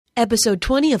Episode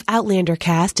 20 of Outlander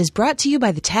Cast is brought to you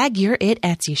by the Tag Your It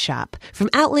Etsy shop. From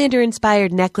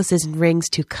Outlander-inspired necklaces and rings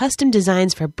to custom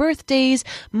designs for birthdays,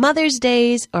 Mother's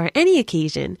Days, or any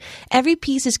occasion, every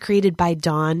piece is created by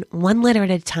Dawn, one letter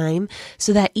at a time,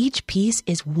 so that each piece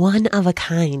is one of a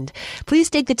kind. Please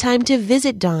take the time to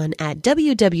visit Dawn at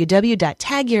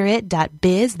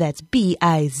www.tagyourit.biz, that's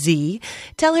B-I-Z.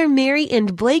 Tell her Mary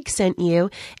and Blake sent you,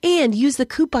 and use the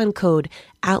coupon code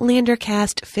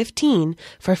OutlanderCast15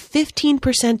 for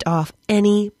 15% off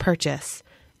any purchase.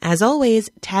 As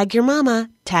always, tag your mama,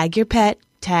 tag your pet,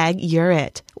 tag your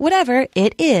it. Whatever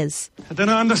it is. I don't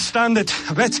understand it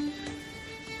a bit.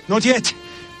 Not yet.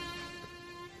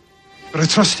 But I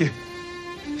trust you.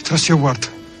 I trust your word.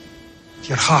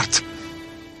 Your heart.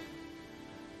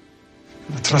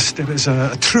 And I trust there is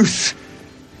a truth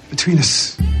between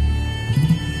us.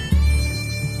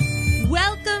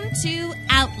 Welcome to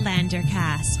Outlander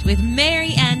Cast with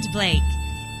Mary and Blake.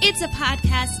 It's a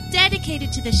podcast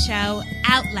dedicated to the show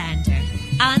Outlander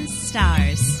on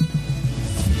Stars.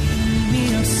 Sing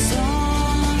me a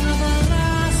song of a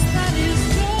lass that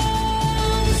is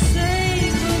gone,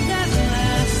 save of that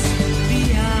lass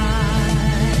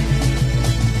behind.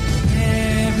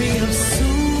 Mary of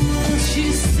soul,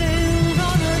 she sailed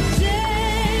on a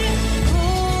day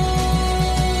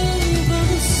over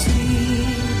the sea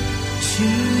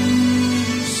to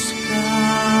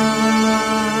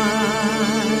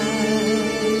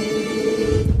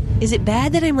Is it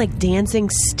bad that I'm like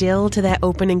dancing still to that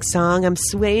opening song? I'm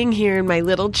swaying here in my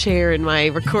little chair in my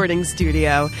recording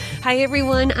studio. Hi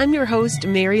everyone, I'm your host,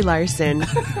 Mary Larson,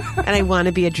 and I want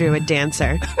to be a druid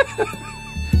dancer.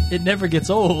 It never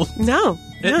gets old. No.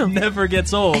 It never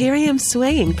gets old. Here I am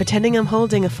swaying, pretending I'm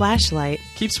holding a flashlight.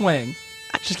 Keep swaying.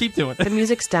 Just keep doing The it.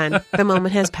 music's done. The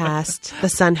moment has passed. The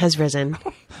sun has risen.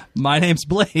 My name's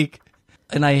Blake,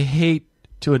 and I hate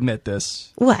to admit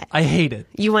this. What? I hate it.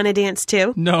 You want to dance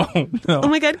too? No. Oh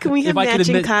my God, can we have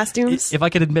matching costumes? If I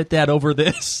could admit that over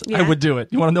this, Yeah. I would do it.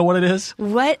 You want to know what it is?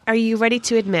 What are you ready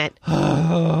to admit?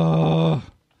 I'm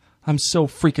so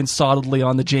freaking solidly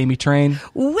on the Jamie train.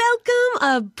 Welcome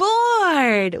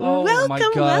aboard. Oh, welcome, my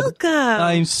God. welcome.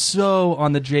 I'm so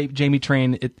on the Jamie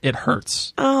train, it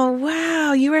hurts. Oh,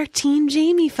 wow. You are Team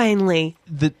Jamie finally.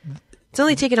 It's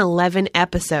only taken 11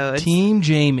 episodes. Team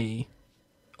Jamie.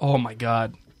 Oh, my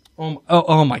God.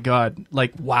 Oh my God.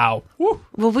 Like, wow. Woo.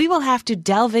 Well, we will have to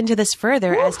delve into this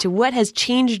further as to what has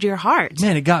changed your heart.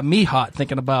 Man, it got me hot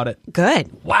thinking about it. Good.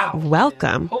 Wow.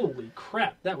 Welcome. Holy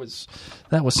crap. That was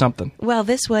something. Well,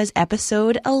 this was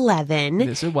episode 11.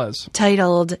 Yes, it was.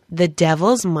 Titled The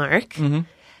Devil's Mark. Mm-hmm.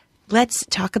 Let's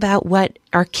talk about what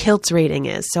our kilts rating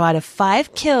is. So out of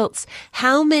 5 kilts,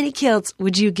 how many kilts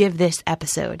would you give this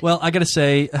episode? Well, I got to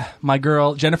say, my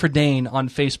girl, Jennifer Dane on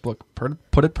Facebook,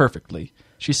 put it perfectly.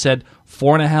 She said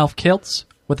 4.5 kilts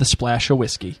with a splash of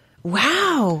whiskey.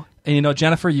 Wow. And you know,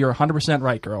 Jennifer, you're 100%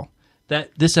 right, girl.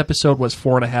 This episode was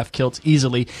 4.5 kilts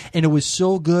easily, and it was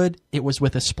so good, it was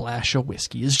with a splash of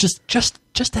whiskey. It's just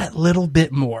that little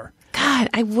bit more. God,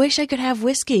 I wish I could have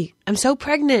whiskey. I'm so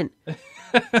pregnant.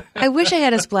 I wish I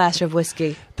had a splash of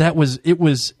whiskey. It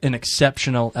was an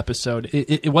exceptional episode.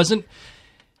 It wasn't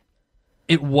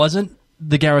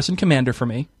the Garrison Commander for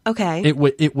me. Okay.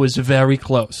 It was very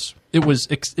close. It was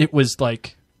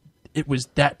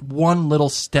that one little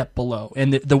step below,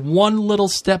 and the one little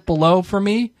step below for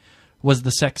me was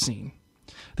the sex scene.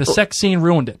 The sex scene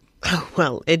ruined it. Oh,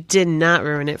 well, it did not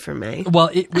ruin it for me. Well,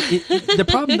 the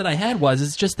problem that I had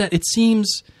was just that it seemed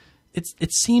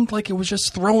like it was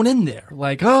just thrown in there.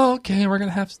 Like, oh, okay, we're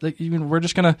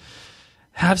just gonna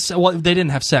have. Well, they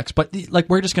didn't have sex, but like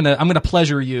I'm gonna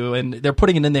pleasure you, and they're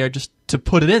putting it in there just to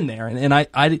put it in there,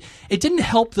 and it didn't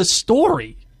help the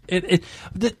story.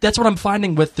 That's what I'm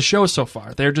finding with the show so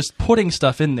far. They're just putting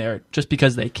stuff in there just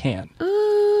because they can.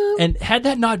 And had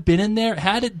that not been in there,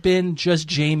 had it been just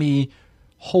Jamie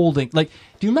holding, like,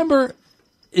 do you remember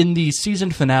in the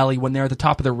season finale when they're at the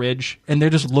top of the ridge and they're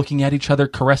just looking at each other,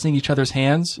 caressing each other's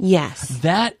hands? Yes.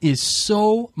 That is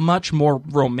so much more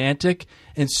romantic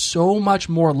and so much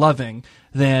more loving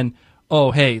than,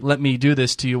 oh, hey, let me do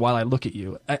this to you while I look at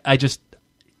you.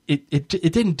 It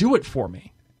didn't do it for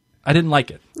me. I didn't like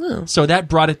it. Oh. So that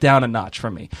brought it down a notch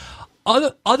for me.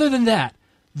 Other than that,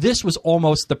 this was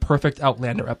almost the perfect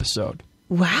Outlander episode.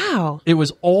 Wow. It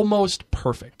was almost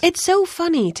perfect. It's so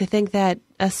funny to think that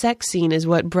a sex scene is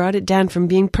what brought it down from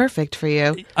being perfect for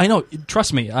you. I know.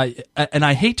 Trust me.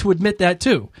 I hate to admit that,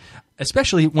 too,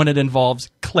 especially when it involves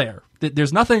Claire.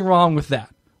 There's nothing wrong with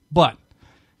that. But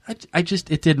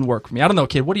it didn't work for me. I don't know,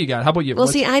 kid. What do you got? How about you? Well,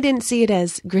 see, I didn't see it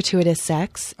as gratuitous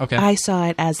sex. Okay. I saw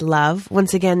it as love.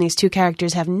 Once again, these two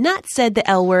characters have not said the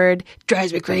L word.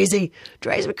 Drives me crazy.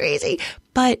 Drives me crazy.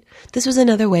 But this was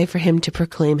another way for him to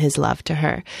proclaim his love to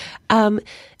her.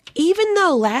 Even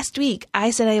though last week I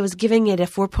said I was giving it a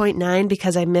 4.9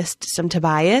 because I missed some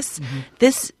Tobias,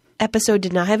 this episode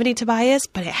did not have any Tobias,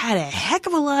 but it had a heck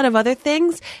of a lot of other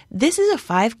things. This is a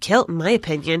 5 kilt, in my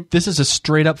opinion. This is a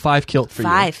straight up 5 kilt for you.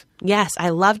 5. Yes, I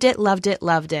loved it, loved it,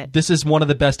 loved it. This is one of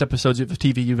the best episodes of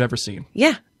TV you've ever seen.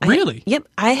 Yeah. Really? Yep.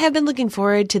 I have been looking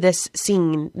forward to this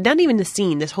scene. Not even the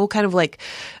scene, this whole kind of like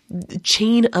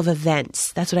chain of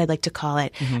events. That's what I'd like to call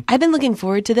it. I've been looking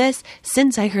forward to this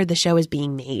since I heard the show is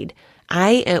being made.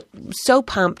 I am so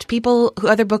pumped.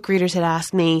 Other book readers had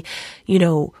asked me,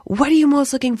 what are you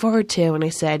most looking forward to? And I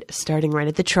said, starting right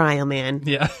at the trial, man.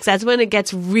 Yeah. 'Cause that's when it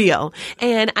gets real.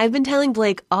 And I've been telling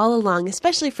Blake all along,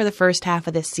 especially for the first half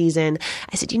of this season,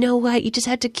 I said, you know what? You just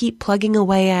have to keep plugging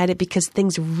away at it because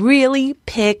things really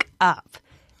pick up.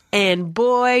 And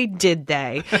boy, did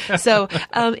they. So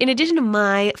in addition to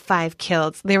my 5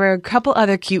 kilts, there were a couple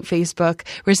other cute Facebook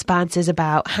responses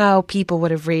about how people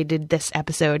would have rated this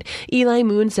episode. Eli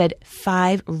Moon said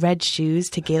 5 red shoes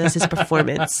to Gaelis's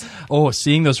performance. Oh,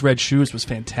 seeing those red shoes was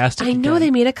fantastic. I know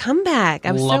they made a comeback.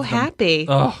 I was so happy.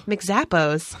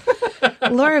 McZappos.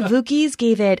 Laura Vukis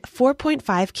gave it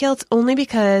 4.5 kilts only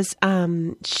because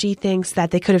she thinks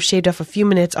that they could have shaved off a few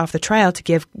minutes off the trial to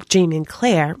give Jamie and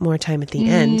Claire more time at the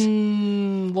end.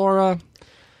 Laura,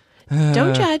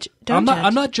 don't judge. I'm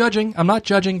not judging. I'm not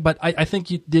judging, but I think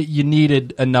you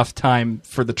needed enough time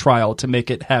for the trial to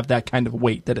make it have that kind of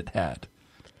weight that it had.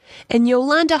 And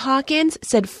Yolanda Hawkins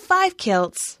said 5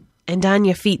 kilts and on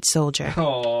your feet, soldier.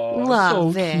 Oh,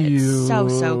 love so it. cute.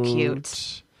 So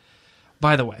cute.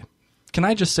 By the way, can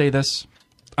I just say this?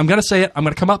 I'm going to say it. I'm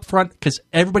going to come up front because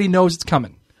everybody knows it's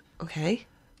coming. Okay.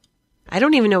 I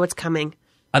don't even know what's coming.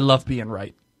 I love being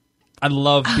right. I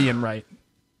love being right.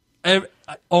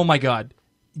 Oh my God.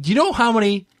 Do you know how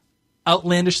many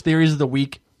outlandish theories of the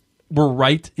week were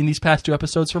right in these past 2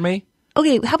 episodes for me?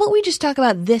 Okay, how about we just talk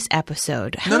about this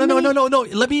episode? No.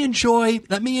 Let me enjoy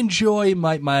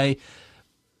my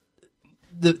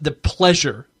the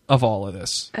pleasure of all of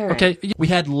this. All right. Okay, we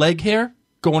had leg hair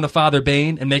going to Father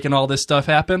Bane and making all this stuff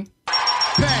happen.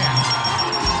 Bam!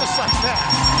 Just like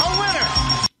that. A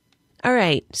winner! All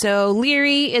right, so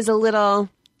Leary is a little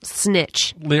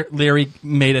snitch. Leary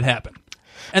made it happen.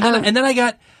 And then I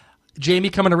got Jamie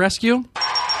coming to rescue. Bam!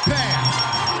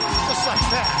 Just like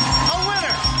that. A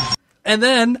winner! And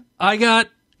then I got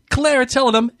Claire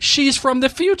telling him she's from the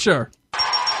future. Bam!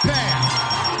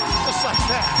 Just like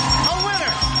that. A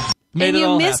winner! Made And it you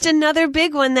all missed happen. another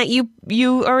big one that you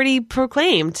already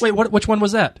proclaimed. Wait, which one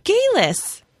was that?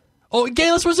 Gaelis. Oh,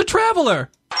 Gaelis was a traveler.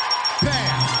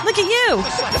 Bam! Look at you.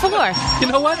 4.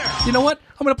 You know what?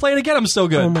 I'm going to play it again. I'm so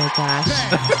good. Oh my gosh.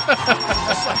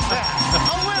 Just like that.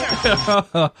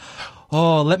 A winner!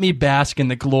 Oh, let me bask in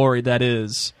the glory that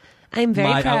is I'm very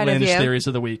my proud of outlandish you. theories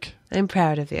of the week. I'm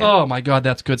proud of you. Oh my God,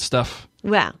 that's good stuff.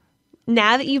 Well,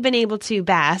 now that you've been able to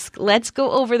bask, let's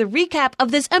go over the recap of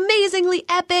this amazingly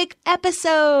epic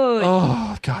episode.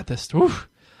 Oh God, I'm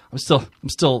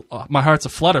still. My heart's a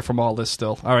flutter from all this.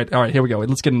 Still. All right. Here we go.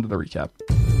 Let's get into the recap.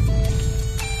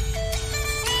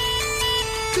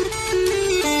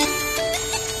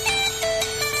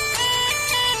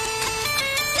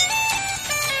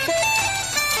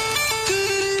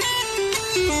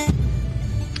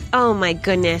 Oh my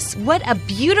goodness. What a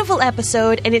beautiful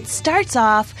episode. And it starts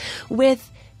off with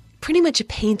pretty much a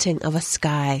painting of a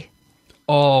sky.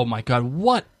 Oh my God,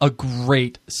 what a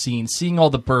great scene. Seeing all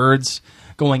the birds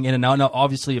going in and out. Now,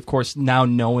 obviously, of course, now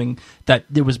knowing that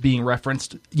it was being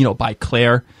referenced, by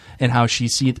Claire and how she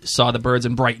saw the birds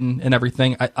in Brighton and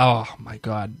everything. Oh my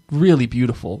God, really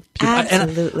beautiful.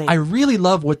 Absolutely. And I really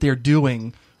love what they're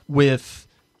doing with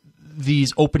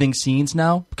these opening scenes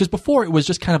now, because before it was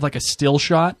just kind of like a still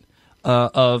shot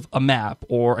of a map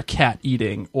or a cat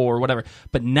eating or whatever,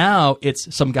 but now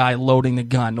it's some guy loading the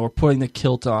gun or putting the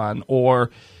kilt on or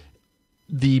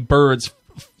the birds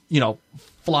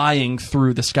flying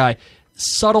through the sky.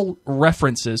 Subtle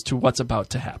references to what's about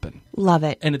to happen. Love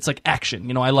it. And it's like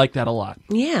action. I like that a lot.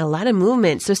 Yeah, a lot of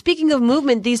movement. So speaking of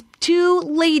movement, these 2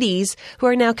 ladies who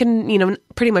are now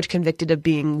pretty much convicted of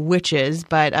being witches,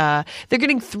 but they're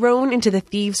getting thrown into the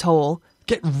thieves' hole.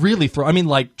 Get really thrown. I mean,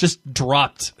 like, just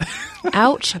dropped.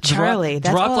 Ouch, Charlie.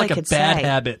 That's dropped all like I a could bad say.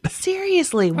 habit.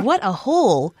 Seriously, what a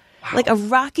hole. Wow. Like a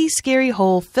rocky, scary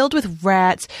hole filled with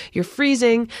rats. You're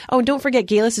freezing. Oh, and don't forget,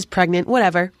 Gaelis is pregnant.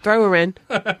 Whatever. Throw her in.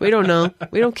 We don't know.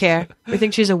 We don't care. We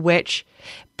think she's a witch.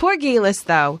 Poor Gaelis,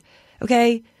 though.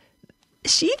 Okay?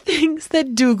 she thinks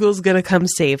that Dougal's going to come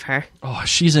save her. Oh,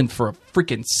 she's in for a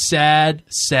freaking sad,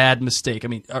 sad mistake. I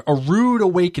mean, a rude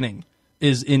awakening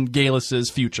is in Gaelus's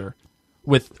future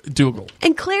with Dougal.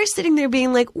 And Claire's sitting there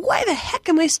being like, why the heck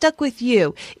am I stuck with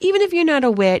you? Even if you're not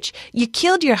a witch, you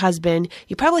killed your husband.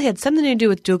 You probably had something to do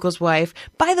with Dougal's wife.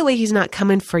 By the way, he's not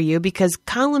coming for you because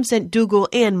Colum sent Dougal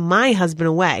and my husband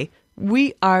away.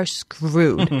 We are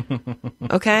screwed.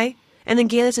 Okay? And then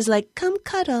Gaelus is like, come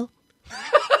cuddle.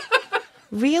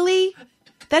 Really?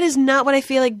 That is not what I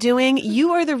feel like doing.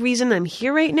 You are the reason I'm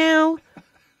here right now.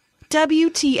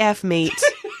 WTF, mate.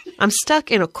 I'm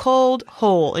stuck in a cold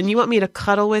hole, and you want me to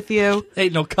cuddle with you?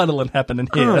 Ain't no cuddling happening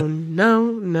here. Oh,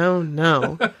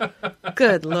 no.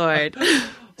 Good Lord.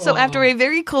 So after a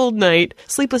very cold night,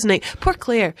 sleepless night, poor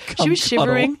Claire, she was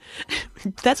shivering.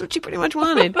 That's what she pretty much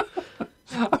wanted.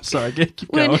 I'm sorry,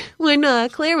 keep going. When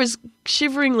Claire was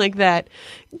shivering like that,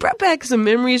 it brought back some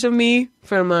memories of me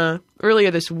from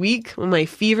earlier this week when my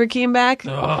fever came back.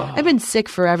 Ugh. I've been sick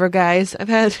forever, guys.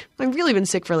 I've really been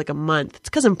sick for like a month. It's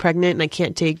because I'm pregnant and I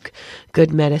can't take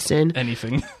good medicine.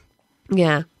 Anything.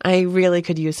 Yeah, I really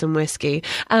could use some whiskey.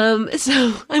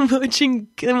 So I'm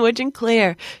watching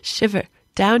Claire shiver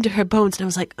down to her bones, and I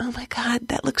was like, oh my God,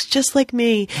 that looks just like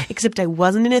me, except I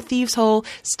wasn't in a thieves hole,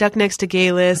 stuck next to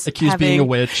Gaelus. Accused being a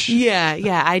witch.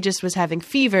 Yeah, I just was having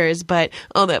fevers, but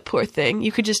oh, that poor thing.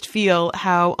 You could just feel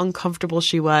how uncomfortable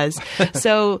she was.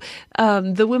 So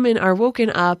the women are woken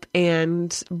up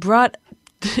and brought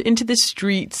into the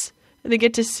streets, and they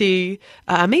get to see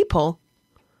a maypole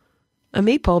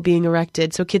being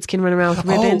erected so kids can run around with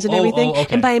ribbons and everything. Okay.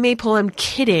 And by a maypole, I'm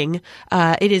kidding.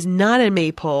 It is not a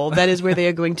maypole. That is where they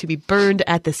are going to be burned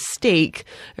at the stake.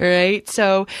 All right.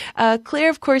 So Claire,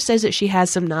 of course, says that she has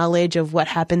some knowledge of what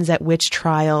happens at witch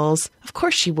trials. Of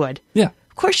course she would. Yeah.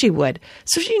 Of course she would.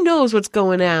 So she knows what's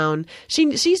going on.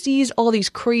 She sees all these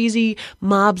crazy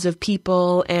mobs of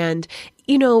people. And,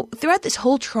 you know, throughout this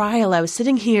whole trial, I was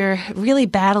sitting here really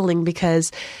battling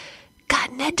because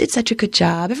God, Ned did such a good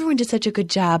job. Everyone did such a good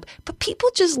job. But people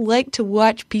just like to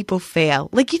watch people fail.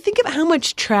 Like, you think of how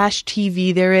much trash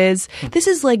TV there is. This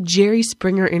is like Jerry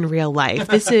Springer in real life.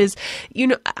 This is, you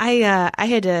know, I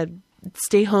had to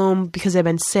stay home because I've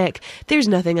been sick. There's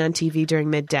nothing on TV during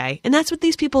midday. And that's what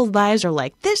these people's lives are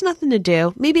like. There's nothing to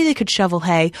do. Maybe they could shovel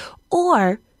hay.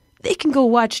 Or they can go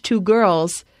watch two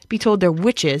girls be told they're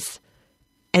witches.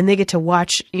 And they get to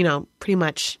watch, you know, pretty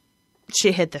much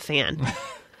shit hit the fan.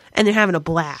 And they're having a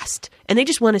blast. And they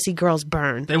just want to see girls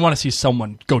burn. They want to see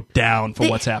someone go down for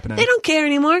what's happening. They don't care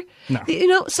anymore. No. You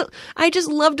know, so I just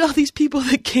loved all these people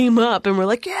that came up and were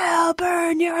like, yeah,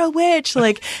 burn, you're a witch.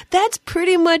 Like, that's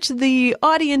pretty much the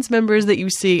audience members that you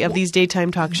see of these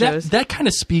daytime talk shows. That kind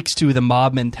of speaks to the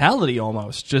mob mentality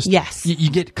almost. Just Yes. You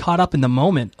get caught up in the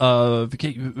moment of,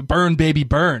 okay, burn, baby,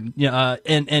 burn. Yeah,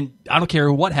 and I don't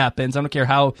care what happens. I don't care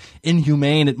how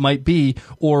inhumane it might be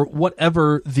or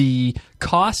whatever the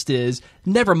cost is.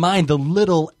 Never mind the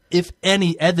little, if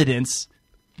any, evidence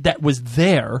that was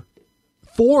there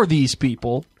for these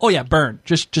people. Oh yeah, burn.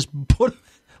 Just put.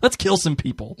 Let's kill some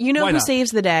people. You know Why who not? saves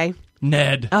the day?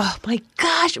 Ned. Oh my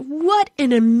gosh, what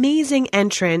an amazing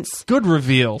entrance. Good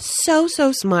reveal. So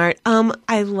smart.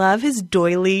 I love his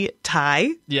doily tie.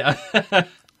 Yeah.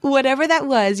 Whatever that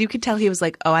was, you could tell he was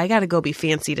like, oh, I got to go be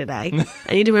fancy today.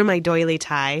 I need to wear my doily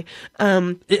tie.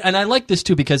 And I like this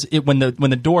too because when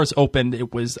the doors opened,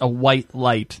 it was a white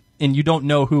light, and you don't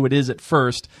know who it is at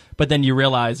first, but then you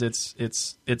realize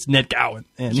it's Ned Gowan,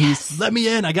 and he's let me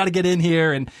in. I got to get in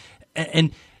here,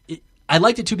 and I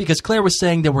liked it too because Claire was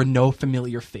saying there were no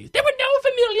familiar faces. There were no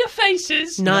familiar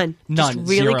faces. None. None. Just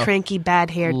really Zero. cranky,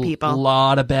 bad-haired people. A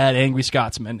lot of bad, angry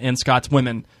Scotsmen and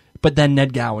Scotswomen. But then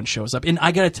Ned Gowan shows up. And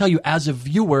I got to tell you, as a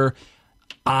viewer,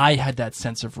 I had that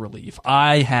sense of relief.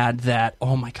 I had that,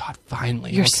 oh my God,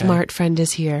 finally. Your okay. smart friend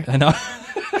is here. I know.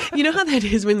 You know how that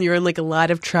is when you're in like a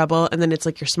lot of trouble and then it's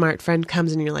like your smart friend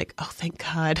comes and you're like, oh, thank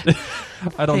God.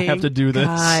 I don't have to do this.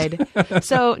 God.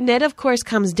 So Ned, of course,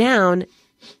 comes down.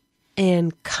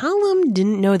 And Colum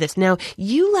didn't know this. Now,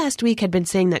 you last week had been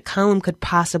saying that Colum could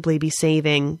possibly be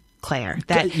saving Claire.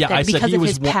 That I because said he of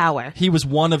was his power. He was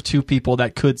one of two people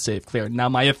that could save Claire. Now,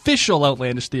 my official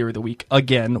Outlandish Theory of the week,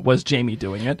 again, was Jamie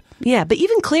doing it. Yeah, but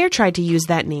even Claire tried to use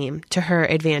that name to her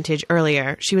advantage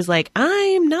earlier. She was like,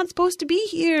 I'm not supposed to be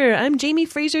here. I'm Jamie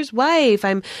Fraser's wife.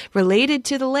 I'm related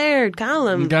to the Laird,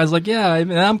 Colum. And the guy's like, yeah,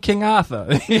 I'm King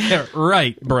Arthur. Yeah,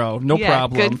 right, bro. No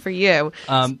problem. Good for you.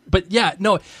 But yeah,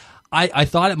 no, I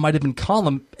thought it might have been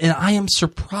Colum, and I am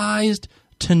surprised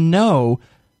to know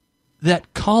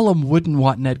that Colum wouldn't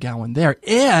want Ned Gowan there,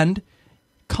 and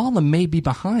Colum may be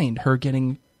behind her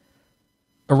getting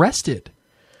arrested.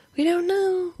 We don't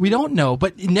know. We don't know.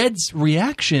 But Ned's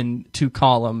reaction to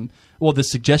Colum, well, the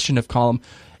suggestion of Colum,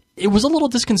 it was a little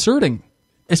disconcerting,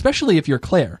 especially if you're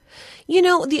Claire. You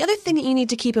know, the other thing that you need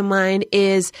to keep in mind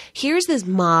is here's this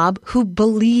mob who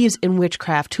believes in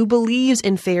witchcraft, who believes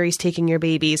in fairies taking your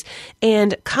babies.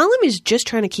 And Colum is just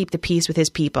trying to keep the peace with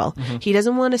his people. He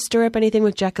doesn't want to stir up anything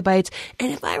with Jacobites.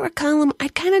 And if I were Colum,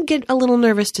 I'd kind of get a little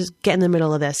nervous to get in the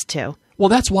middle of this, too. Well,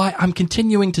 that's why I'm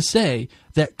continuing to say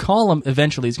that Colum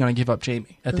eventually is going to give up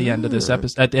Jamie at the end of this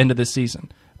episode, at the end of this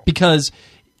season, because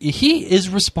he is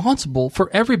responsible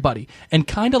for everybody, and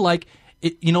kind of like,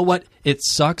 you know what? It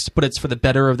sucks, but it's for the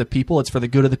better of the people. It's for the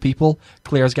good of the people.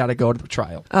 Claire's got to go to the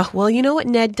trial. Oh, well, you know what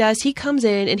Ned does? He comes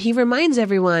in and he reminds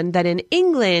everyone that in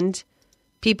England,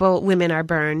 women are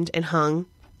burned and hung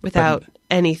without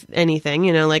anything,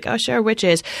 you know, like, oh, sure,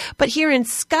 witches. But here in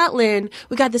Scotland,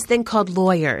 we got this thing called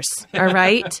lawyers, all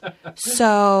right?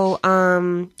 So,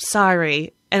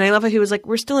 sorry. And I love how he was like,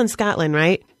 we're still in Scotland,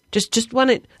 right? Just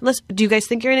want it. Do you guys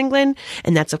think you're in England?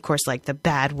 And that's, of course, like the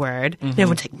bad word. And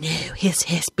everyone's like, no,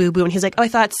 hiss, boo, boo. And he's like, oh, I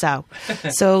thought so.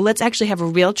 So let's actually have a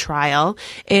real trial.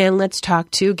 And let's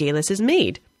talk to Gaelus's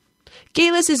maid.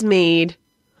 Gaelus's maid,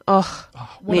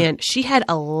 man, she had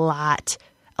a lot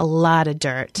of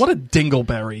dirt. What a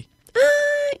dingleberry.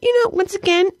 You know, once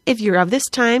again, if you're of this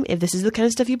time, if this is the kind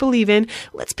of stuff you believe in,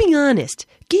 let's be honest.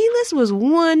 Gaelus was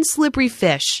one slippery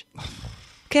fish.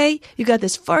 Okay, you got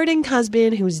this farting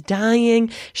husband who's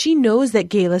dying. She knows that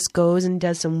Gaelus goes and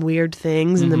does some weird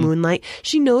things in the moonlight.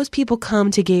 She knows people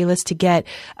come to Gaelus to get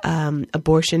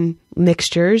abortion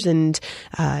mixtures and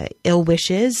ill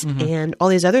wishes and all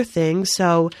these other things.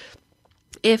 So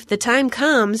if the time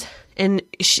comes, and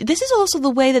this is also the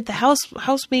way that the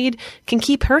housemaid can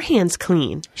keep her hands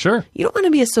clean. Sure. You don't want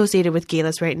to be associated with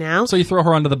Gaelus right now. So you throw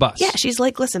her under the bus. Yeah, she's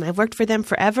like, listen, I've worked for them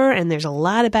forever, and there's a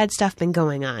lot of bad stuff been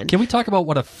going on. Can we talk about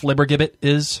what a flibbergibbet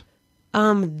is?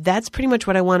 That's pretty much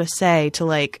what I want to say to,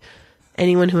 like,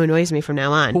 anyone who annoys me from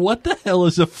now on. What the hell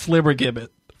is a flibbergibbet?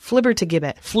 Flibber to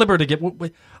gibbet. Flibber to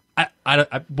gibbet.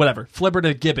 I whatever. Flibber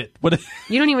to gibbet. What?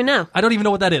 You don't even know. I don't even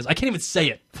know what that is. I can't even say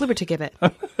it. Flibber to gibbet.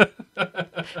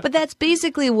 But that's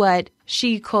basically what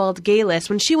she called Gaelus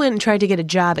when she went and tried to get a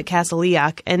job at Castle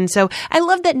Leoch. And so I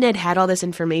love that Ned had all this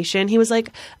information. He was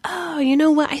like, oh, you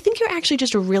know what? I think you're actually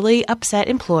just a really upset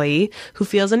employee who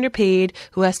feels underpaid,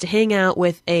 who has to hang out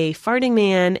with a farting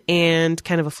man and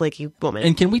kind of a flaky woman.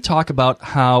 And can we talk about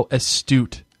how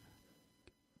astute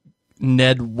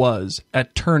Ned was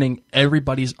at turning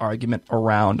everybody's argument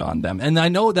around on them? And I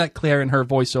know that Claire in her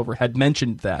voiceover had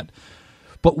mentioned that.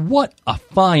 But what a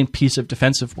fine piece of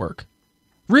defensive work.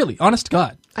 Really, honest to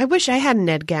God. I wish I had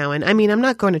Ned Gowan. I mean, I'm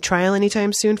not going to trial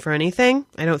anytime soon for anything.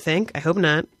 I don't think. I hope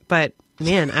not. But,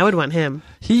 man, I would want him.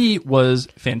 He was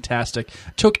fantastic.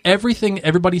 Took everything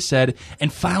everybody said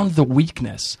and found the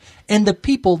weakness. And the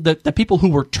people who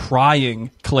were trying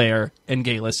Claire and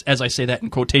Gaelus, as I say that in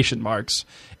quotation marks,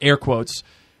 air quotes,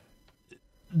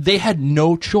 they had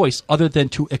no choice other than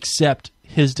to accept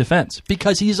his defense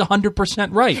because he's 100%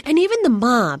 right. And even the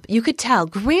mob, you could tell.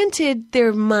 Granted,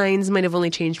 their minds might have only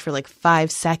changed for like 5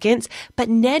 seconds, but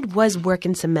Ned was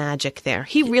working some magic there.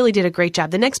 He really did a great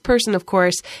job. The next person, of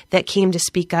course, that came to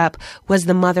speak up was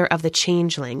the mother of the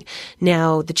changeling.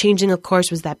 Now, the changeling, of course,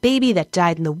 was that baby that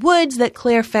died in the woods that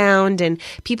Claire found, and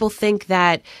people think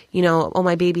that, you know, oh,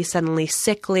 my baby's suddenly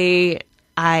sickly.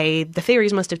 The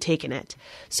fairies must have taken it.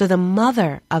 So the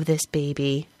mother of this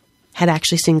baby had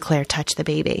actually seen Claire touch the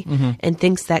baby and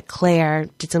thinks that Claire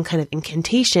did some kind of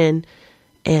incantation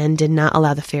and did not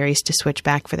allow the fairies to switch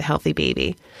back for the healthy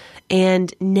baby.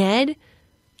 And Ned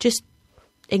just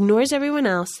ignores everyone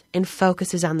else and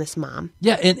focuses on this mom.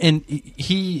 Yeah, and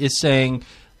he is saying,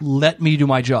 let me do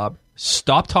my job.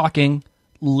 Stop talking.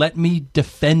 Let me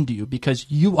defend you because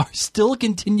you are still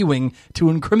continuing to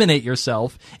incriminate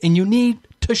yourself and you need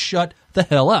to shut the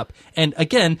hell up. And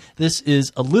again, this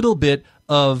is a little bit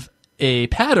of a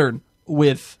pattern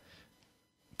with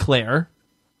Claire.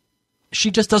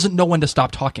 She just doesn't know when to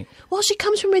stop talking. Well, she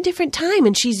comes from a different time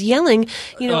and she's yelling,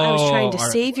 you know, I was trying to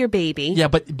save your baby. Yeah,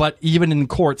 but even in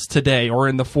courts today or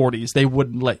in the 40s, they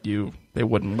wouldn't let you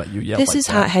yell. This is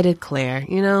hot-headed Claire,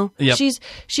 you know? Yep.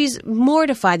 She's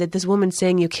mortified that this woman's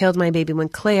saying you killed my baby when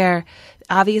Claire,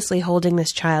 obviously holding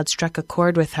this child, struck a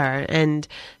chord with her. And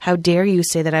how dare you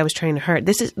say that I was trying to hurt?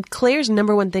 This is Claire's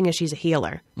number one thing is she's a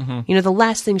healer. You know, the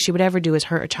last thing she would ever do is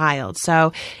hurt a child.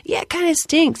 So, yeah, it kind of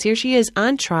stinks. Here she is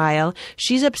on trial.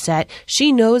 She's upset.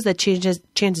 She knows that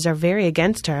chances are very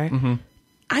against her.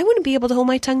 I wouldn't be able to hold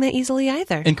my tongue that easily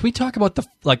either. And can we talk about the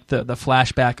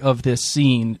flashback of this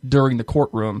scene during the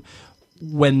courtroom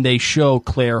when they show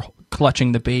Claire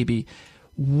clutching the baby?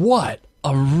 What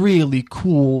a really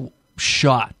cool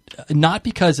shot. Not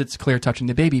because it's Claire touching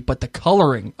the baby, but the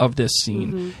coloring of this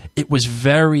scene. It was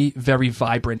very, very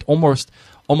vibrant, almost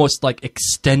like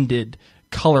extended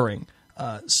coloring,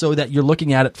 so that you're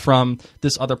looking at it from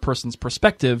this other person's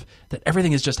perspective, that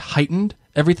everything is just heightened.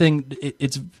 Everything,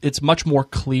 it's much more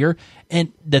clear.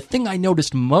 And the thing I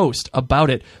noticed most about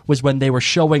it was when they were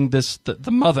showing this,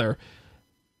 the mother,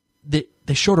 they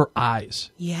showed her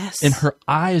eyes. Yes. And her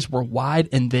eyes were wide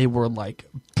and they were like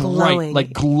Glowing. bright,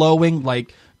 like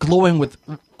glowing with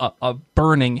a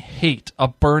burning hate, a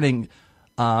burning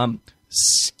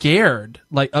scared,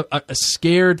 like a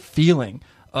scared feeling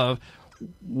of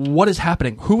what is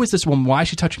happening. Who is this woman? Why is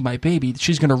she touching my baby?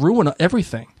 She's going to ruin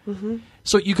everything.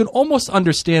 So you can almost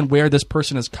understand where this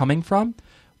person is coming from.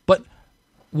 But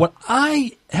what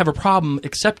I have a problem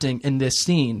accepting in this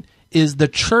scene is the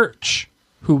church,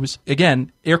 who's,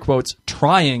 again, air quotes,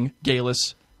 trying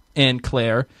Galus and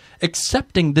Claire,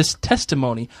 accepting this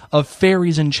testimony of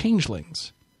fairies and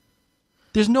changelings.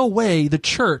 There's no way the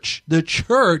church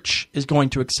is going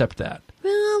to accept that.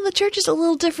 Well, the church is a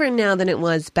little different now than it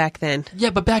was back then.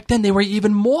 Yeah, but back then they were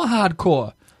even more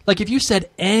hardcore. Like if you said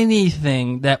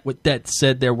anything that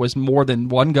said there was more than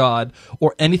one God,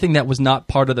 or anything that was not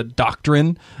part of the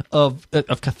doctrine of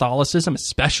Catholicism,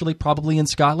 especially probably in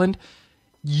Scotland,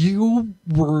 you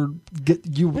were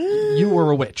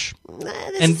a witch.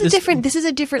 This is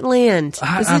a different land.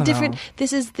 I don't know.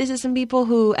 This is some people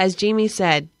who, as Jamie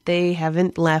said, they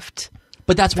haven't left.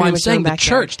 But that's why I'm saying the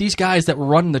backyard. church, these guys that were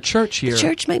running the church here. The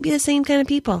church might be the same kind of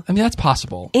people. I mean, that's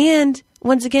possible. And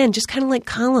once again, just kind of like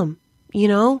Column, you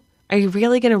know? Are you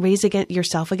really going to raise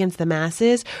yourself against the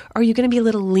masses? Or are you going to be a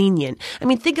little lenient? I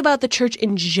mean, think about the church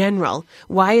in general.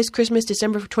 Why is Christmas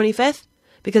December 25th?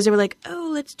 Because they were like, oh,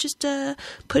 let's just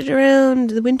put it around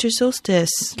the winter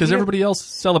solstice. Because everybody else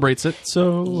celebrates it,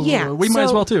 so we might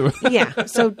as well too. Yeah,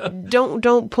 so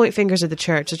don't point fingers at the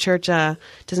church. The church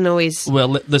doesn't always. Well,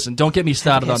 listen, don't get me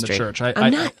started on the history. church.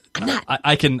 I'm not.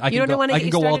 I can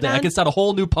go all day. I can start a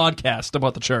whole new podcast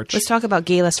about the church. Let's talk about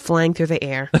Galus flying through the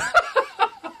air.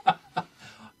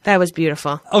 That was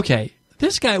beautiful. Okay,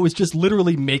 this guy was just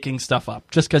literally making stuff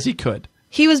up just because he could.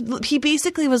 He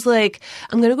basically was like,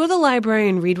 I'm going to go to the library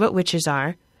and read what witches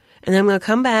are. And then I'm going to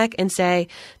come back and say,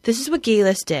 this is what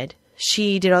Galus did.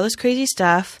 She did all this crazy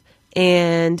stuff,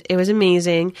 and it was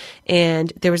amazing.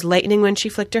 And there was lightning when she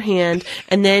flicked her hand.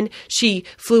 And then she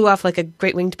flew off like a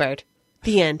great winged bird.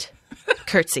 The end.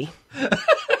 Curtsy.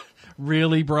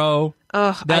 Really, bro?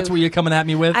 Oh, That's what you're coming at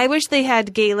me with? I wish they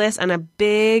had Galus on a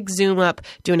big zoom up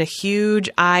doing a huge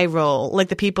eye roll like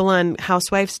the people on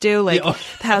Housewives do, like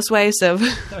the Housewives of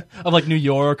like New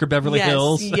York or Beverly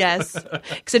Hills. Yes,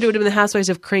 except it would have been the Housewives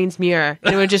of Crane's Mirror,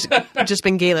 and it would have just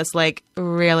been Galus. Like,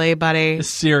 really, buddy? A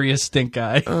serious stink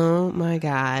guy. Oh my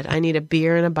God! I need a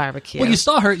beer and a barbecue. Well, you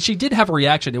saw her; she did have a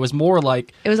reaction. It was more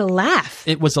like it was a laugh.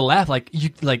 It was a laugh. Like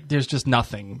there's just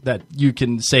nothing that you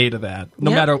can say to that.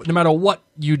 No matter what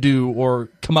you do or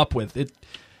come up with it.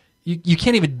 You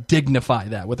can't even dignify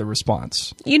that with a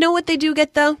response. You know what they do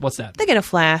get, though? What's that? They get a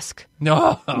flask.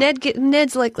 No.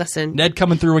 Ned's like, listen. Ned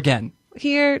coming through again.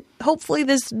 Here, hopefully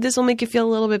this will make you feel a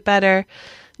little bit better.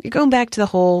 You're going back to the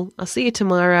hole. I'll see you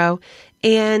tomorrow.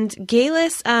 And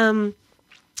Galus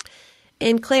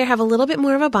and Claire have a little bit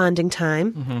more of a bonding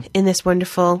time in this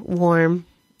wonderful, warm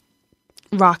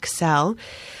rock cell.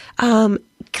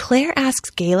 Claire asks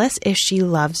Galus if she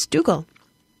loves Dougal.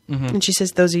 And she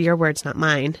says, those are your words, not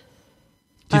mine.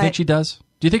 Do you think she does?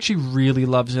 Do you think she really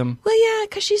loves him? Well, yeah,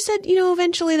 because she said,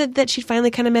 eventually that she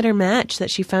finally kind of met her match, that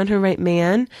she found her right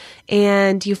man.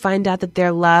 And you find out that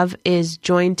their love is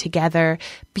joined together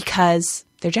because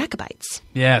they're Jacobites.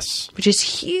 Yes. Which is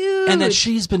huge. And that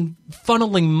she's been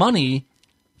funneling money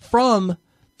from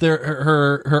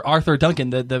her Arthur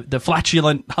Duncan, the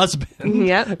flatulent husband,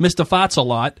 Mr.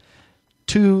 Farts-a-lot,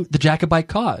 to the Jacobite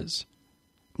cause.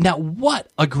 Now,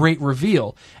 what a great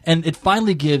reveal. And it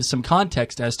finally gives some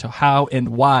context as to how and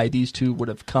why these two would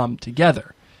have come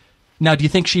together. Now, do you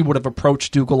think she would have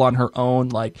approached Dougal on her own?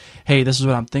 Like, hey, this is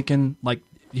what I'm thinking. Like,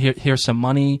 here's some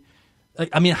money. Like,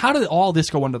 I mean, how did all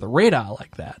this go under the radar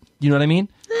like that? You know what I mean?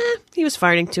 He was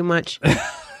farting too much.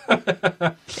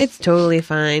 It's totally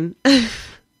fine.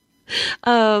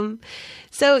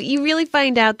 So you really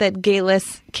find out that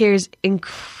Galus cares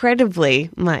incredibly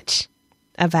much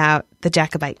about the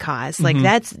Jacobite cause. Like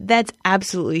that's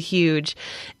absolutely huge.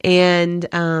 And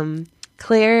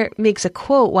Claire makes a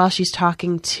quote while she's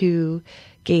talking to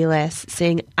Galis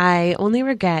saying, I only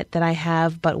regret that I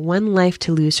have but one life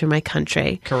to lose for my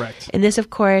country. Correct. And this, of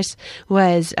course,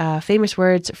 was famous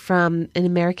words from an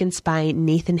American spy,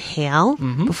 Nathan Hale,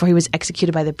 before he was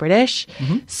executed by the British.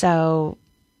 So...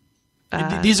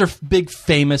 these are big,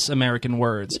 famous American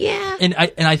words. Yeah. And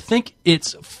I think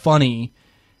it's funny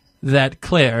that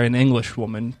Claire, an English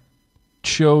woman,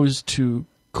 chose to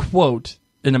quote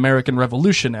an American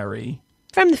revolutionary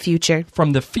From the future.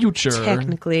 from the future.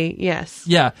 Technically, yes.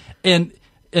 Yeah, and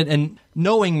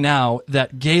knowing now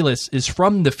that Galis is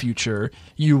from the future,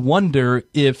 you wonder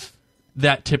if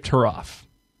that tipped her off.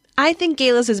 I think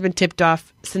Galis has been tipped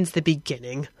off since the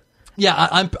beginning.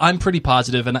 Yeah, I'm pretty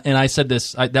positive, and I said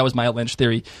this. That was my outlandish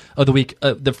theory of the week.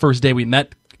 The first day we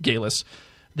met Galis,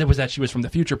 that was that she was from the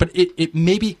future, but it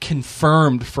maybe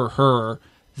confirmed for her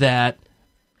that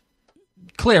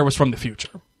Claire was from the future.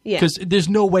 Yeah. Because there's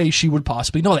no way she would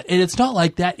possibly know that. And it's not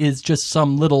like that is just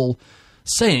some little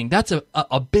saying. That's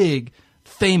a big,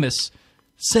 famous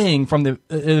saying from the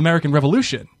American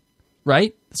Revolution,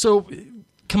 right? So,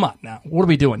 come on now. What are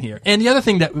we doing here? And the other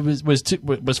thing that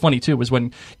was funny, too, was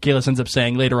when Galis ends up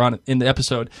saying later on in the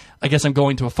episode, I guess I'm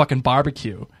going to a fucking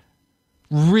barbecue.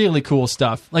 Really cool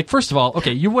stuff. Like, first of all,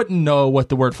 okay, you wouldn't know what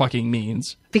the word fucking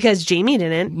means. Because Jamie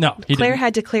didn't. No, he Claire didn't.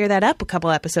 had to clear that up a couple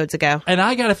episodes ago. And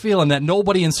I got a feeling that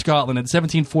nobody in Scotland in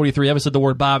 1743 ever said the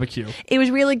word barbecue. It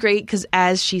was really great because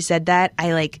as she said that,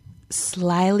 I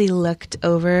slyly looked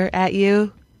over at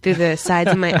you through the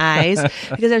sides of my eyes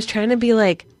because I was trying to be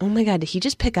like, oh my God, did he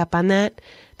just pick up on that?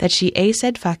 That she A,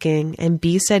 said fucking, and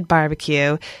B, said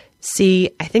barbecue. C,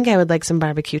 I think I would like some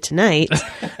barbecue tonight.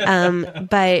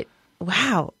 But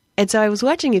wow. And so I was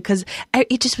watching it because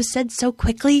it just was said so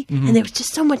quickly and there was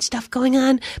just so much stuff going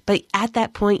on. But at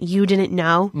that point, you didn't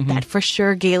know that for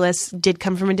sure Galis did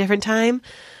come from a different time.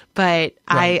 But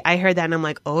right. I heard that and I'm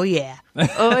like, oh yeah.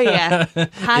 Oh yeah.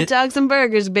 Hot dogs and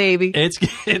burgers, baby. It's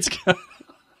hot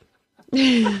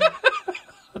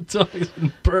dogs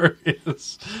and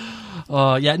burgers.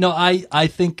 Yeah, no, I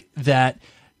think that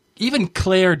even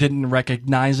Claire didn't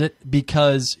recognize it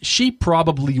because she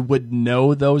probably would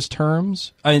know those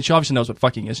terms. I mean, she obviously knows what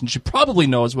fucking is, and she probably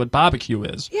knows what barbecue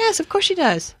is. Yes, of course she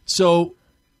does. So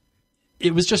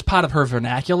it was just part of her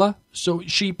vernacular, so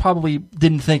she probably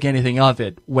didn't think anything of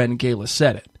it when Galis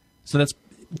said it. So that's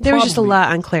there was just a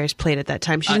lot on Claire's plate at that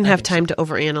time. She didn't have time so. to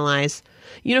overanalyze.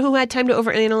 You know who had time to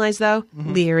overanalyze, though?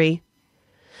 Leary.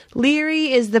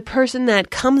 Leary is the person that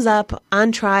comes up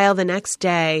on trial the next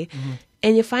day,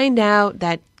 and you find out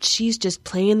that she's just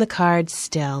playing the cards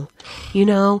still. You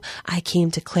know, I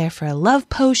came to Claire for a love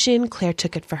potion. Claire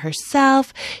took it for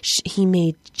herself. She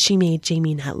made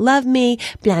Jamie not love me.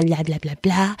 Blah, blah, blah, blah,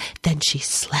 blah. Then she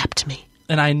slapped me.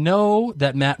 And I know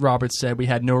that Matt Roberts said we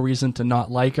had no reason to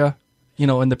not like her, you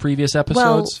know, in the previous episodes.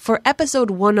 Well, for episode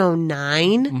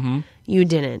 109, you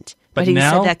didn't. But he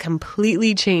said that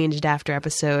completely changed after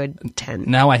episode 10.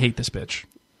 Now I hate this bitch.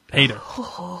 Hate her.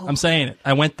 I'm saying it.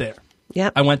 I went there.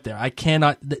 Yep. I went there. I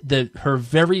cannot. Her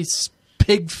very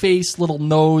pig-faced little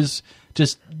nose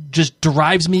just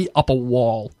drives me up a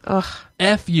wall. Ugh.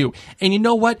 F you. And you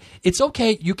know what? It's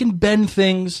okay. You can bend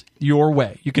things your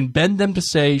way. You can bend them to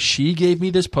say, she gave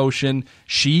me this potion.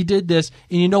 She did this.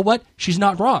 And you know what? She's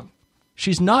not wrong.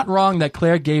 She's not wrong that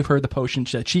Claire gave her the potion,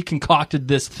 that she concocted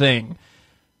this thing.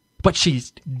 But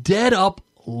she's dead up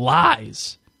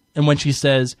lies. And when she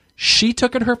says, she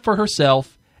took it for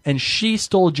herself, and she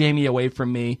stole Jamie away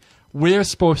from me, we're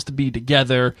supposed to be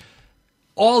together,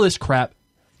 all this crap,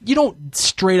 you don't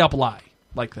straight up lie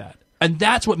like that. And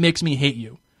that's what makes me hate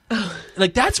you.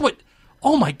 Like, that's what,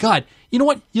 oh my God. You know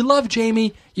what? You love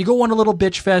Jamie, you go on a little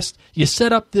bitch fest, you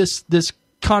set up this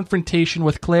confrontation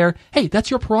with Claire. Hey, that's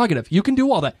your prerogative. You can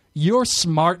do all that. You're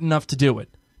smart enough to do it.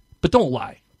 But don't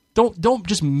lie. Don't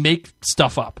just make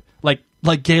stuff up like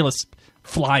Galis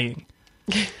flying.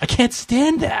 I can't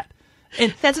stand that.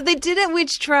 And that's what they did at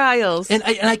witch trials. And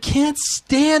I can't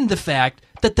stand the fact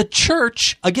that the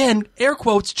church, again, air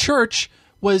quotes, church,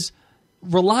 was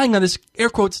relying on this, air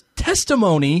quotes,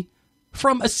 testimony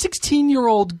from a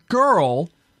 16-year-old girl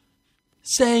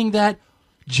saying that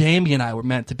Jamie and I were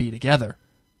meant to be together.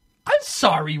 I'm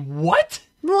sorry, what?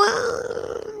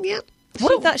 Well, yeah.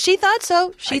 She thought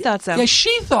so. She thought so. Yeah,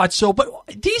 she thought so, but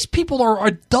these people are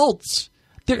adults.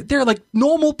 They're like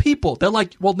normal people. They're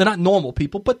like, well, they're not normal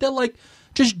people, but they're like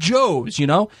just Joes, you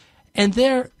know? And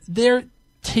they're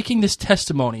taking this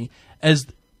testimony as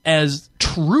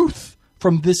truth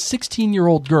from this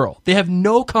 16-year-old girl. They have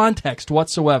no context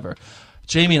whatsoever.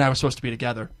 Jamie and I were supposed to be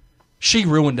together. She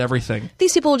ruined everything.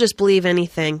 These people will just believe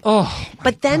anything. Oh,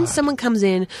 but then someone comes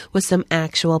in with some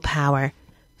actual power.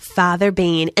 Father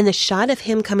Bane, and the shot of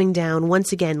him coming down,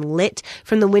 once again lit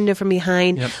from the window from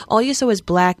behind. Yep. All you saw was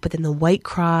black, but then the white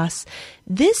cross.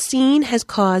 This scene has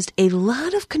caused a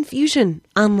lot of confusion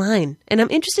online, and I'm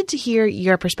interested to hear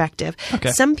your perspective.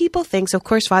 Okay. Some people think, so of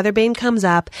course, Father Bane comes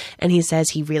up, and he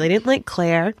says he really didn't like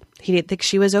Claire. He didn't think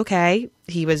she was okay.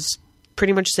 He was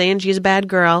pretty much saying she's a bad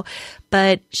girl,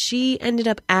 but she ended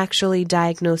up actually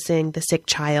diagnosing the sick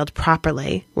child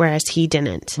properly, whereas he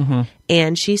didn't.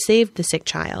 And she saved the sick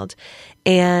child.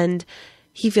 And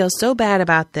he feels so bad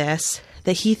about this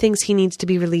that he thinks he needs to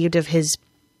be relieved of his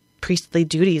priestly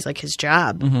duties, like his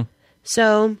job.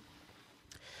 So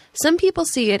some people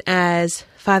see it as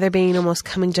Father Bane almost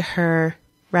coming to her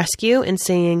rescue and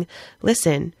saying,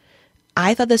 listen,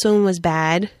 I thought this woman was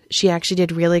bad. She actually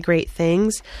did really great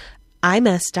things. I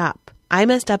messed up. I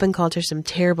messed up and called her some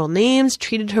terrible names,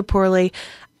 treated her poorly.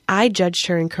 I judged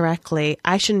her incorrectly.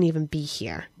 I shouldn't even be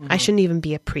here. I shouldn't even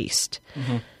be a priest.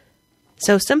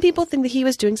 So some people think that he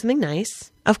was doing something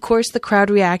nice. Of course, the crowd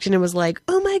reacted and was like,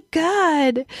 oh my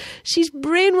God, she's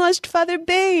brainwashed Father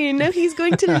Bane. Now he's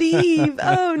going to leave.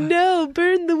 Oh no,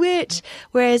 burn the witch.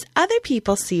 Whereas other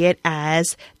people see it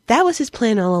as that was his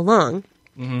plan all along.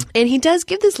 And he does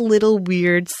give this little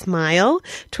weird smile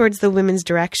towards the women's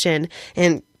direction.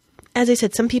 And as I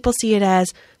said, some people see it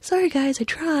as, sorry guys, I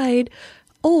tried.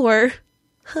 Or,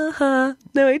 haha,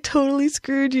 no, I totally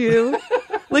screwed you.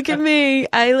 Look at me.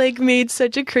 I made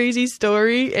such a crazy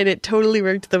story and it totally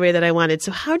worked the way that I wanted.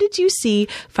 So how did you see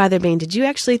Father Bane? Did you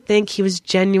actually think he was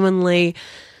genuinely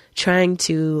trying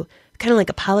to kind of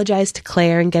apologize to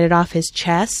Claire and get it off his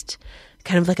chest?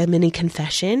 Kind of like a mini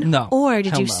confession? No. Or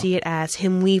did you no. see it as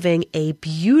him weaving a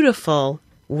beautiful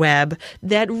web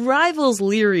that rivals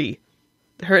Leary,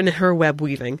 her web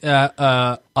weaving?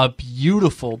 A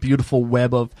beautiful, beautiful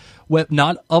web,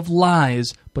 not of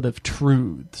lies, but of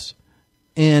truths.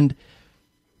 And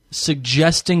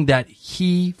suggesting that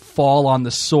he fall on the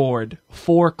sword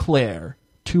for Claire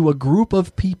to a group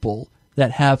of people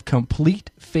that have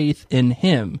complete faith in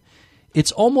him.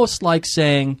 It's almost like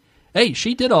saying, hey,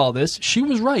 she did all this. She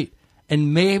was right.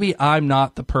 And maybe I'm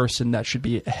not the person that should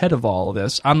be ahead of all of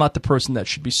this. I'm not the person that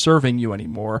should be serving you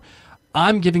anymore.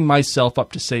 I'm giving myself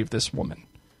up to save this woman.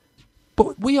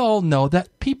 But we all know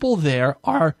that people there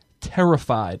are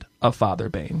terrified of Father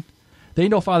Bane. They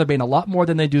know Father Bane a lot more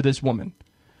than they do this woman.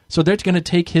 So they're going to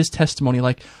take his testimony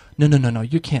like, no,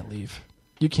 you can't leave.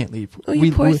 You can't leave. Oh,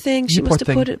 you poor thing. She must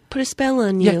have put a spell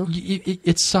on you. Yeah,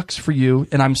 it sucks for you,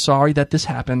 and I'm sorry that this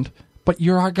happened. But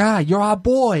you're our guy. You're our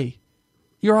boy.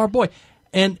 You're our boy.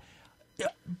 And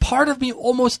part of me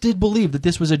almost did believe that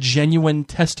this was a genuine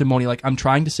testimony, like, I'm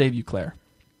trying to save you, Claire.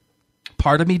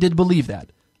 Part of me did believe that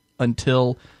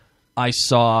until I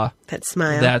saw that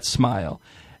smile.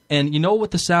 And you know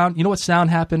what sound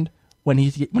happened when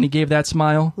he gave that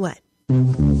smile? What?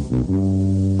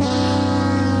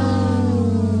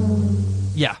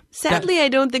 Yeah. Sadly, I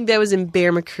don't think that was in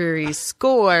Bear McCreary's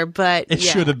score, but it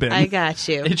should have been. I got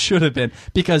you. It should have been.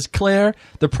 Because Claire,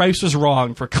 the price was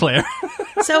wrong for Claire.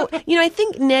 So, I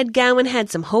think Ned Gowan had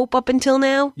some hope up until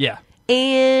now. Yeah.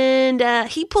 And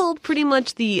he pulled pretty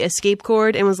much the escape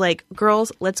cord and was like,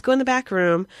 girls, let's go in the back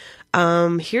room.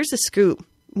 Here's the scoop.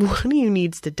 One of you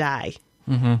needs to die.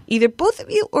 Either both of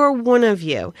you or one of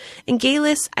you. And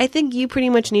Galus, I think you pretty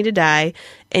much need to die.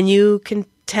 And you can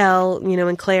tell,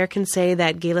 and Claire can say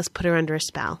that Galus put her under a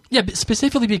spell. Yeah, but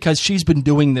specifically because she's been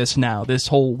doing this now, this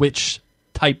whole witch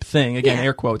type thing, again,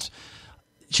 air quotes.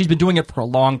 She's been doing it for a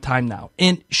long time now.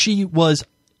 And she was,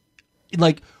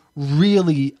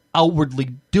 really outwardly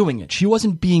doing it. She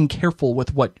wasn't being careful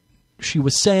with what she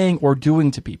was saying or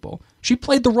doing to people. She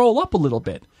played the role up a little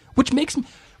bit,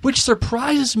 which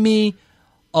surprises me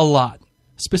a lot.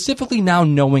 Specifically now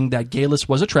knowing that Galus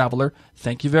was a traveler.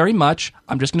 Thank you very much.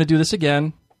 I'm just going to do this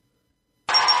again.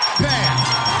 Bam!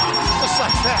 Just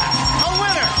like that. A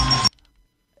winner!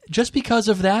 Just because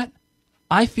of that,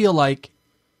 I feel like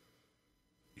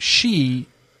she,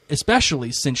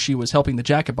 especially since she was helping the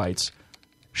Jacobites,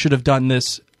 should have done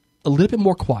this a little bit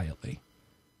more quietly.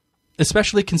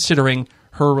 Especially considering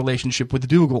her relationship with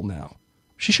Dougal now.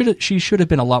 She should have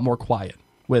been a lot more quiet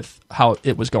with how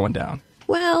it was going down.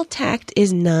 Well, tact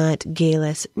is not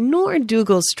Galus nor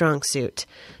Dougal's strong suit.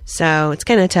 So it's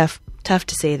kind of tough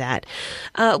to say that.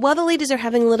 While the ladies are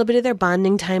having a little bit of their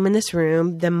bonding time in this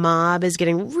room, the mob is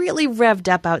getting really revved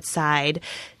up outside.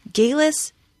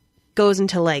 Galus goes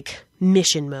into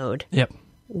mission mode. Yep.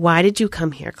 Why did you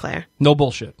come here, Claire? No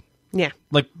bullshit. Yeah.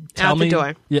 Tell out me. The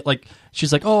door. Yeah,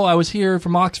 she's like, oh, I was here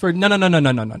from Oxford. No.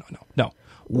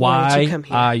 Why did you come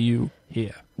here? are you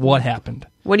here? What happened?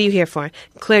 What are you here for?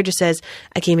 Claire just says,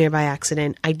 I came here by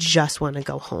accident. I just want to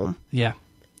go home. Yeah.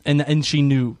 And she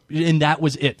knew, and that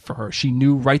was it for her. She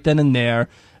knew right then and there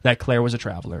that Claire was a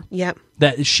traveler. Yep.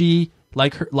 That she,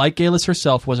 like Galus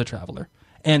herself, was a traveler.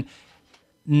 And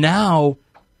now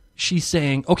she's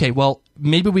saying, okay, well,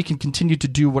 maybe we can continue to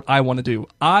do what I want to do.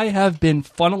 I have been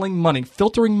funneling money,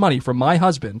 filtering money from my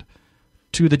husband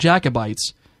to the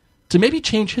Jacobites to maybe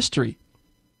change history.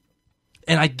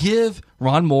 And I give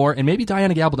Ron Moore and maybe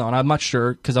Diana Gabaldon, I'm not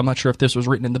sure, because I'm not sure if this was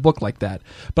written in the book like that,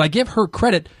 but I give her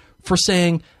credit for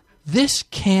saying, this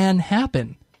can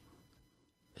happen.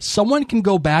 Someone can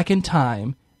go back in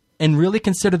time and really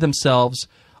consider themselves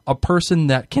a person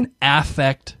that can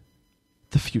affect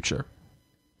the future.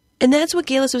 And that's what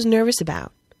Galus was nervous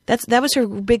about. That was her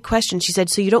big question. She said,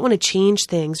 so you don't want to change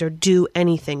things or do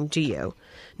anything, do you?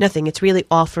 Nothing. It's really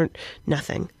all for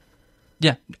nothing.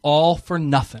 Yeah, all for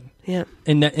nothing. Yeah.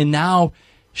 And now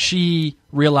she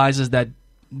realizes that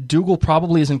Dougal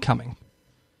probably isn't coming.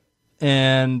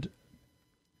 And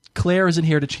Claire isn't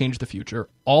here to change the future.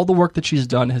 All the work that she's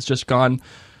done has just gone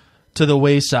to the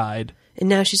wayside. And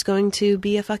now she's going to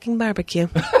be a fucking barbecue.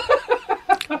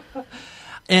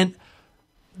 And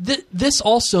this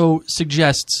also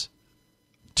suggests,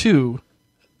 too,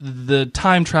 the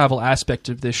time travel aspect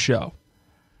of this show.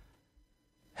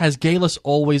 Has Galus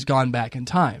always gone back in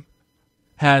time?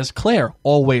 Has Claire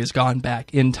always gone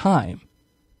back in time?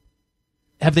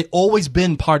 Have they always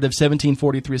been part of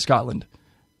 1743 Scotland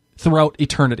throughout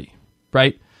eternity,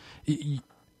 right?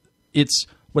 It's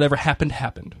whatever happened,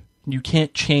 happened. You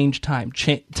can't change time.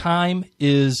 Time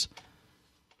is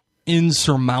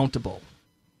insurmountable.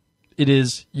 It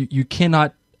is, you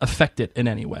cannot affect it in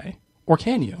any way. Or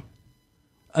can you?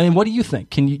 I mean, what do you think?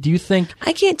 Do you think?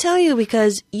 I can't tell you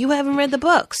because you haven't read the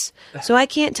books, so I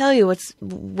can't tell you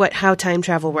how time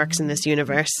travel works in this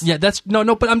universe. Yeah, that's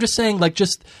no. But I'm just saying, like,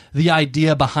 just the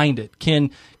idea behind it.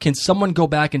 Can someone go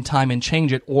back in time and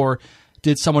change it, or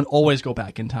did someone always go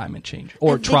back in time and change it,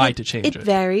 or try to change it? It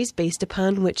varies based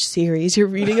upon which series you're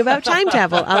reading about time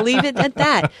travel. I'll leave it at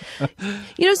that.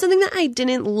 You know, something that I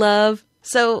didn't love.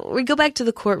 So we go back to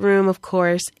the courtroom, of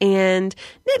course, and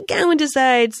Ned Gowan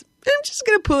decides, I'm just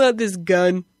going to pull out this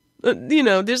gun.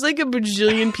 There's like a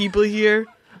bajillion people here.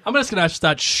 I'm just going to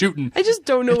start shooting. I just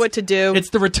don't know what to do. It's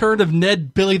the return of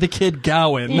Ned Billy the Kid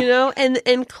Gowan.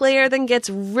 And Claire then gets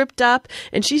ripped up,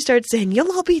 and she starts saying,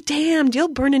 you'll all be damned. You'll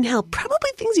burn in hell. Probably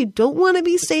things you don't want to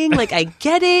be saying. Like, I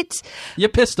get it. You're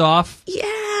pissed off.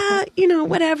 Yeah,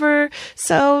 whatever.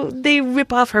 So they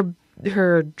rip off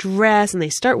her dress, and they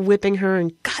start whipping her,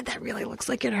 and God, that really looks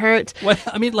like it hurt. Well,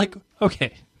 I mean, like,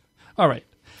 okay. All right.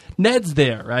 Ned's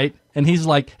there, right? And he's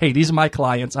like, hey, these are my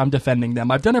clients. I'm defending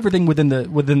them. I've done everything within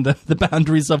the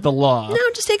boundaries of the law. No,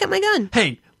 just take out my gun.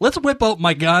 Hey, let's whip out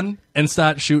my gun and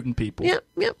start shooting people.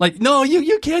 Yep. Like, no,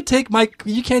 you can't take my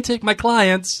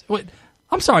clients. Wait,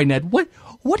 I'm sorry, Ned. What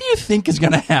do you think is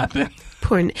going to happen?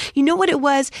 You know what it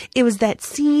was? It was that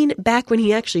scene back when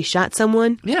he actually shot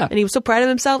someone. Yeah. And he was so proud of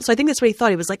himself. So I think that's what he thought.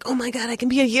 He was like, oh my God, I can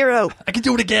be a hero. I can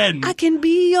do it again. I can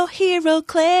be your hero,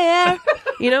 Claire.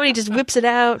 And he just whips it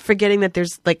out, forgetting that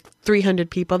there's like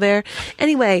 300 people there.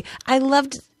 Anyway, I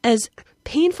loved, as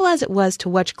painful as it was to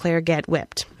watch Claire get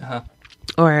whipped. Uh-huh.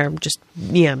 Or just,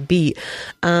 beat.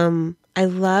 I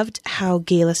loved how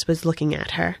Galus was looking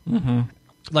at her. Mm-hmm.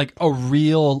 Like a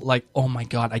real, like, oh my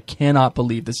God, I cannot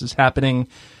believe this is happening.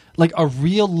 Like a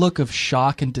real look of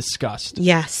shock and disgust.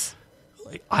 Yes.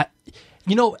 Like, I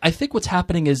think what's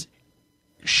happening is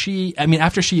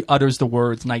after she utters the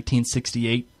words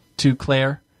 1968 to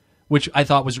Claire, which I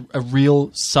thought was a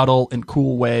real subtle and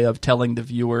cool way of telling the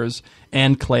viewers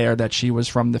and Claire that she was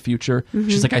from the future. Mm-hmm.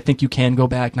 She's like, I think you can go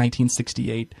back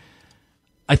 1968.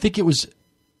 I think it was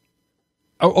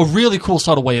a really cool,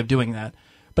 subtle way of doing that.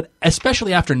 But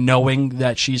especially after knowing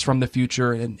that she's from the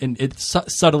future and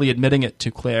subtly admitting it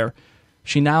to Claire,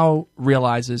 she now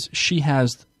realizes she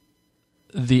has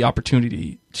the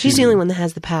opportunity to... She's the only one that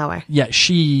has the power. Yeah,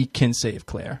 she can save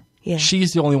Claire. Yeah.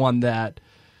 She's the only one that,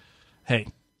 hey,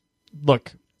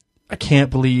 look, I can't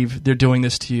believe they're doing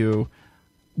this to you.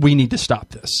 We need to stop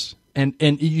this. And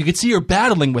you can see her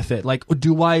battling with it. Like,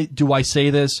 do I say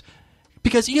this?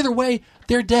 Because either way,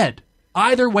 they're dead.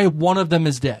 Either way, one of them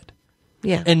is dead.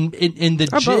 Yeah. And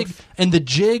the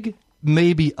jig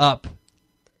may be up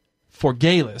for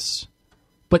Galus,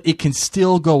 but it can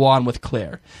still go on with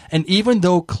Claire. And even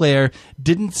though Claire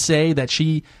didn't say that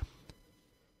she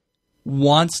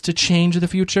wants to change the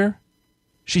future,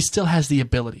 she still has the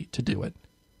ability to do it.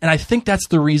 And I think that's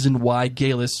the reason why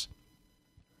Galus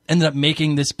ended up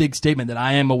making this big statement that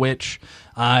I am a witch,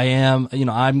 I'm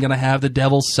going to have the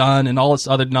devil's son and all this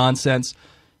other nonsense,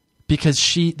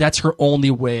 because that's her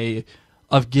only way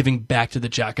of giving back to the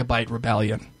Jacobite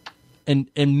rebellion. and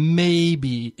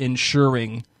maybe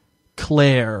ensuring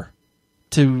Claire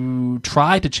to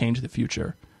try to change the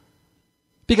future.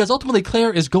 Because ultimately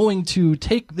Claire is going to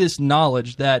take this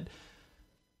knowledge that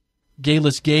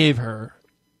Galus gave her,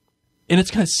 and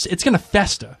it's gonna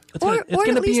fester. It's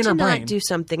gonna be in her brain. Not do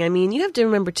something. I mean, you have to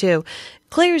remember too,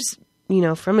 Claire's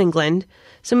from England,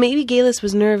 so maybe Galus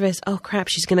was nervous. Oh crap,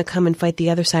 she's gonna come and fight the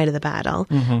other side of the battle.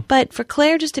 Mm-hmm. But for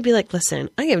Claire just to be like, listen,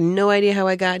 I have no idea how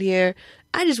I got here.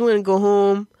 I just want to go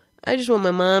home. I just want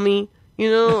my mommy. I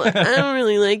don't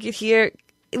really like it here.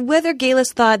 Whether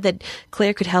Galus thought that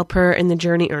Claire could help her in the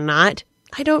journey or not,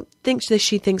 I don't think that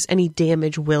she thinks any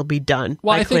damage will be done.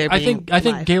 Well, I think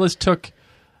Galus took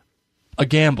a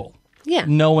gamble. Yeah.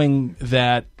 Knowing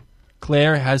that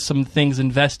Claire has some things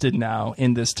invested now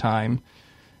in this time.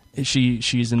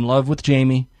 She's in love with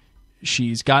Jamie.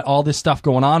 She's got all this stuff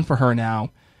going on for her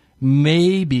now.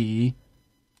 Maybe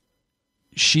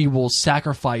she will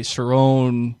sacrifice her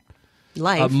own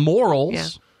life,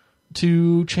 morals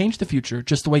to change the future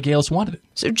just the way Galus wanted it.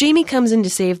 So Jamie comes in to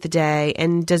save the day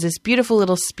and does this beautiful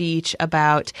little speech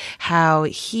about how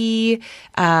he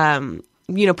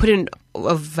put in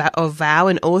a vow,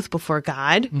 an oath before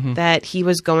God, that he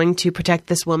was going to protect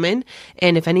this woman.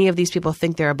 And if any of these people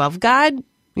think they're above God,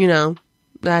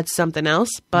 that's something else.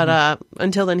 But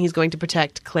until then, he's going to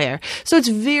protect Claire. So it's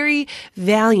very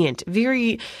valiant,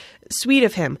 very sweet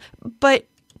of him. But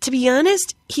to be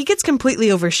honest, he gets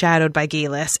completely overshadowed by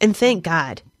Galus. And thank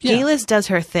God. Yeah. Galus does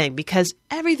her thing because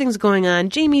everything's going on.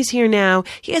 Jamie's here now.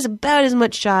 He has about as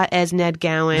much shot as Ned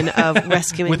Gowan of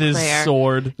rescuing with Claire. With his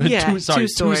sword. Yeah, two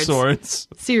swords.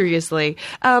 Seriously.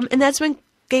 And that's when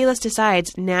Galus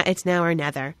decides, it's now or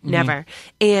never. Never.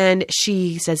 And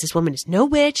she says, this woman is no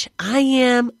witch. I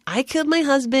am. I killed my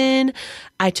husband.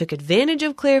 I took advantage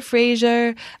of Claire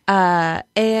Fraser.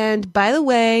 And by the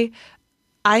way,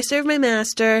 I serve my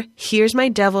master. Here's my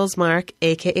devil's mark,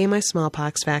 a.k.a. my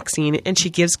smallpox vaccine. And she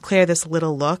gives Claire this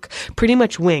little look, pretty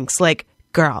much winks, like,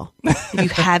 girl, if you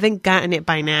haven't gotten it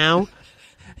by now,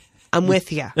 I'm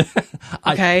with you.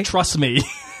 Okay? Trust me.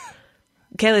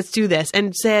 Okay, let's do this.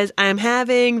 And says, I'm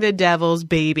having the devil's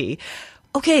baby.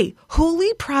 Okay,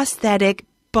 holy prosthetic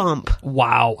bump.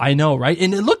 Wow, I know, right?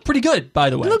 And it looked pretty good,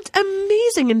 by the way. It looked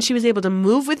amazing. And she was able to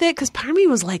move with it because part of me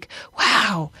was like,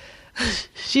 wow.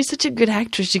 She's such a good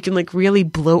actress. She can really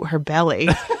bloat her belly.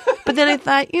 But then I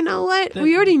thought, you know what?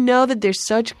 We already know that there's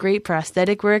such great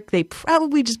prosthetic work. They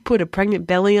probably just put a pregnant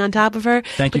belly on top of her.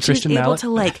 Thank you, Christian Mallet. She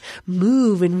was able to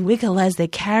move and wiggle as they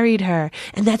carried her.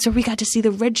 And that's where we got to see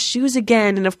the red shoes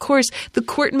again. And of course, the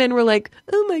court men were like,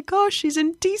 oh my gosh, she's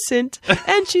indecent.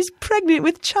 And she's pregnant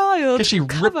with child. Because she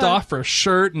ripped off her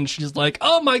shirt and she's like,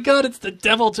 oh my God, it's the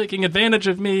devil taking advantage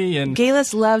of me. And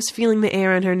Galus loves feeling the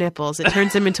air on her nipples. It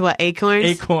turns him into what, acorns?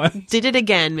 Acorns. Did it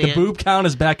again, man. The boob count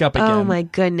is back up again. Oh my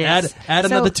goodness. Add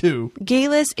another 2.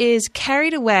 Galus is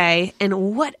carried away,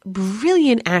 and what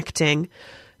brilliant acting.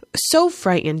 So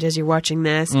frightened as you're watching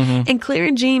this. And Claire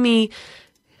and Jamie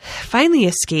finally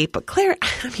escape. But Claire,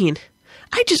 I mean,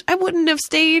 I wouldn't have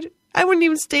stayed. I wouldn't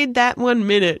even stayed that 1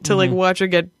 minute to watch her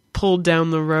get pulled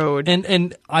down the road.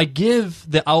 And I give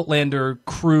the Outlander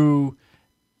crew,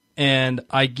 and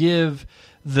I give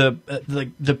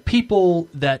the people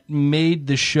that made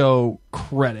the show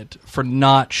credit for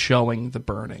not showing the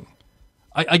burning.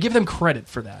 I give them credit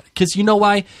for that. Because you know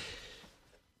why?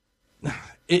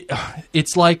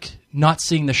 It's like not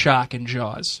seeing the shark in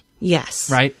Jaws.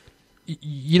 Yes. Right?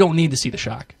 You don't need to see the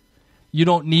shark. You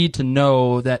don't need to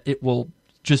know that it will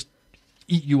just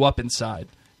eat you up inside.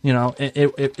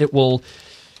 It will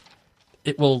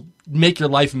make your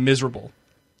life miserable.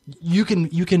 You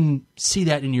can see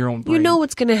that in your own brain. You know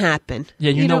what's going to happen.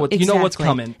 Yeah, you know what's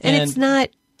coming. And it's not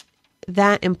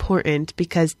that important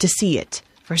because to see it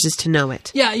versus to know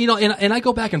it. Yeah, and I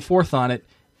go back and forth on it.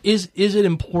 Is it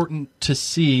important to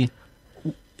see?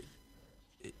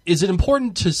 Is it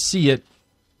important to see it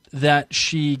that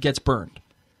she gets burned?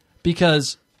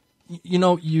 Because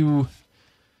you're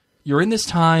in this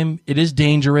time. It is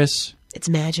dangerous. It's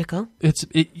magical.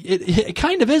 It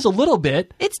kind of is a little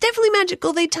bit. It's definitely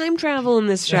magical. They time travel in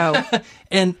this show.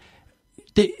 And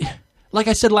like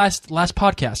I said last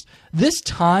podcast, this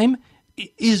time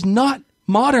is not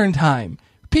modern time.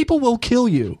 People will kill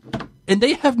you. And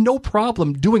they have no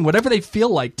problem doing whatever they feel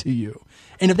like to you.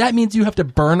 And if that means you have to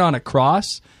burn on a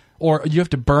cross or you have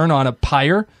to burn on a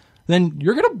pyre, then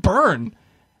you're going to burn.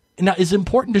 Now, it's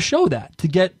important to show that, to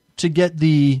get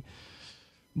the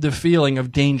feeling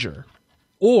of danger.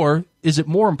 Or is it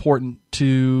more important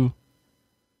to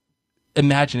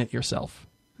imagine it yourself?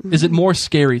 Mm-hmm. Is it more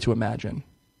scary to imagine?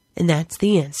 And that's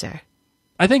the answer.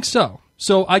 I think so.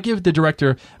 So I give the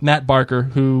director, Matt Barker,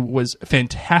 who was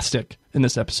fantastic in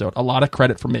this episode, a lot of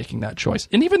credit for making that choice.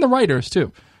 And even the writers,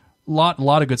 too. A lot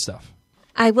of good stuff.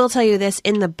 I will tell you this,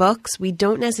 in the books, we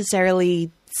don't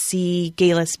necessarily see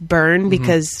Galus burn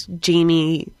because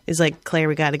Jamie is like, Claire,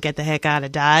 we got to get the heck out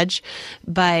of Dodge.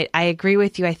 But I agree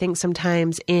with you. I think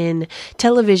sometimes in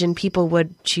television, people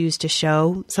would choose to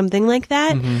show something like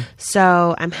that.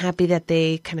 So I'm happy that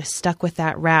they kind of stuck with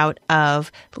that route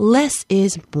of less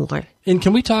is more. And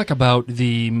can we talk about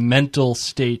the mental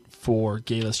state for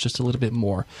Galus just a little bit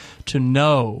more? To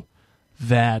know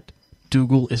that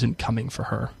Dougal isn't coming for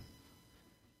her.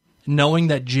 Knowing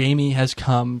that Jamie has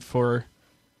come for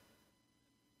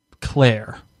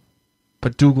Claire,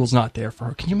 but Dougal's not there for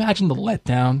her. Can you imagine the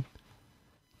letdown?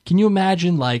 Can you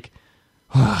imagine, like,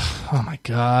 oh my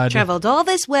God. Traveled all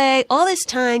this way, all this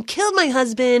time, killed my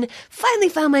husband, finally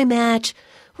found my match.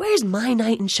 Where's my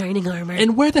knight in shining armor?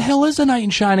 And where the hell is the knight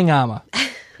in shining armor?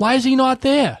 Why is he not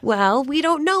there? Well, we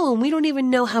don't know, and we don't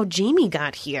even know how Jamie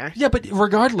got here. Yeah, but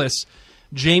regardless,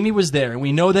 Jamie was there, and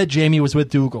we know that Jamie was with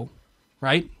Dougal,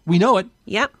 right? We know it.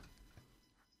 Yep.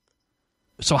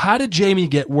 So how did Jamie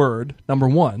get word, number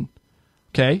one?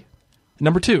 Okay.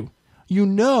 Number two, you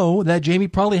know that Jamie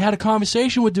probably had a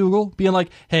conversation with Dougal, being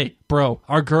like, hey, bro,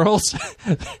 our girls,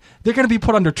 they're going to be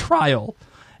put under trial,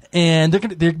 and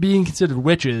they're being considered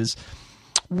witches.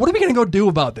 What are we going to go do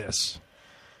about this?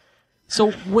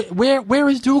 So where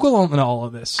is Dougal in all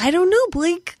of this? I don't know,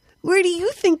 Blake. Where do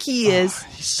you think he is?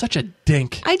 He's such a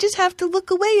dink. I just have to look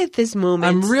away at this moment.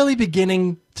 I'm really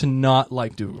beginning to not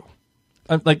like Dougal.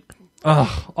 I'm like,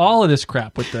 all of this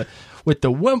crap with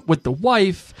the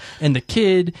wife and the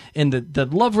kid and the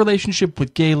love relationship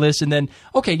with Galus, and then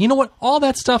okay, you know what? All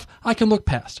that stuff I can look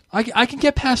past. I can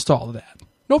get past all of that.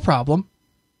 No problem.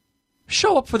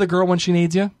 Show up for the girl when she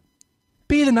needs you.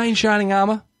 Be the knight in shining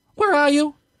armor. Where are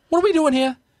you? What are we doing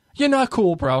here? You're not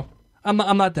cool, bro. I'm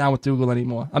not down with Dougal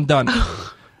anymore. I'm done. Okay.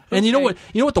 And you know what?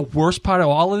 You know what the worst part of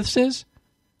all of this is?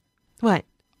 What?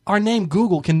 Our name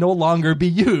Google can no longer be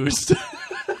used.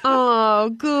 Oh,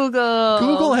 Google.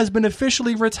 Google has been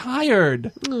officially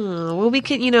retired. Oh, well,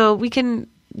 we can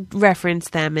reference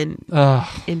them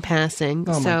in passing.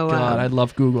 Oh, so, my God. I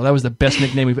love Google. That was the best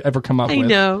nickname we've ever come up with. I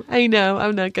know.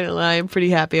 I'm not going to lie. I'm pretty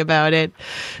happy about it.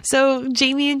 So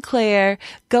Jamie and Claire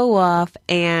go off,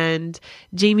 and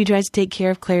Jamie tries to take care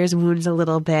of Claire's wounds a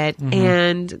little bit.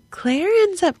 And Claire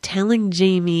ends up telling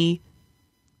Jamie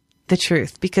the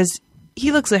truth because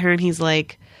he looks at her and he's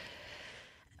like,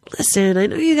 listen, I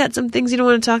know you got some things you don't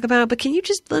want to talk about, but can you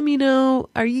just let me know,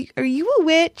 are you a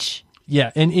witch?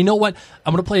 Yeah, and you know what?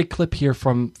 I'm going to play a clip here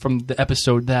from the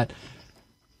episode that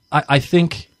I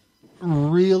think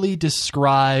really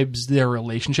describes their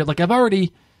relationship. Like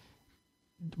we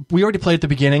already played at the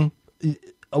beginning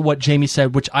what Jamie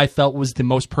said, which I felt was the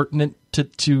most pertinent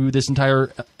to this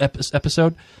entire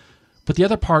episode. But the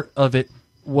other part of it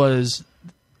was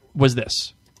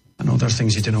this. I know there are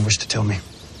things you didn't wish to tell me.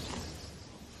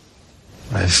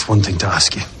 I have one thing to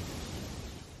ask you.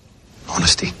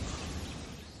 Honesty.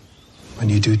 When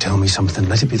you do tell me something,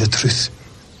 let it be the truth.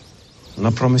 And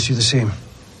I promise you the same.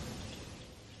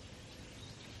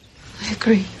 I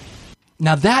agree.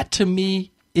 Now that, to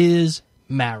me, is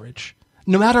marriage.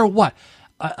 No matter what.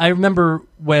 I remember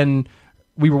when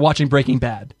we were watching Breaking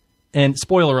Bad, and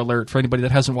spoiler alert for anybody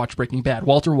that hasn't watched Breaking Bad,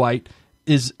 Walter White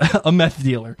is a meth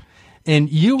dealer.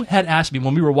 And you had asked me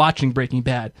when we were watching Breaking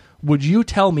Bad, would you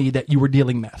tell me that you were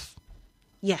dealing meth?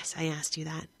 Yes, I asked you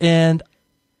that. And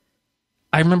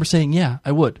I remember saying, yeah,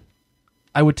 I would.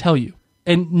 I would tell you.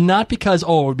 And not because, it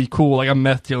would be cool, like I'm a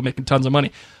meth dealer making tons of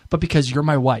money, but because you're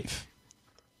my wife.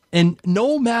 And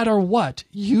no matter what,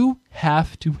 you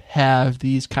have to have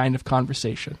these kind of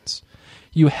conversations.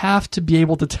 You have to be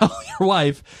able to tell your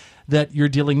wife that you're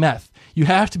dealing meth. You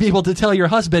have to be able to tell your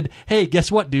husband, hey,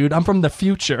 guess what, dude? I'm from the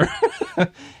future.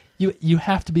 You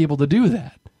have to be able to do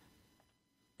that.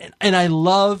 And I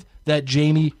love that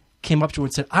Jamie came up to her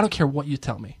and said, I don't care what you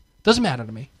tell me. Doesn't matter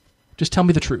to me. Just tell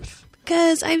me the truth.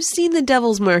 Because I've seen the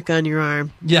devil's mark on your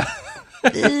arm. Yeah.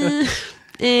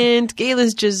 And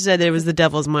Galus just said it was the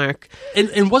devil's mark.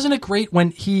 And wasn't it great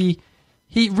when he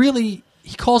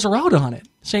calls her out on it,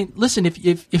 saying, listen,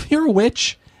 if you're a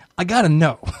witch, I got to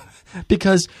know.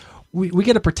 Because we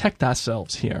got to protect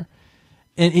ourselves here.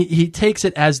 And he takes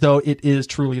it as though it is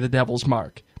truly the devil's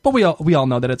mark. But we all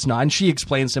know that it's not. And she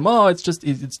explains to him,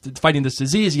 it's fighting this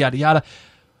disease, yada, yada.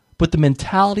 But the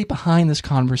mentality behind this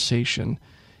conversation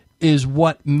is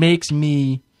what makes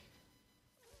me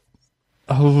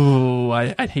Oh,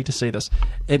 I'd hate to say this.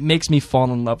 It makes me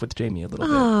fall in love with Jamie a little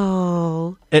bit.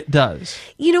 Oh. It does.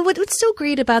 You know what's so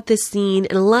great about this scene,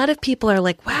 and a lot of people are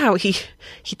like, wow, he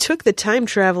took the time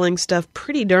traveling stuff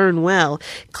pretty darn well.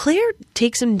 Claire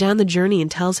takes him down the journey and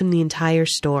tells him the entire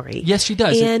story. Yes, she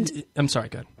does. And I'm sorry,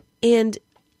 go ahead. And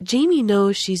Jamie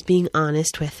knows she's being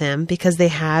honest with him because they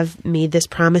have made this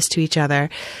promise to each other.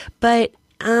 But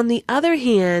on the other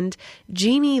hand,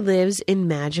 Jamie lives in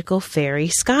magical fairy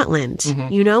Scotland,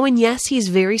 you know, and yes, he's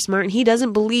very smart and he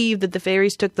doesn't believe that the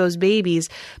fairies took those babies.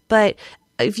 But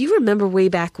if you remember way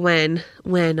back when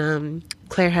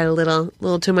Claire had a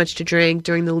little too much to drink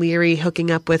during the Leary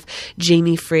hooking up with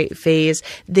Jamie phase,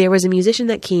 there was a musician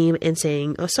that came and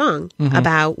sang a song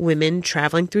about women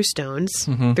traveling through stones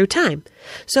through time.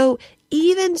 So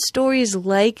even stories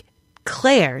like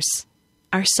Claire's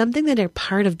are something that are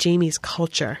part of Jamie's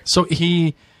culture. So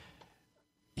he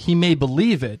may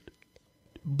believe it,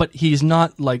 but he's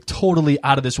not like totally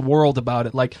out of this world about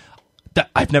it. Like, that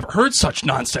I've never heard such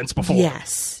nonsense before.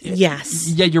 Yes.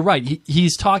 Yeah, you're right.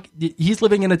 He's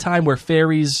living in a time where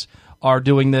fairies are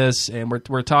doing this, and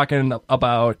we're talking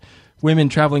about women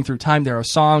traveling through time. There are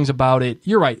songs about it.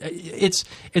 You're right. It's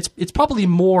probably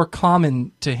more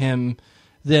common to him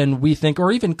than we think,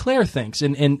 or even Claire thinks.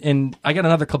 And I got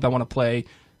another clip I want to play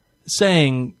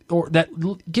saying, or that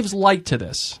gives light to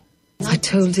this. I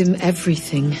told him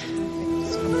everything.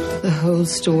 The whole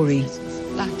story.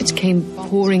 It came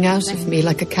pouring out of me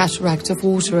like a cataract of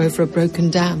water over a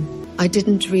broken dam. I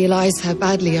didn't realize how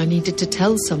badly I needed to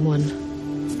tell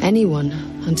someone, anyone,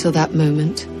 until that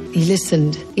moment. He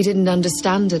listened. He didn't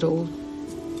understand it all,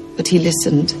 but he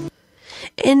listened.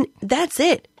 And that's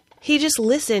it. He just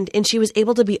listened, and she was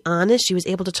able to be honest. She was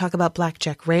able to talk about Black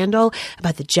Jack Randall,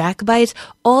 about the Jacobites,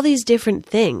 all these different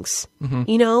things.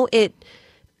 You know, it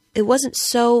wasn't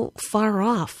so far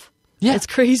off. Yeah. As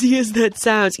crazy as that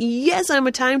sounds. Yes, I'm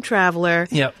a time traveler.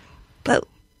 Yep. But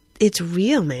it's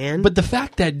real, man. But the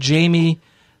fact that Jamie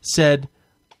said,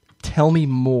 "Tell me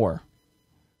more,"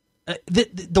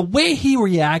 the way he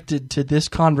reacted to this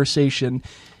conversation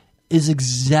is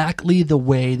exactly the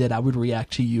way that I would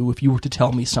react to you if you were to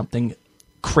tell me something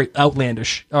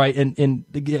outlandish. All right, and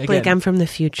again, like I'm from the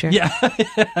future. Yeah,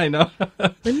 I know.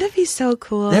 Wouldn't that be so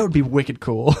cool? That would be wicked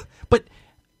cool. But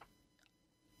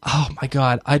oh my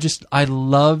God, I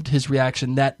loved his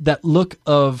reaction. That look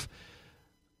of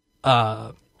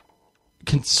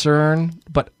concern,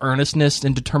 but earnestness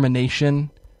and determination.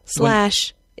 /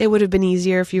 it would have been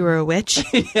easier if you were a witch.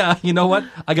 Yeah, you know what?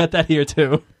 I got that here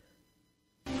too.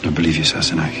 I believe you,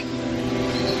 Sassenach.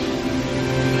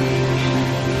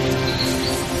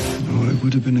 Oh, it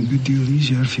would have been a good deal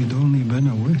easier if you'd only been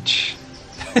a witch.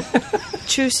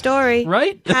 True story.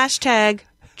 Right? Hashtag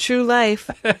true life.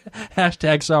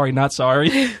 Hashtag sorry, not sorry.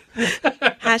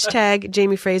 Hashtag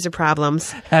Jamie Fraser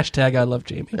problems. Hashtag I love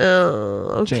Jamie.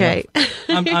 Oh, okay.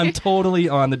 I'm totally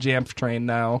on the Jamf train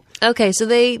now. Okay, so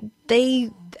they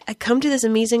come to this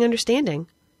amazing understanding.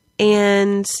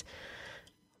 And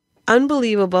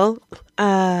unbelievable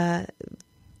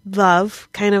love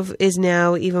kind of is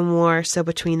now even more so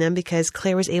between them because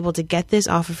Claire was able to get this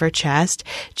off of her chest.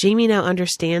 Jamie now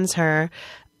understands her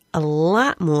a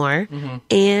lot more,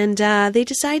 and they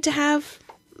decide to have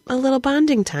a little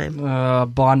bonding time.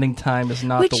 Bonding time is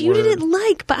not the word. Which you didn't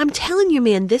like, but I'm telling you,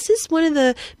 man, this is one of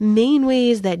the main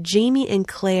ways that Jamie and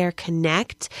Claire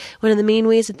connect, one of the main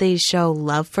ways that they show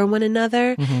love for one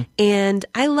another, and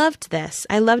I loved this.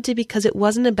 I loved it because it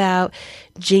wasn't about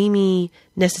Jamie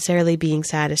necessarily being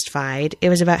satisfied. It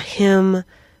was about him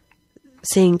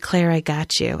saying, Claire, I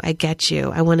got you. I get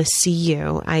you. I want to see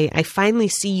you. I finally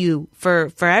see you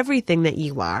for everything that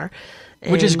you are.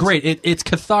 Which is great. It's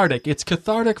cathartic. It's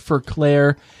cathartic for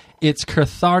Claire. It's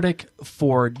cathartic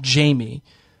for Jamie.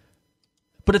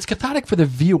 But it's cathartic for the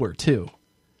viewer, too.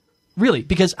 Really.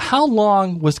 Because how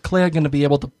long was Claire going to be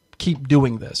able to keep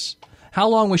doing this? How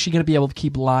long was she going to be able to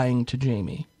keep lying to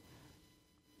Jamie?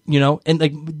 You know? And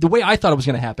like the way I thought it was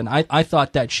going to happen, I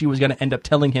thought that she was going to end up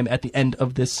telling him at the end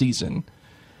of this season.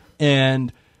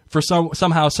 And for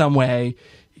somehow, some way,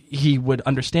 he would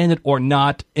understand it or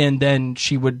not, and then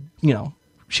she would, you know,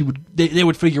 they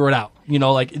would figure it out. You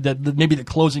know, like maybe the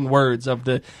closing words of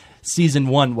the season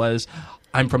 1 was,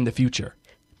 "I'm from the future."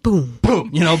 Boom. Boom.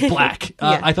 You know, black.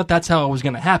 Yeah. I thought that's how it was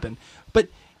going to happen. But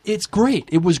it's great.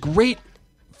 It was great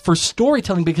for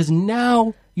storytelling because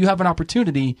now you have an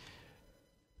opportunity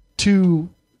to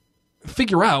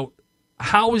figure out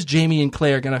how is Jamie and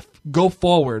Claire going to go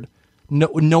forward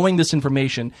knowing this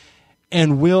information.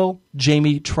 And will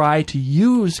Jamie try to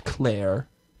use Claire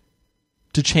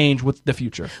to change with the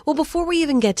future. Well, before we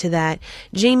even get to that,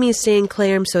 Jamie is saying,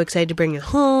 Claire, I'm so excited to bring you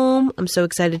home. I'm so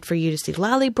excited for you to see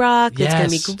Lollybrock. It's going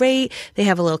to be great. They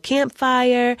have a little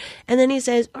campfire. And then he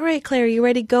says, all right, Claire, you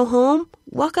ready to go home?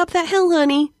 Walk up that hill,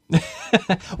 honey.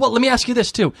 Well, let me ask you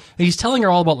this, too. He's telling her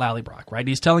all about Lollybrock, right?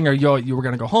 He's telling her, yo, you were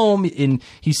going to go home, and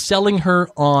he's selling her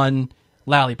on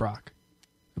Lollybrock.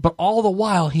 But all the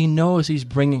while, he knows he's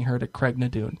bringing her to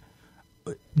Craignadoon.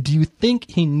 Do you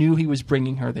think he knew he was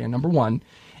bringing her there, number one?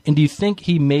 And do you think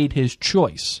he made his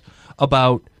choice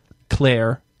about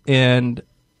Claire and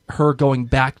her going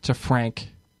back to Frank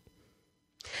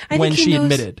when she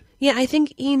admitted? Yeah, I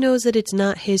think he knows that it's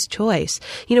not his choice.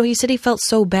 You know, he said he felt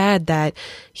so bad that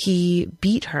he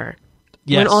beat her.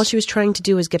 Yes. When all she was trying to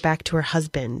do was get back to her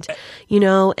husband. You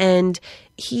know, and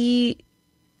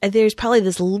there's probably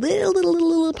this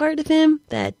little part of him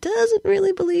that doesn't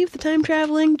really believe the time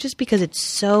traveling just because it's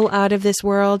so out of this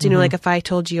world. You know, like if I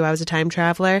told you I was a time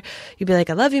traveler, you'd be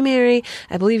like, I love you, Mary.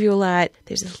 I believe you a lot.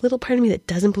 There's this little part of me that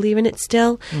doesn't believe in it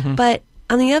still. But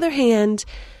on the other hand,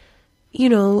 you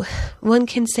know, one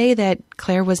can say that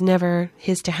Claire was never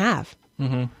his to have.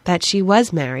 That she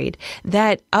was married,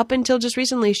 that up until just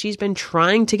recently, she's been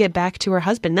trying to get back to her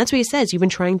husband. That's what he says. You've been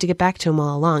trying to get back to him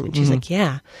all along. And she's like,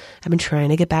 yeah, I've been trying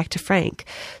to get back to Frank.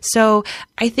 So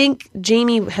I think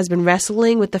Jamie has been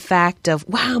wrestling with the fact of,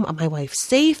 wow, my wife's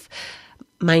safe.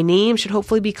 My name should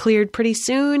hopefully be cleared pretty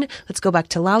soon. Let's go back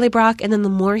to Lollybrock. And then the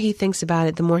more he thinks about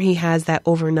it, the more he has that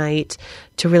overnight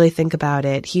to really think about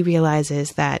it, he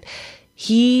realizes that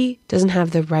he doesn't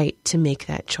have the right to make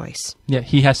that choice. Yeah,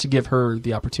 he has to give her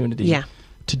the opportunity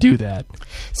to do that.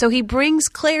 So he brings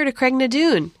Claire to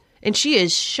Craignadoon, and she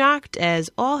is shocked as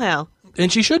all hell.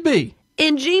 And she should be.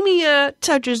 And Jamie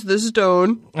touches the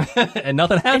stone. And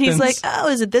nothing happens. And he's like, oh,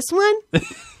 is it this one?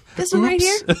 This one right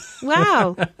here?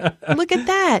 Wow. Look at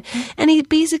that. And he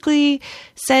basically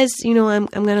says, you know, I'm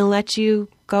going to let you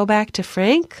go back to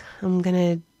Frank. I'm going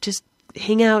to just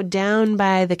hang out down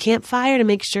by the campfire to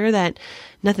make sure that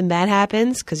nothing bad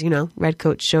happens because, you know,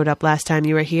 Redcoat showed up last time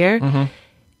you were here.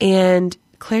 And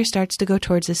Claire starts to go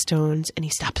towards the stones and he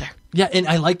stops her. Yeah, and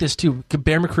I like this too.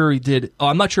 Bear McCreary did,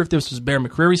 I'm not sure if this was Bear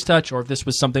McCreary's touch or if this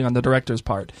was something on the director's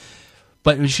part,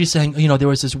 but she's saying, you know, there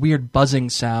was this weird buzzing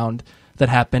sound that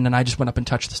happened and I just went up and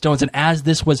touched the stones. And as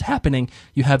this was happening,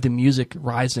 you have the music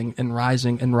rising and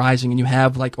rising and rising and you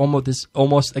have like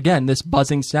almost again, this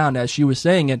buzzing sound as she was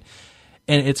saying it.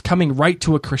 And it's coming right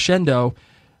to a crescendo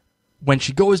when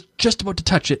she goes just about to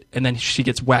touch it, and then she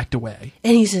gets whacked away.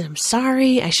 And he says, I'm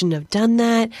sorry, I shouldn't have done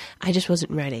that. I just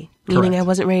wasn't ready. Meaning I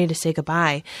wasn't ready to say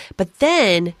goodbye. But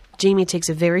then Jamie takes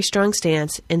a very strong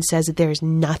stance and says that there's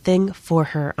nothing for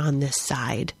her on this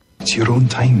side. It's your own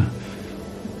time.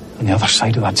 On the other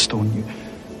side of that stone,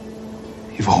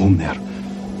 you've a home there.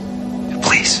 A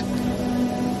place.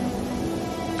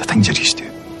 The things you're used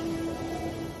to.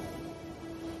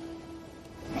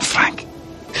 Frank,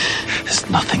 there's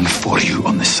nothing for you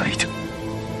on this side.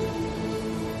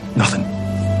 Nothing.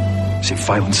 Save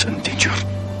violence and danger.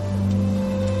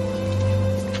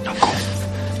 Now go.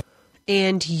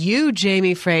 And you,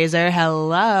 Jamie Fraser,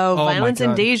 hello. Oh, violence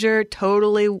and danger,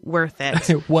 totally worth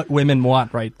it. What women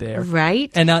want right there. Right?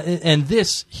 And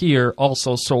this here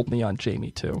also sold me on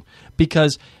Jamie too.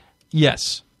 Because,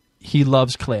 yes, he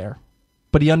loves Claire.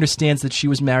 But he understands that she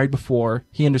was married before.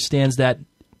 He understands that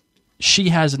she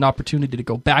has an opportunity to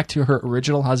go back to her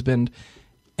original husband,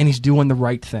 and he's doing the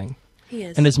right thing. He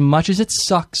is. And as much as it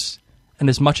sucks, and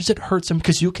as much as it hurts him,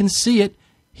 because you can see it,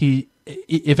 he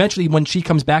eventually, when she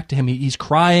comes back to him, he's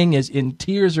crying, as in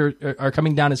tears are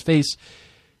coming down his face.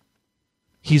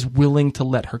 He's willing to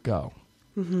let her go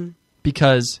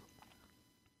because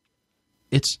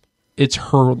it's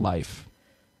her life,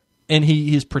 and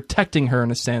he is protecting her in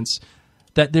a sense.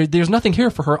 That there's nothing here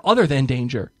for her other than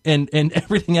danger and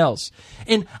everything else.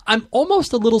 And I'm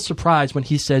almost a little surprised when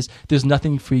he says, there's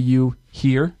nothing for you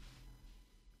here.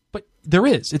 But there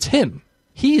is. It's him.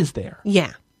 He is there.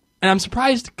 Yeah. And I'm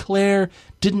surprised Claire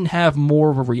didn't have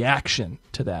more of a reaction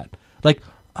to that. Like,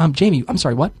 Jamie, I'm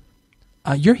sorry, what?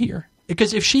 You're here.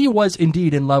 Because if she was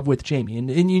indeed in love with Jamie,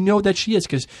 and you know that she is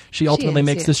because she ultimately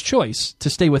makes this choice to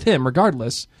stay with him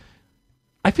regardless,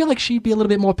 I feel like she'd be a little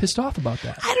bit more pissed off about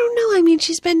that. I don't know. I mean,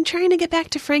 she's been trying to get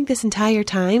back to Frank this entire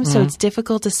time, so it's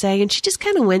difficult to say. And she just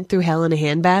kind of went through hell in a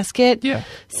handbasket. Yeah.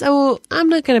 So I'm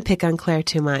not going to pick on Claire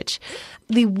too much.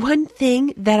 The one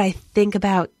thing that I think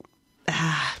about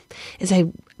as I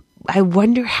I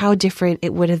wonder how different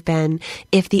it would have been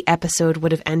if the episode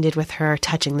would have ended with her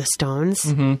touching the stones.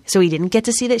 Mm-hmm. So we didn't get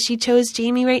to see that she chose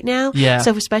Jamie right now. Yeah.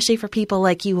 So especially for people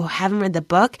like you who haven't read the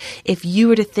book, if you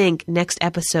were to think next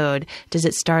episode, does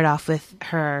it start off with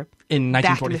her in 1945?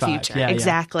 back in the future? Yeah,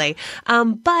 exactly.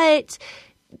 But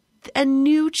a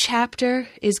new chapter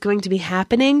is going to be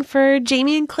happening for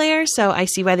Jamie and Claire, so I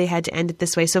see why they had to end it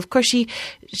this way. So of course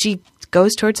she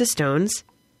goes towards the stones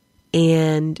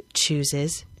and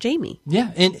chooses Jamie.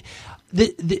 Yeah, and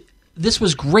this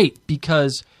was great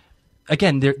because,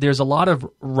 again, there's a lot of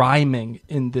rhyming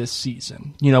in this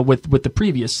season. You know, with the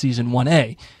previous season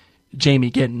 1A, Jamie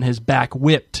getting his back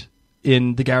whipped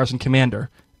in the Garrison Commander,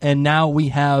 and now we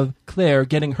have Claire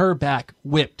getting her back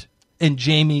whipped and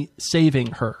Jamie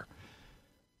saving her.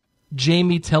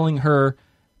 Jamie telling her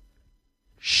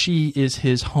she is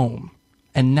his home,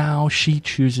 and now she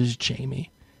chooses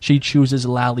Jamie. She chooses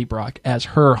Lallybroch as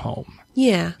her home.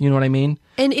 Yeah. You know what I mean?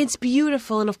 And it's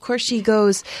beautiful. And of course she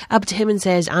goes up to him and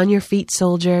says, "On your feet,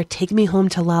 soldier. Take me home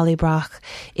to Lallybroch."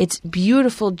 It's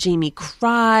beautiful. Jamie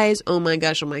cries. Oh my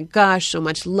gosh, so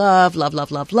much love, love,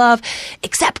 love, love, love.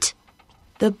 Except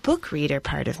the book reader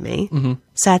part of me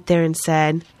sat there and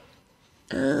said,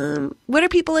 what are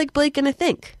people like Blake going to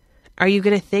think? Are you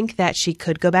going to think that she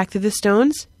could go back through the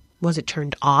stones? Was it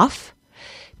turned off?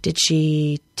 Did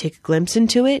she take a glimpse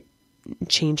into it?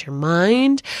 Change her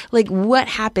mind? Like, what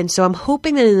happened? So I'm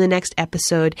hoping that in the next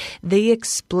episode, they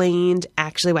explained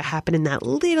actually what happened in that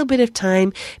little bit of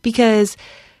time, because,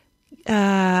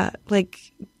 do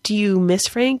you miss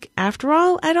Frank after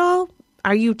all at all?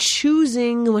 Are you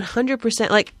choosing 100%?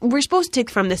 Like, we're supposed to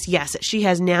take from this, yes, that she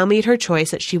has now made her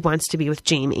choice that she wants to be with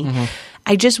Jamie. Mm-hmm.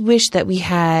 I just wish that we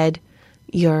had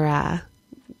your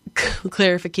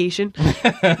clarification.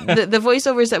 the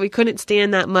voiceovers that we couldn't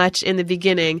stand that much in the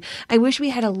beginning. I wish we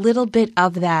had a little bit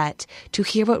of that to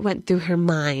hear what went through her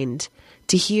mind,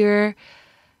 to hear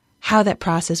how that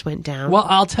process went down. Well,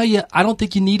 I'll tell you, I don't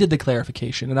think you needed the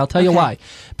clarification, and I'll tell you why.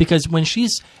 Because when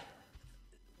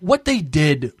what they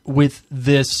did with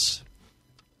this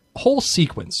whole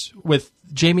sequence with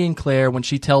Jamie and Claire, when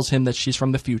she tells him that she's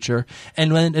from the future,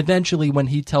 and when eventually when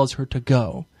he tells her to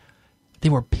go, they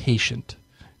were patient.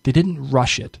 They didn't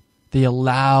rush it. They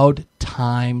allowed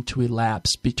time to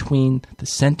elapse between the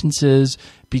sentences,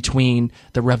 between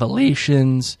the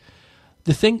revelations.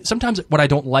 The thing, sometimes what I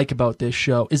don't like about this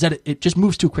show is that it just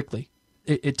moves too quickly.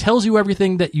 It tells you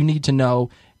everything that you need to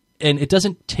know, and it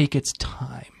doesn't take its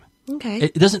time. Okay.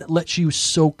 It doesn't let you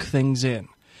soak things in.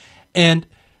 And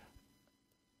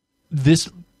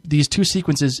these two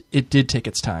sequences, it did take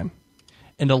its time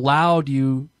and allowed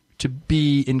you to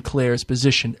be in Claire's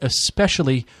position.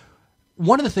 Especially,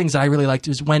 one of the things that I really liked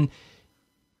is when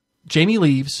Jamie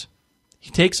leaves,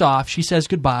 he takes off, she says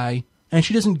goodbye, and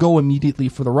she doesn't go immediately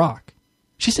for the rock.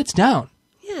 She sits down.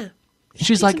 Yeah.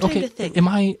 She's like, okay, am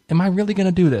I really going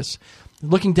to do this?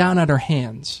 Looking down at her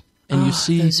hands, and you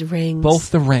see those rings.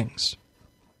 Both the rings.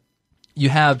 You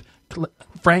have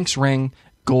Frank's ring,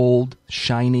 gold,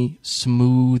 shiny,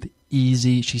 smooth,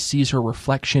 easy. She sees her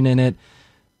reflection in it.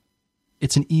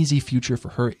 It's an easy future for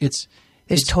her.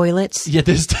 There's toilets. Yeah,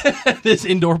 there's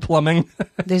indoor plumbing.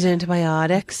 There's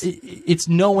antibiotics. It's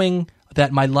knowing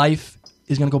that my life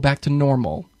is going to go back to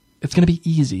normal. It's going to be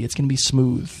easy. It's going to be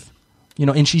smooth. You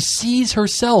know, and she sees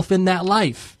herself in that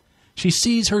life. She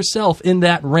sees herself in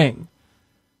that ring.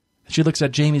 She looks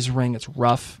at Jamie's ring. It's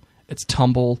rough. It's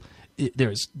tumble.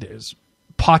 There's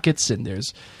pockets and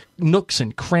there's nooks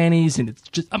and crannies, and it's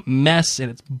just a mess, and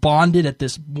it's bonded at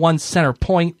this one center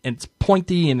point, and it's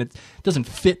pointy, and it doesn't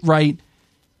fit right.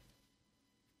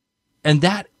 And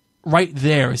that right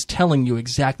there is telling you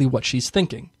exactly what she's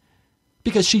thinking.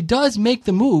 Because she does make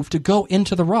the move to go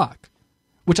into the rock,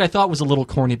 which I thought was a little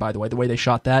corny, by the way they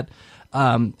shot that.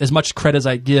 As much credit as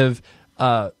I give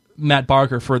Matt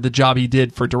Barker for the job he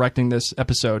did for directing this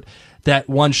episode, that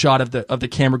one shot of the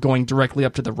camera going directly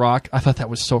up to the rock, I thought that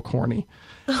was so corny.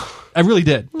 I really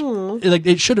did. Like,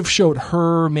 it should have showed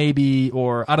her, maybe,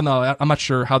 or I don't know. I'm not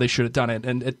sure how they should have done it,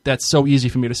 and that's so easy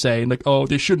for me to say. And like, oh,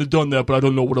 they shouldn't have done that, but I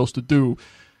don't know what else to do.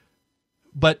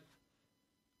 But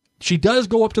she does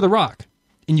go up to the rock,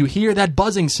 and you hear that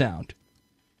buzzing sound,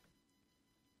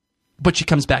 but she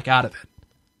comes back out of it.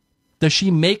 Does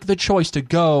she make the choice to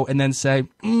go and then say,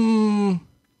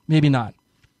 maybe not?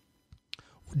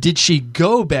 Did she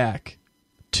go back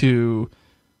to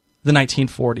the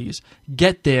 1940s,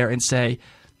 get there and say,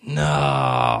 no,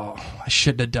 I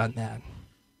shouldn't have done that?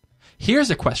 Here's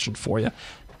a question for you.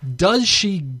 Does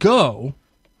she go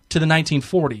to the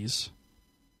 1940s,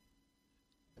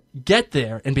 get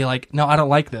there, and be like, no, I don't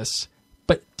like this,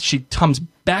 but she comes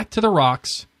back to the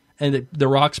rocks and the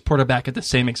rocks poured her back at the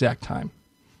same exact time.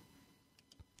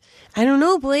 I don't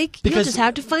know, Blake. You'll just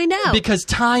have to find out. Because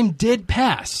time did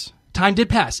pass. Time did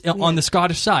pass on the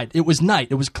Scottish side. It was night.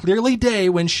 It was clearly day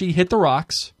when she hit the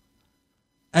rocks.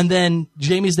 And then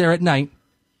Jamie's there at night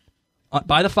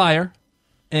by the fire.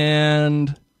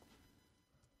 And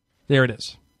there it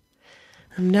is.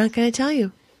 I'm not going to tell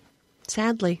you.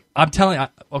 Sadly. I'm telling you.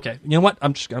 Okay, you know what?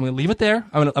 I'm going to leave it there.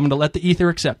 I'm going to let the ether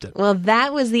accept it. Well,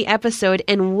 that was the episode,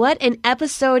 and what an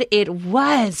episode it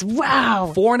was.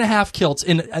 Wow. 4.5 kilts,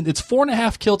 and it's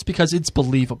 4.5 kilts because it's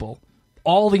believable.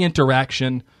 All the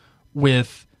interaction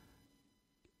with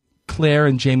Claire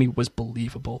and Jamie was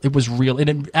believable. It was real.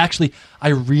 And actually, I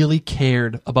really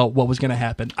cared about what was going to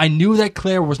happen. I knew that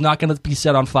Claire was not going to be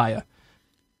set on fire.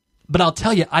 But I'll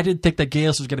tell you, I didn't think that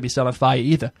Gales was going to be set on fire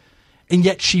either. And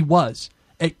yet she was.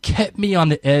 It kept me on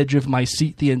the edge of my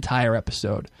seat the entire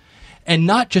episode. And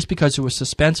not just because it was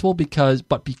suspenseful,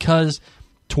 but because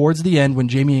towards the end, when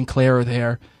Jamie and Claire are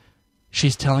there,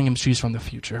 she's telling him she's from the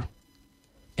future.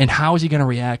 And how is he going to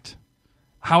react?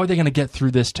 How are they going to get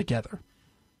through this together?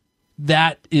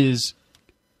 That is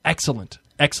excellent,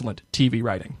 excellent TV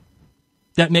writing.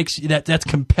 That's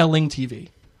compelling TV.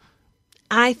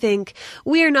 I think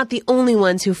we are not the only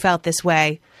ones who felt this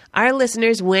way. Our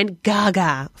listeners went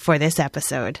gaga for this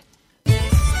episode.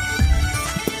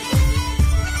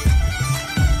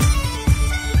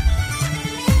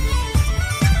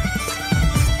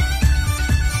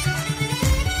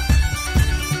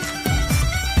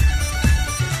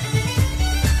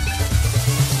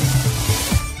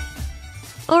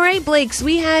 All right, Blakes,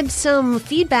 we had some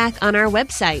feedback on our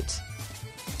website.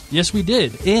 Yes, we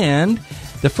did. And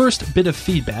the first bit of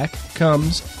feedback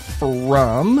comes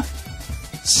from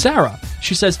Sarah.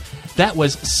 She says, that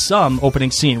was some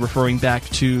opening scene, referring back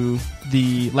to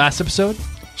the last episode.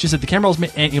 She said, the camera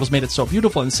angles made it so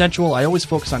beautiful and sensual. I always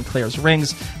focus on Claire's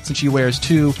rings, since she wears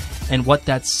two, and what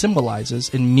that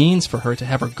symbolizes and means for her to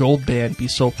have her gold band be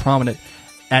so prominent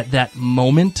at that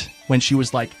moment when she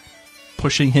was, like,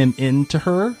 pushing him into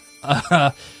her.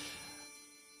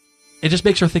 It just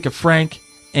makes her think of Frank,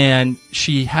 and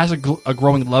she has a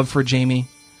growing love for Jamie,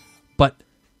 but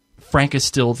Frank is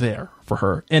still there for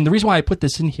her. And the reason why I put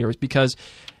this in here is because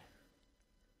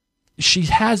she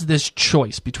has this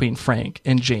choice between Frank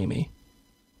and Jamie.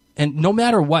 And no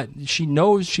matter what, she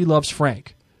knows she loves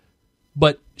Frank,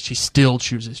 but she still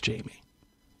chooses Jamie.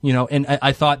 You know, and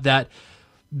I thought that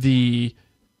the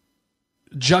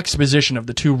juxtaposition of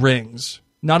the two rings,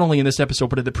 not only in this episode,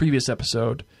 but in the previous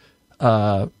episode,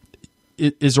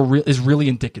 is really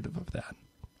indicative of that.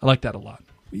 I like that a lot.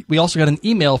 We also got an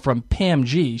email from Pam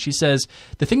G. She says,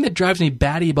 the thing that drives me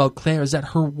batty about Claire is that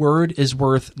her word is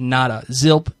worth nada.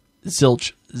 Zilp,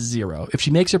 zilch, zero. If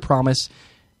she makes a promise,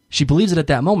 she believes it at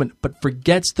that moment, but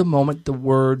forgets the moment the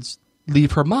words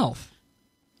leave her mouth.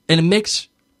 And it makes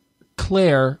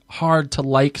Claire hard to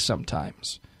like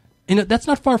sometimes. And that's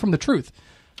not far from the truth.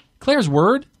 Claire's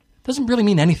word doesn't really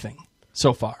mean anything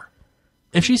so far.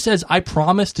 If she says, I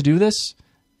promise to do this,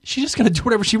 she's just going to do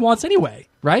whatever she wants anyway,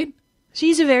 right?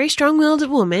 She's a very strong-willed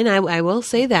woman, I will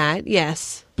say that,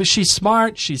 yes. But she's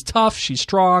smart, she's tough, she's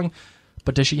strong,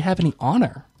 but does she have any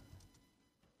honor?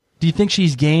 Do you think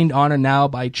she's gained honor now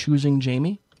by choosing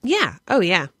Jamie? Yeah. Oh,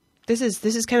 yeah. This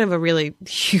is kind of a really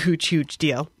huge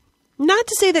deal. Not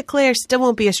to say that Claire still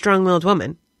won't be a strong-willed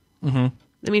woman. Mm-hmm.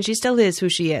 I mean, she still is who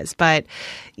she is, but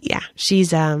yeah,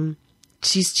 she's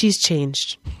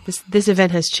changed. This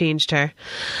event has changed her.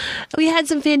 We had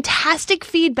some fantastic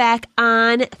feedback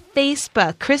on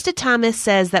Facebook. Krista Thomas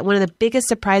says that one of the biggest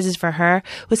surprises for her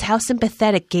was how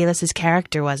sympathetic Gaelus's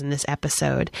character was in this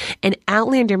episode. And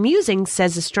Outlander Musing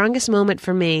says the strongest moment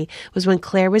for me was when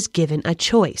Claire was given a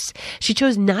choice. She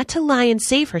chose not to lie and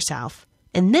save herself.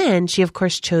 And then she, of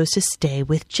course, chose to stay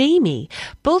with Jamie.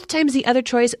 Both times the other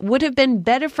choice would have been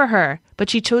better for her, but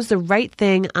she chose the right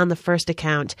thing on the first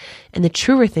account and the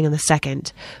truer thing on the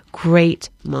second. Great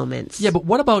moments. Yeah, but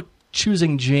what about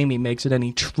choosing Jamie makes it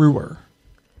any truer?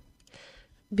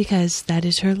 Because that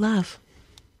is her love.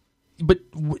 But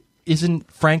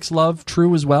isn't Frank's love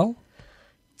true as well?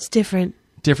 It's different.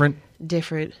 Different?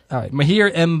 Different. All right.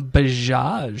 Mahir M.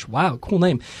 Bajaj. Wow, cool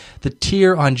name. The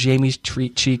tear on Jamie's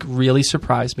cheek really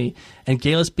surprised me. And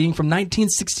Gaelis being from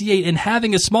 1968 and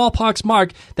having a smallpox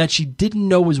mark that she didn't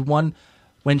know was one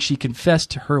when she confessed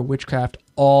to her witchcraft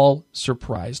all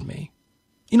surprised me.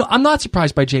 You know, I'm not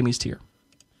surprised by Jamie's tear.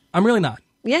 I'm really not.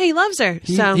 Yeah, he loves her.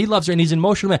 He loves her, and he's an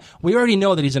emotional man. We already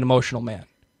know that he's an emotional man.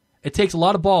 It takes a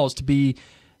lot of balls to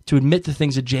admit the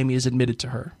things that Jamie has admitted to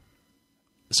her.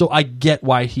 So I get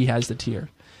why he has the tear.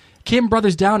 Kim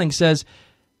Brothers Downing says,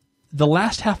 the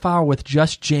last half hour with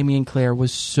just Jamie and Claire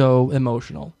was so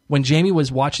emotional. When Jamie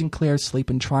was watching Claire sleep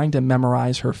and trying to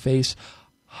memorize her face,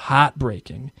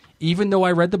 heartbreaking. Even though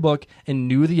I read the book and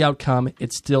knew the outcome,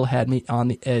 it still had me on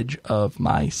the edge of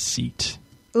my seat.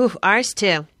 Ooh, ours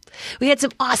too. We had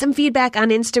some awesome feedback on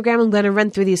Instagram. I'm going to run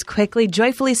through these quickly.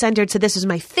 Joyfully Centered said this was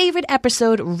my favorite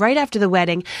episode right after the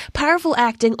wedding. Powerful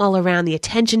acting all around. The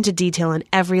attention to detail on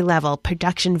every level.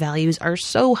 Production values are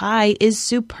so high is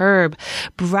superb.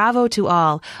 Bravo to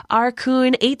all.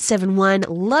 Arcoon871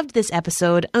 loved this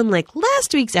episode. Unlike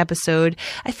last week's episode,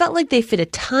 I felt like they fit a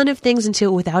ton of things into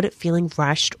it without it feeling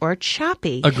rushed or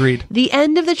choppy. Agreed. The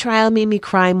end of the trial made me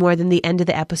cry more than the end of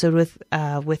the episode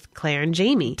with Claire and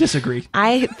Jamie. Disagree.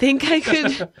 I think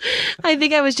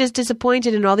I was just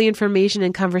disappointed in all the information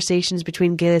and conversations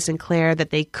between Gillis and Claire that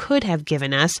they could have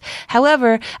given us.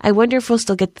 However, I wonder if we'll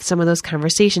still get some of those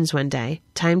conversations one day.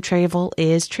 Time travel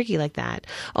is tricky like that.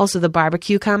 Also, the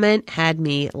barbecue comment had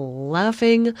me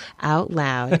laughing out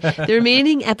loud. The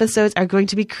remaining episodes are going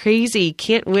to be crazy.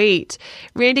 Can't wait.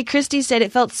 Randy Christie said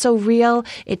it felt so real.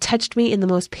 It touched me in the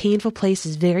most painful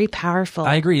places. Very powerful.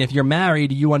 I agree. If you're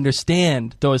married, you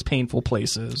understand those painful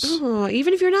places. Oh,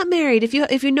 even if you're not married, if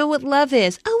you know what love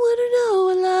is, I want to know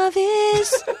what love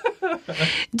is.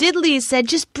 Diddley said,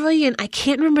 just brilliant. I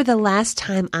can't remember the last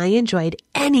time I enjoyed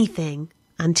anything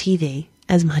on TV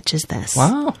as much as this.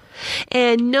 Wow.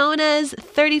 And Nona's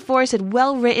 34 said,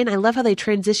 well written. I love how they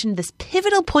transitioned this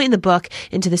pivotal point in the book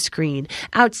into the screen.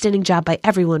 Outstanding job by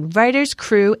everyone, writers,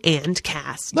 crew, and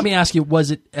cast. Let me ask you,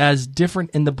 was it as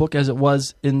different in the book as it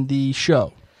was in the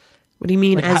show? What do you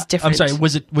mean as different? I'm sorry,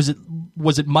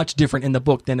 was it much different in the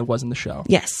book than it was in the show?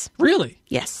 Yes. Really?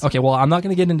 Yes. Okay, well, I'm not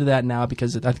going to get into that now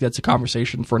because I think that's a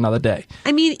conversation for another day.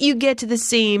 I mean, you get to the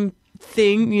same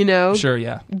thing, you know? Sure,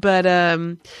 yeah. But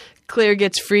Claire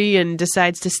gets free and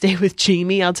decides to stay with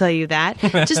Jamie, I'll tell you that.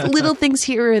 Just little things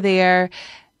here or there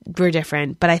were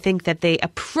different, but I think that they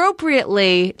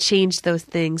appropriately changed those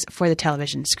things for the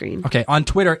television screen. Okay, on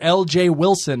Twitter, LJ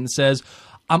Wilson says,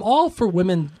 I'm all for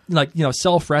women,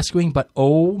 self-rescuing, but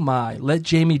oh my, let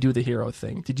Jamie do the hero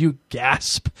thing. Did you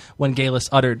gasp when Gaylis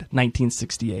uttered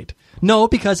 1968? No,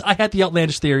 because I had the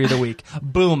Outlandish Theory of the week.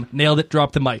 Boom, nailed it,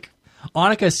 dropped the mic.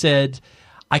 Annika said,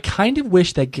 I kind of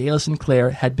wish that Gaylis and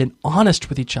Claire had been honest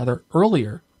with each other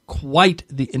earlier. Quite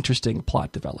the interesting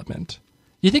plot development.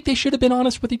 You think they should have been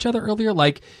honest with each other earlier?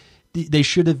 Like, they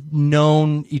should have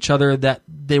known each other that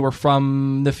they were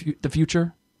from the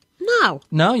future? No.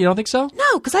 No, you don't think so?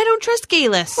 No, because I don't trust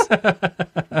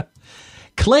Gaylis.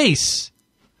 Clace.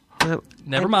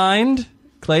 Never mind.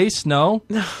 Clace, no.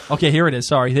 Okay, here it is.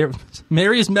 Sorry.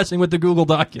 Mary is messing with the Google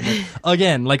document.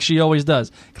 Again, like she always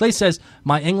does. Clace says,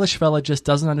 my English fella just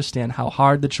doesn't understand how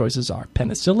hard the choices are.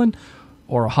 Penicillin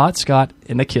or a hot Scot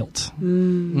in a kilt.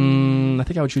 I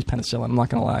think I would choose penicillin. I'm not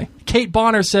going to lie. Kate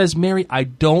Bonner says, Mary, I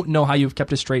don't know how you've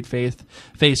kept a straight face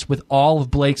with all of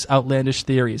Blake's outlandish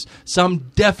theories.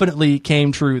 Some definitely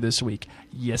came true this week.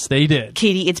 Yes, they did.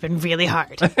 Katie, it's been really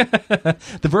hard. The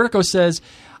Vertigo says,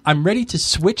 I'm ready to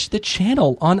switch the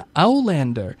channel on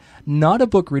Outlander. Not a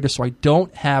book reader, so I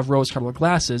don't have rose-colored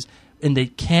glasses, and they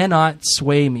cannot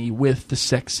sway me with the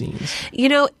sex scenes. You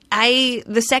know,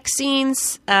 the sex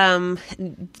scenes,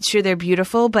 sure, they're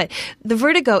beautiful, but the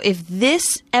Vertigo, if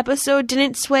this episode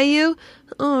didn't sway you,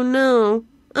 oh no.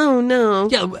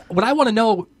 Yeah, what I want to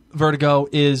know, Vertigo,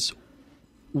 is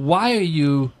why are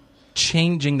you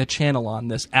changing the channel on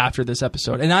this after this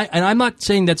episode? And I'm not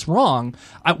saying that's wrong.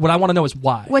 What I want to know is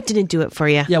why. What didn't do it for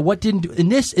you? Yeah, what didn't do in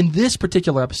this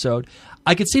particular episode?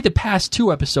 I could see the past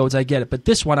two episodes, I get it, but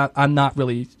this one I'm not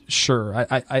really sure.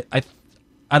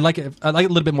 I'd like a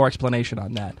little bit more explanation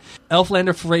on that.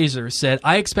 Elflander Fraser said,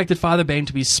 I expected Father Bane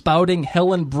to be spouting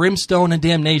hell and brimstone and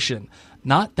damnation.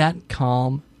 Not that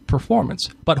calm performance,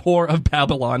 but Whore of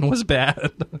Babylon was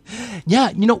bad.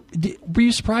 Yeah, were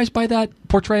you surprised by that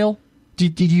portrayal?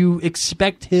 Did you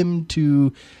expect him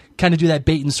to kind of do that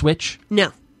bait and switch?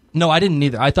 No, I didn't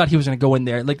either. I thought he was going to go in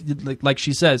there, like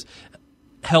she says,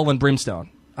 hell and brimstone.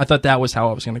 I thought that was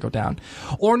how it was going to go down.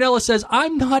 Ornella says,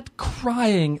 I'm not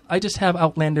crying. I just have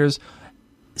Outlander's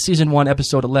Season 1,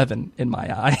 Episode 11 in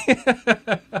my eye.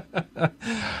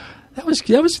 That was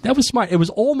smart. It was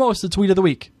almost the tweet of the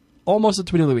week.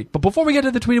 But before we get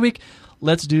to the tweet of the week,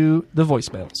 let's do the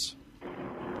voicemails.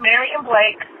 Mary and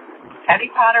Blake, Teddy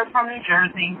Potter from New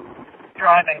Jersey,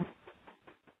 driving.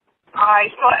 I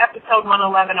saw episode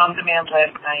 111 on demand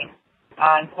last night.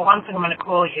 And for one thing, I'm going to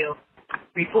call you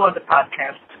before the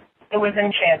podcast. It was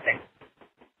enchanting.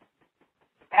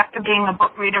 After being a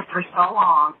book reader for so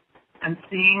long and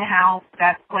seeing how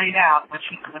that played out when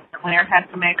Claire had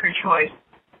to make her choice,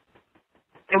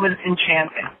 it was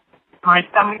enchanting. My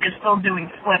stomach is still doing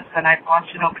flips, and I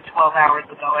watched it over 12 hours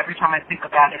ago. Every time I think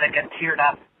about it, I get teared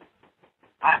up.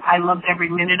 I loved every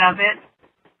minute of it.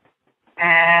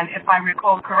 And if I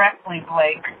recall correctly,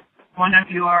 Blake, one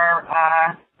of your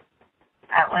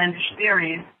outlandish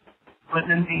theories was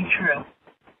indeed true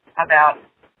about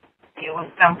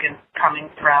Elis Duncan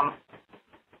coming from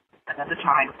another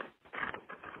time.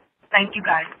 Thank you,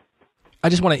 guys. I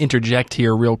just want to interject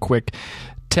here real quick.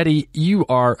 Teddy, you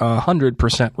are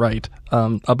 100% right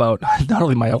about not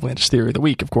only my Outlandish Theory of the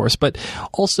Week, of course, but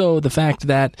also the fact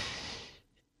that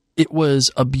it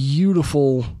was a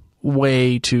beautiful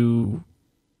way to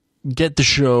get the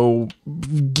show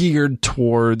geared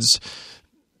towards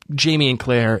Jamie and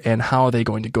Claire and how are they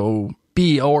going to go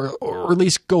be or at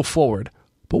least go forward.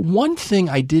 But one thing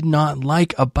I did not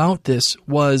like about this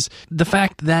was the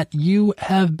fact that you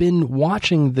have been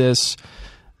watching this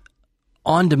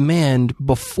on demand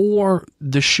before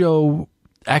the show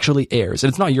actually airs. And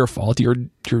it's not your fault. You're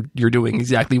doing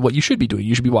exactly what you should be doing.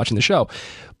 You should be watching the show.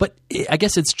 But I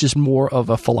guess it's just more of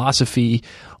a philosophy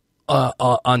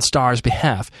on Star's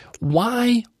behalf.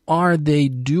 Why are they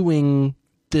doing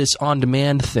this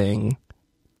on-demand thing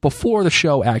before the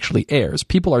show actually airs?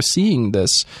 People are seeing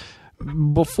this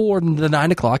before the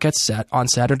 9 o'clock on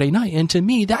Saturday night. And to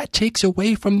me, that takes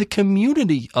away from the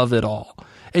community of it all.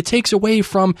 It takes away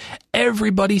from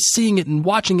everybody seeing it and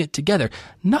watching it together.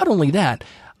 Not only that,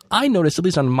 I noticed, at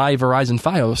least on my Verizon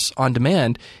Fios on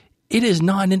demand, it is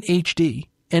not in HD.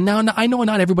 And now I know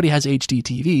not everybody has HD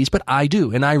TVs, but I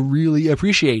do, and I really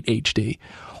appreciate HD.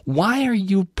 Why are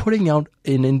you putting out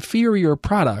an inferior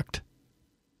product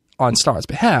on Star's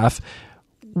behalf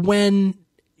when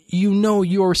you know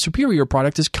your superior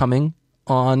product is coming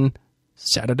on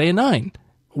Saturday at 9?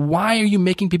 Why are you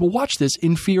making people watch this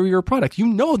inferior product? You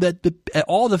know that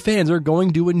all the fans are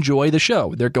going to enjoy the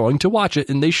show. They're going to watch it,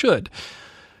 and they should.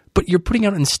 But you're putting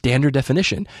out in standard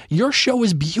definition. Your show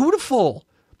is beautiful.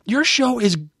 Your show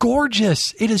is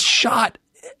gorgeous. It is shot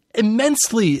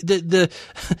immensely. The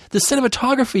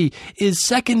cinematography is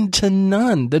second to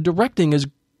none. The directing is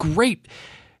great.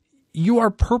 You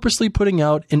are purposely putting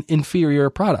out an inferior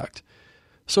product.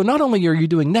 So not only are you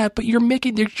doing that, but you're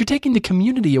taking the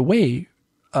community away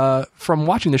from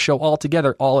watching the show all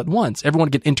together, all at once.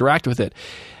 Everyone can interact with it.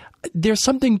 There's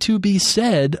something to be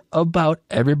said about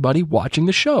everybody watching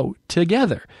the show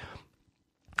together.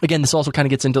 Again, this also kind of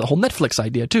gets into the whole Netflix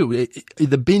idea too,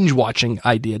 the binge watching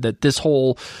idea, that this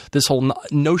whole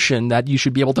notion that you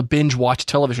should be able to binge watch a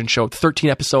television show, 13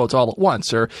 episodes all at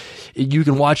once, or you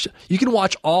can watch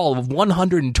all of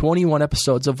 121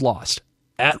 episodes of Lost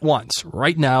at once,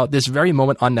 right now, this very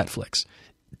moment on Netflix.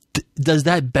 Does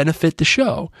that benefit the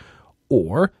show?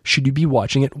 Or should you be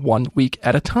watching it 1 week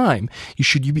at a time?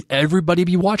 Everybody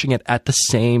be watching it at the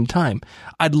same time?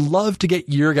 I'd love to get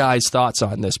your guys' thoughts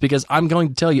on this, because I'm going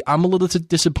to tell you, I'm a little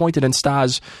disappointed in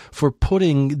Stas for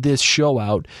putting this show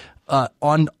out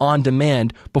on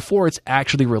demand before it's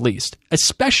actually released,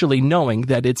 especially knowing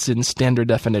that it's in standard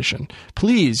definition.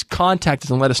 Please contact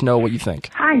us and let us know what you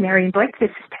think. Hi, Mary and Blake. This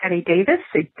is Patty Davis,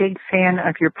 a big fan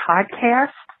of your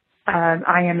podcast.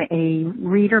 I am a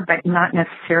reader, but not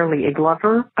necessarily a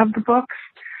lover of the books.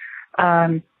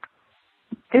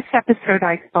 This episode,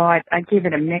 I thought I'd give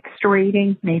it a mixed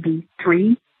rating, maybe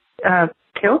 3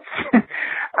 kills.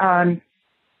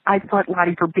 I thought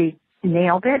Lottie Verbeek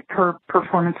nailed it. Her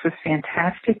performance was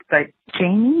fantastic, but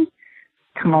Jamie,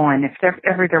 come on. If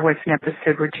ever there was an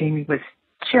episode where Jamie was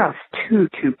just too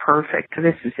perfect,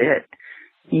 this is it.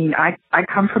 I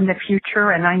come from the future,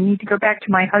 and I need to go back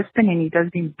to my husband, and he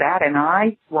doesn't even bat an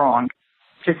eye. Wrong.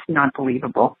 Just not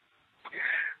believable.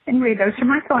 Anyway, those are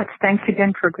my thoughts. Thanks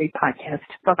again for a great podcast.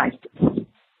 Bye-bye.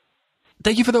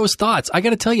 Thank you for those thoughts. I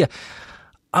got to tell you,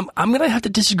 I'm going to have to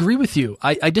disagree with you.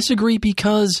 I disagree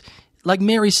because, like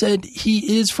Mary said,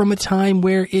 he is from a time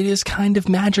where it is kind of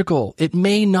magical. It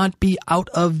may not be out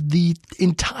of the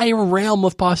entire realm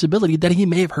of possibility that he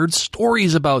may have heard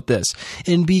stories about this.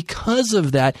 And because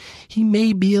of that, he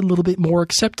may be a little bit more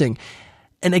accepting.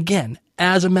 And again,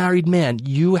 as a married man,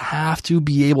 you have to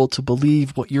be able to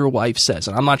believe what your wife says.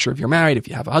 And I'm not sure if you're married, if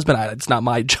you have a husband. It's not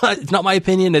my it's not my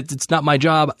opinion. It's not my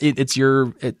job. That's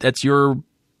your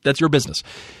business.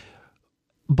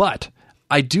 But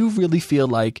I do really feel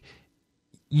like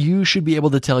you should be able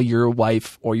to tell your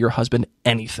wife or your husband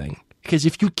anything. Because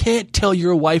if you can't tell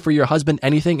your wife or your husband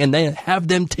anything and then have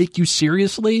them take you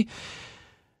seriously,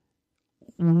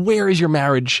 where is your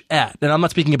marriage at? And I'm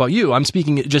not speaking about you. I'm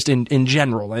speaking just in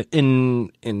general,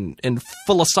 in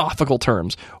philosophical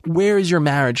terms. Where is your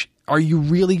marriage? Are you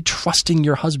really trusting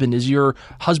your husband? Is your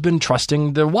husband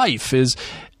trusting the wife?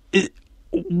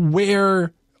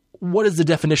 what is the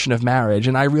definition of marriage?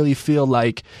 And I really feel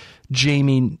like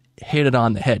Jamie hit it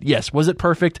on the head. Yes, was it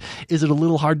perfect? Is it a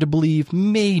little hard to believe?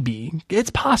 Maybe. It's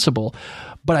possible.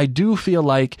 But I do feel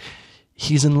like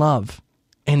he's in love.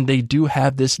 And they do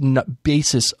have this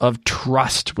basis of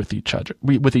trust with each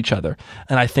other.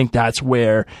 And I think that's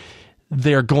where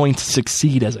they're going to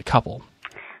succeed as a couple.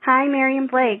 Hi, Mary and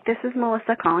Blake. This is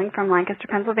Melissa calling from Lancaster,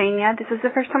 Pennsylvania. This is the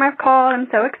first time I've called. I'm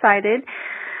so excited.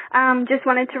 Just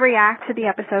wanted to react to the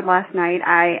episode last night.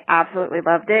 I absolutely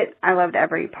loved it. I loved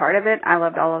every part of it. I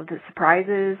loved all of the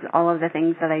surprises, all of the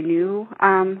things that I knew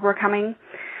were coming.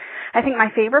 I think my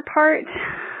favorite part,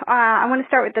 I want to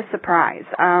start with the surprise.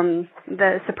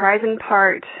 The surprising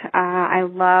part I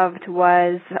loved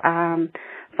was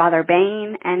Father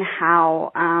Bain, and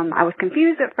how I was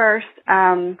confused at first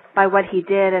by what he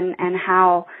did and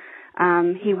how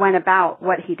he went about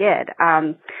what he did.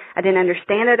 I didn't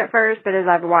understand it at first, but as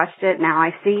I've watched it now,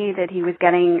 I see that he was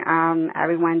getting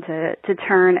everyone to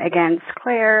turn against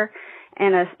Claire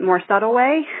in a more subtle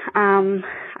way.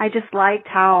 I just liked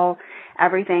how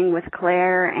everything with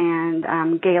Claire and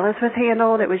Galus was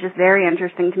handled. It was just very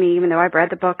interesting to me, even though I've read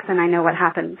the books and I know what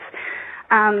happens.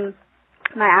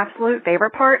 My absolute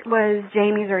favorite part was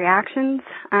Jamie's reactions,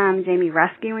 Jamie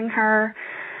rescuing her.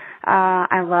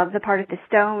 I love the part of the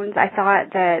stones. I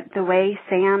thought that the way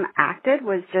Sam acted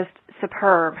was just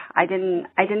superb. I didn't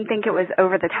think it was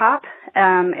over the top.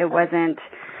 It wasn't.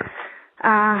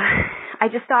 I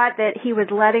just thought that he was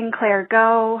letting Claire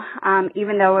go,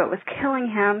 even though it was killing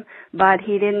him. But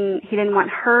he didn't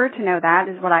want her to know that,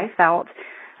 is what I felt.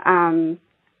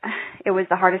 It was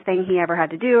the hardest thing he ever had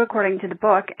to do, according to the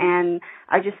book, and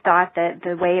I just thought that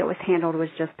the way it was handled was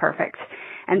just perfect.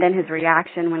 And then his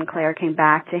reaction when Claire came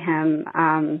back to him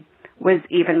was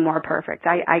even more perfect.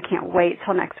 I can't wait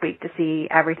till next week to see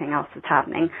everything else that's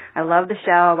happening. I love the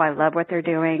show. I love what they're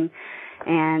doing.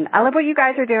 And I love what you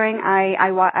guys are doing. I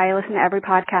listen to every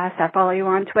podcast. I follow you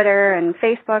on Twitter and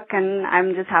Facebook, and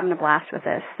I'm just having a blast with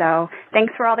this. So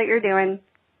thanks for all that you're doing.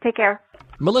 Take care.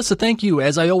 Melissa, thank you.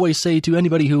 As I always say to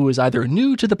anybody who is either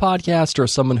new to the podcast or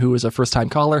someone who is a first-time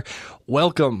caller,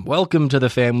 welcome. Welcome to the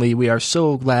family. We are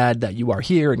so glad that you are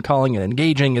here and calling and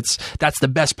engaging. That's the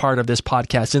best part of this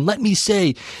podcast. And let me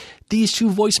say, these two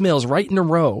voicemails right in a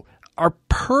row are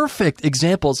perfect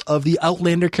examples of the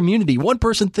Outlander community. One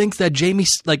person thinks that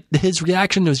Jamie's, his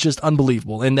reaction was just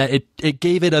unbelievable and that it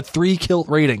gave it a 3 kilt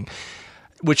rating,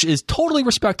 which is totally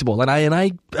respectable. And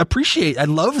I appreciate, I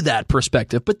love that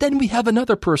perspective. But then we have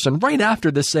another person right after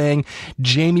this saying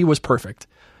Jamie was perfect.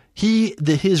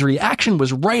 His reaction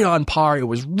was right on par. It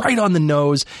was right on the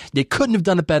nose. They couldn't have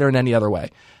done it better in any other way.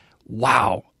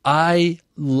 Wow. I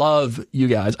love you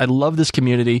guys. I love this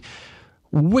community.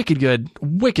 Wicked good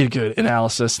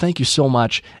analysis. Thank you so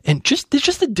much. And there's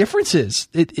just the differences.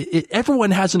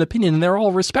 Everyone has an opinion and they're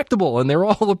all respectable and they're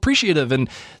all appreciative. And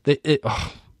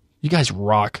you guys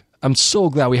rock. I'm so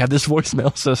glad we have this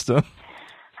voicemail system.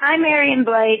 Hi, Mary and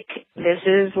Blake. This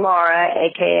is Laura,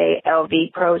 a.k.a.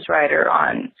 LV Prose Writer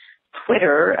on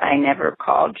Twitter. I never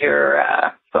called your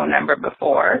phone number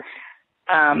before,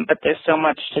 but there's so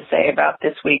much to say about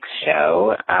this week's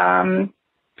show.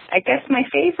 I guess my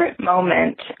favorite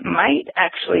moment might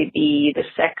actually be the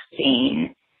sex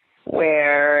scene,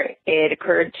 where it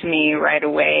occurred to me right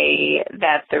away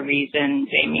that the reason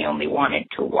Jamie only wanted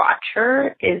to watch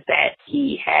her is that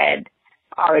he had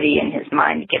already in his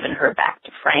mind given her back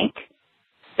to Frank.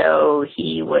 So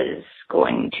he was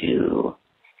going to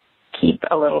keep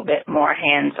a little bit more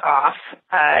hands off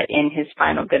in his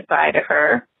final goodbye to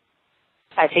her.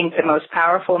 I think the most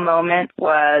powerful moment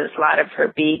was Lot of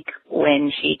Her Beak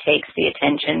when she takes the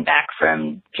attention back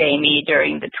from Jamie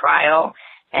during the trial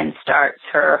and starts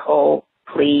her whole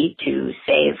plea to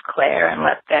save Claire and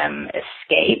let them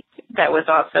escape. That was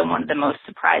also one of the most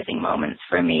surprising moments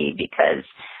for me because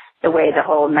the way the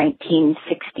whole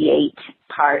 1968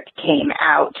 part came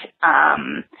out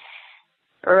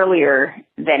earlier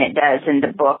than it does in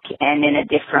the book and in a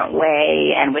different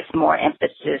way and with more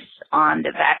emphasis on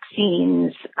the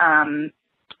vaccines.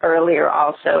 Earlier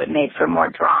also it made for more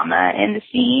drama in the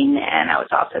scene, and I was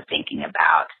also thinking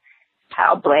about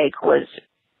how Blake was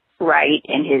right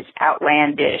in his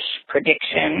outlandish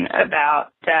prediction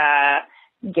about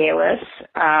Galus.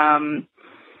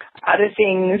 Other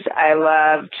things I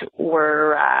loved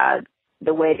were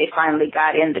the way they finally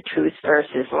got in the truth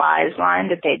versus lies line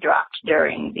that they dropped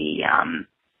during the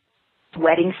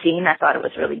wedding scene. I thought it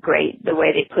was really great. The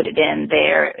way they put it in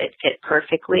there, it fit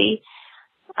perfectly.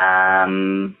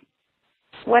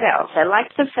 What else? I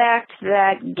liked the fact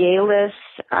that Galus,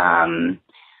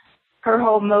 her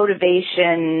whole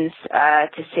motivations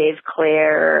to save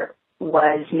Claire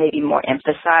was maybe more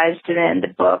emphasized than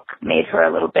the book, made her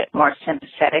a little bit more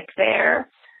sympathetic there.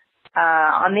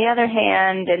 On the other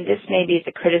hand, and this maybe is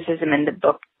a criticism in the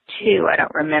book too, I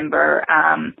don't remember,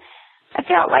 I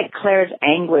felt like Claire's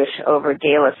anguish over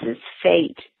Gaelus's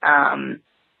fate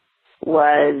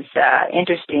was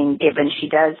interesting, given she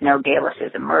does know Gaelus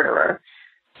is a murderer.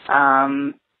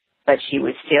 But she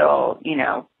was still, you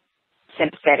know,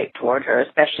 sympathetic toward her,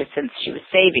 especially since she was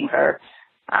saving her.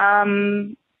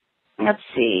 Let's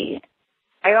see.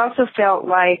 I also felt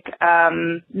like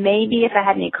maybe if I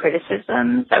had any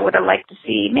criticisms, I would have liked to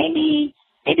see maybe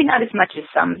not as much as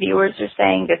some viewers are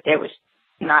saying, that there was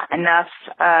not enough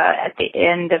at the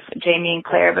end of Jamie and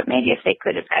Claire, but maybe if they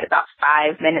could have had about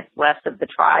 5 minutes less of the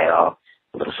trial,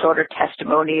 a little shorter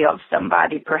testimony of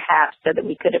somebody perhaps, so that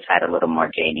we could have had a little more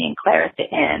Jamie and Claire at the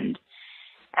end.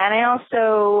 And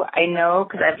I know,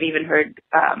 because I've even heard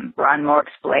Ron Moore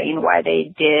explain why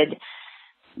they did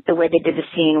the way they did the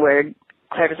scene where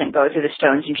Claire doesn't go through the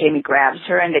stones and Jamie grabs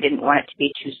her, and they didn't want it to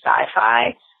be too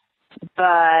sci-fi.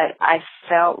 But I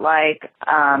felt like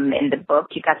in the book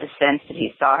you got the sense that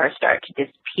he saw her start to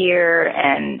disappear,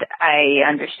 and I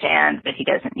understand that he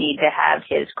doesn't need to have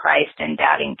his Christ and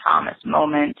doubting Thomas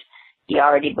moment. He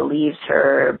already believes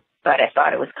her, but I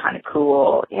thought it was kind of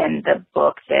cool in the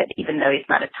book that even though he's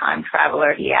not a time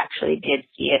traveler, he actually did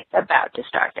see it about to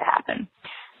start to happen.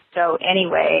 So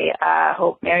anyway,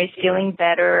 hope Mary's feeling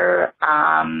better.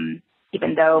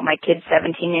 Even though my kid's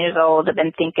 17 years old, I've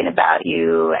been thinking about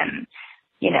you, and,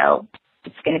 you know,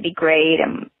 it's going to be great.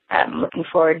 I'm looking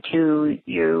forward to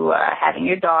you having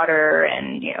your daughter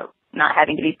and, you know, not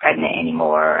having to be pregnant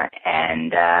anymore.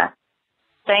 And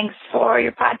thanks for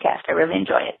your podcast. I really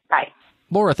enjoy it. Bye.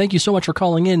 Laura, thank you so much for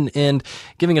calling in and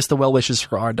giving us the well wishes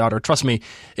for our daughter. Trust me,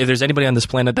 if there's anybody on this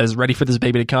planet that is ready for this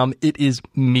baby to come, it is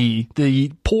me.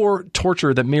 The poor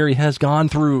torture that Mary has gone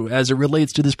through as it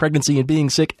relates to this pregnancy and being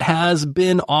sick has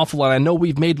been awful. And I know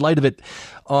we've made light of it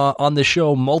on the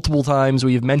show multiple times.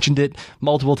 We've mentioned it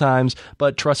multiple times,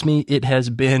 but trust me, it has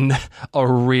been a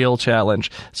real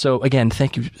challenge. So again,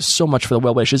 thank you so much for the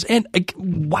well wishes. And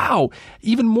wow,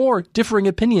 even more differing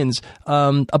opinions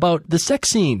about the sex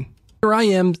scene. Here I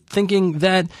am thinking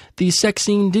that the sex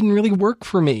scene didn't really work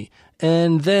for me.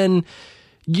 And then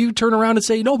you turn around and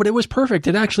say, no, but it was perfect.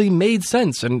 It actually made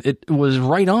sense and it was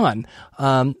right on.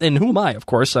 And who am I? Of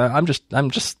course, I'm just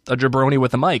a jabroni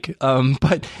with a mic.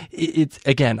 But it's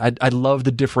again, I love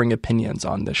the differing opinions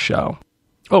on this show.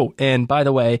 Oh, and by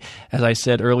the way, as I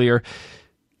said earlier,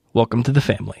 welcome to the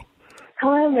family.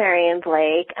 Hello, Mary and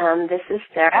Blake. This is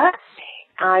Sarah.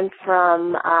 I'm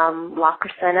from La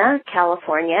Crescenta,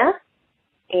 California.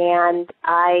 And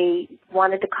I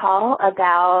wanted to call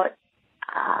about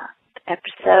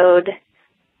episode,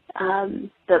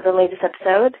 the latest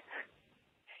episode.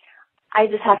 I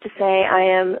just have to say I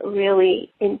am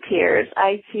really in tears.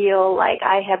 I feel like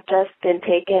I have just been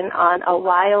taken on a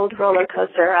wild roller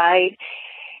coaster ride,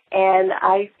 and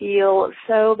I feel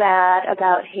so bad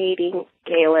about hating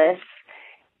Gaelis.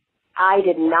 I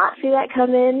did not see that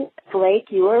come in. Blake,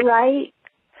 you were right.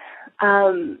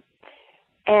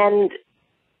 And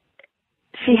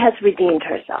she has redeemed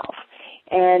herself.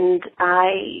 And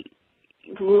I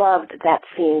loved that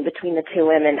scene between the two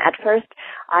women. At first,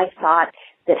 I thought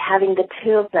that having the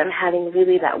two of them having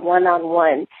really that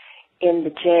one-on-one in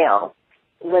the jail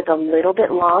was a little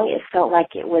bit long. It felt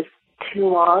like it was too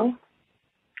long.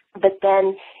 But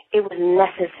then it was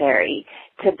necessary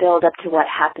to build up to what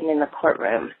happened in the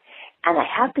courtroom. And I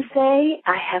have to say,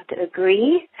 I have to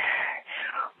agree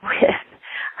with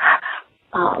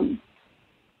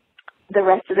the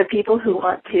rest of the people who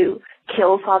want to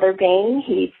kill Father Bain.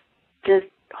 He's just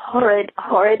horrid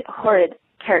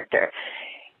character.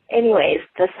 Anyways,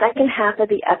 the second half of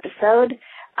the episode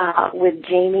with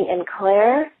Jamie and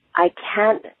Claire, I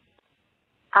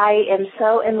am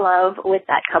so in love with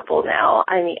that couple now.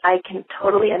 I mean, I can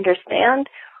totally understand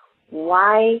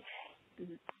why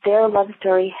their love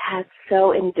story has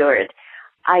so endured.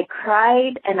 I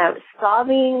cried and I was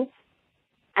sobbing,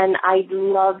 and I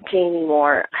love Jamie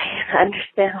more. I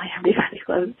understand why everybody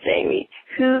loves Jamie.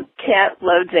 Who can't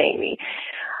love Jamie?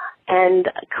 And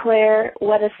Claire,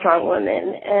 what a strong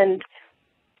woman. And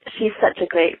she's such a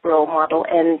great role model.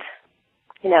 And,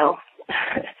 you know,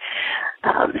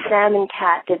 Sam and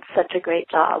Kat did such a great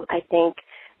job. I think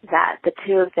that the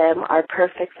two of them are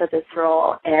perfect for this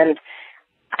role. And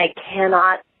I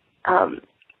cannot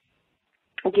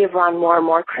give Ron Moore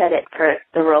more credit for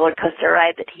the roller coaster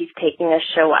ride that he's taking us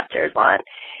show watchers on.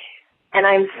 And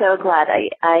I'm so glad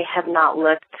I have not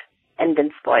looked and been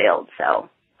spoiled. So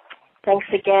thanks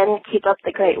again. Keep up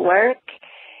the great work.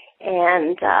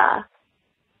 And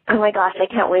oh my gosh,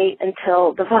 I can't wait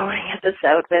until the following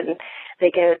episode when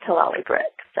they go to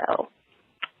Lollybrook. So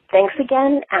thanks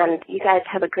again, and you guys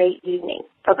have a great evening.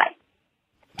 Bye-bye.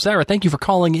 Sarah, thank you for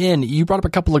calling in. You brought up a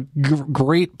couple of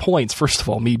great points. First of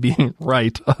all, me being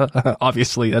right.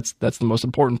 Obviously, that's the most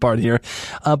important part here.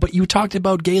 But you talked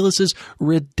about Geillis's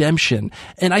redemption.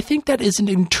 And I think that is an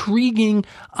intriguing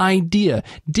idea.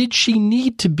 Did she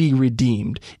need to be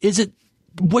redeemed?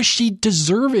 Was she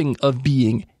deserving of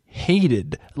being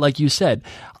hated, like you said?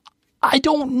 I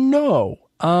don't know.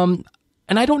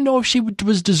 And I don't know if she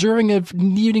was deserving of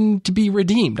needing to be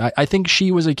redeemed. I think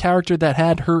she was a character that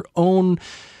had her own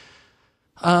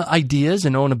ideas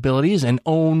and own abilities and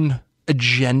own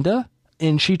agenda,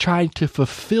 and she tried to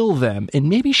fulfill them. And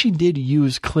maybe she did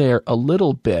use Claire a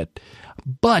little bit,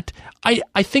 but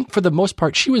I think for the most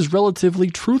part, she was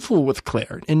relatively truthful with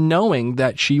Claire in knowing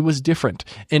that she was different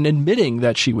and admitting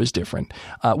that she was different.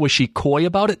 Was she coy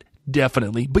about it?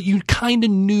 Definitely. But you kind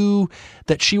of knew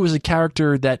that she was a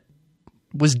character that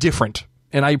was different.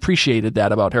 And I appreciated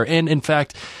that about her. And in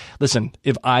fact, listen,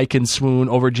 if I can swoon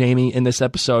over Jamie in this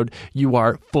episode, you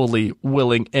are fully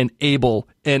willing and able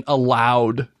and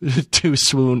allowed to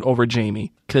swoon over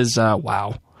Jamie. Because,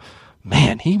 wow,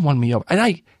 man, he won me over. And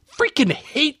I freaking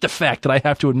hate the fact that I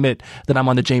have to admit that I'm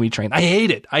on the Jamie train. I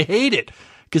hate it.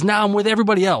 Because now I'm with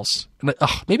everybody else. And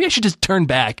maybe I should just turn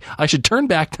back. I should turn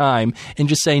back time and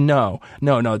just say, no,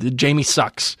 Jamie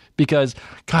sucks. Because,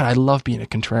 God, I love being a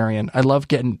contrarian. I love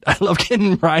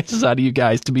getting rises out of you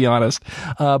guys, to be honest.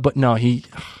 But no,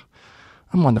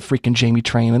 I'm on the freaking Jamie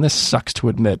train, and this sucks to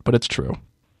admit, but it's true.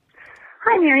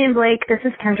 Hi, Mary and Blake. This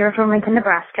is Kendra from Lincoln,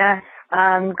 Nebraska.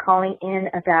 Calling in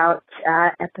about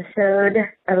episode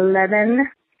 11,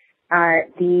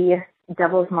 The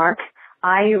Devil's Mark.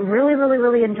 I really, really,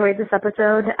 really enjoyed this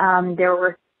episode. There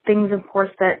were things, of course,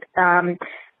 that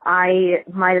I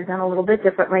might have done a little bit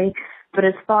differently. But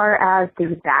as far as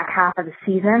the back half of the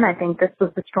season, I think this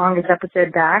was the strongest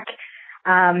episode back.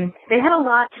 They had a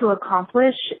lot to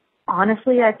accomplish.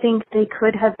 Honestly, I think they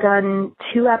could have done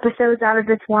 2 episodes out of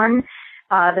this one.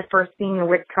 The first being the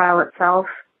witch trial itself.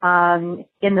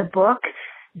 In the book,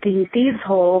 the Thieves'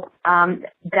 Hole,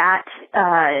 that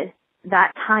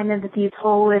time in the Thieves'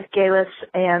 Hole with Geillis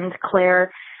and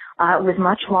Claire was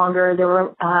much longer.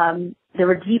 There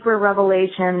were deeper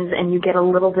revelations, and you get a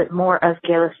little bit more of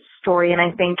Geillis' story. And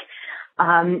I think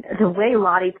the way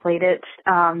Lottie played it,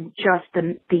 just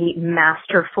the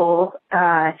masterful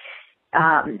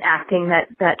acting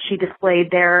that she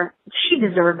displayed there, she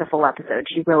deserved the full episode.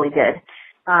 She really did.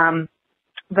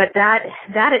 But that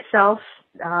itself,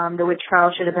 the witch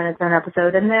trial should have been its own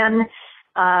episode. And then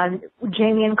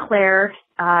Jamie and Claire,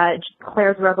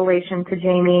 Claire's revelation to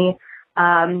Jamie,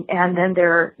 and then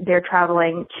they're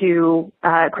traveling to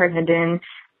Craignadoon.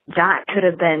 That could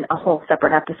have been a whole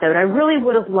separate episode. I really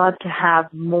would have loved to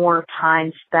have more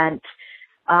time spent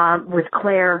with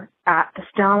Claire at the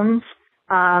Stones.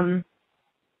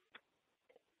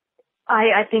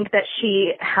 I think that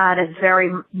she had a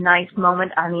very nice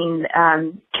moment. I mean,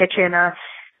 Kitchena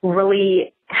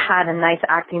really had a nice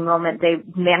acting moment. They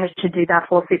managed to do that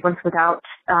full sequence without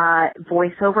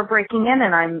voiceover breaking in,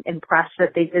 and I'm impressed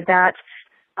that they did that.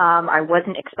 I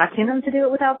wasn't expecting them to do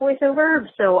it without voiceover,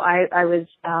 so I was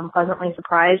pleasantly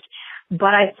surprised.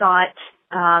 But I thought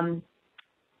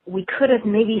we could have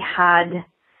maybe had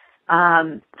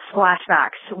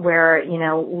flashbacks where,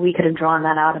 we could have drawn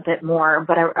that out a bit more,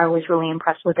 but I was really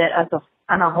impressed with it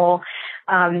on a whole.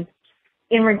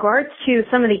 In regards to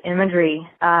some of the imagery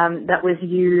that was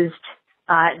used,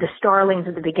 the starlings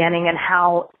at the beginning and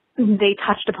how they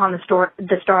touched upon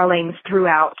the starlings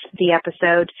throughout the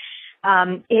episode,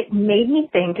 it made me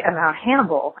think about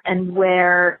Hannibal and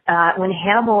where when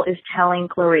Hannibal is telling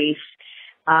Clarice,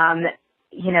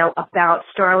 about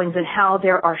starlings and how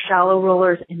there are shallow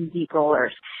rollers and deep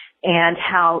rollers, and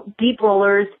how deep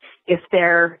rollers, if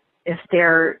they're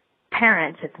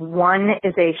parents, if one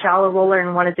is a shallow roller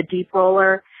and one is a deep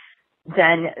roller,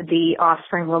 then the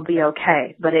offspring will be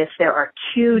okay. But if there are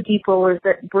 2 deep rollers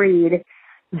that breed,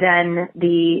 then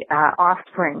the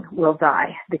offspring will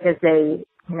die because they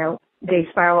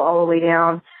spiral all the way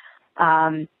down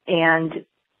and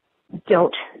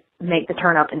don't make the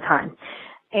turn up in time.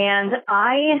 And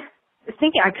I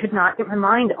think I could not get my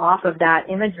mind off of that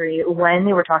imagery when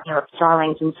they were talking about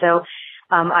starlings. And so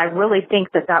I really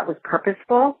think that was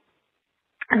purposeful.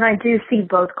 And I do see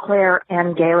both Claire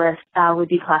and Geillis would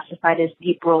be classified as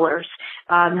deep rollers.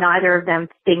 Neither of them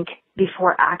think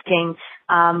before acting.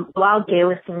 While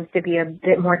Geillis seems to be a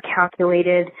bit more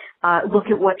calculated, look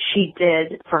at what she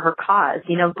did for her cause.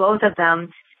 Both of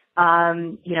them,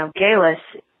 Geillis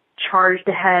charged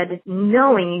ahead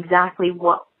knowing exactly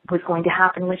what was going to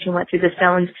happen when she went through the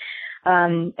stones.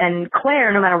 And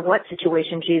Claire, no matter what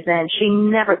situation she's in, she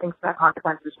never thinks about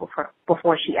consequences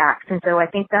before she acts. And so I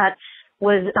think that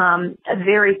was a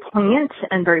very poignant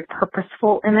and very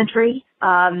purposeful imagery,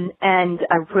 and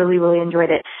I really, really enjoyed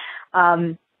it.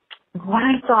 What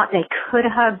I thought they could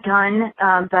have done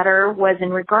better was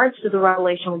in regards to the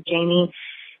revelation with Jamie.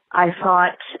 I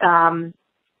thought,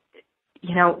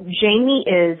 Jamie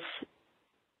is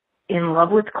in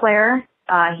love with Claire.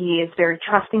 He is very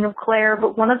trusting of Claire,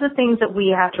 but one of the things that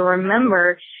we have to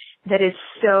remember that is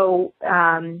so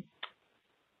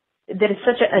that is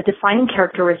such a defining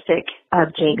characteristic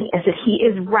of Jamie is that he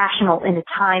is rational in a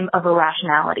time of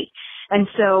irrationality. And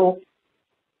so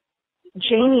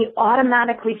Jamie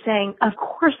automatically saying, of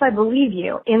course I believe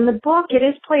you. In the book, it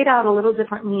is played out a little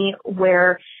differently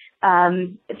where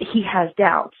he has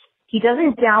doubts. He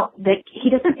doesn't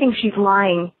think she's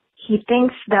lying. He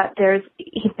thinks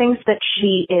that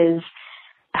she is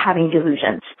having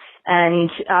delusions and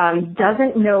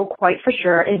doesn't know quite for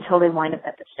sure until they wind up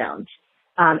at the stones.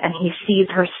 And he sees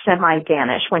her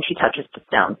semi-vanish when she touches the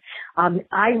stone.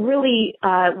 I really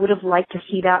would have liked to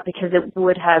see that because it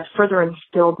would have further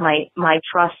instilled my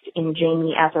trust in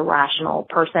Jamie as a rational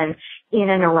person in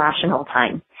an irrational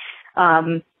time.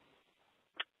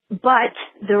 But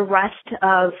the rest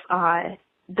of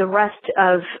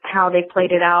how they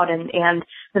played it out and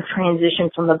the transition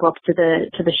from the book to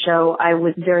the show, I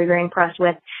was very, very impressed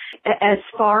with. As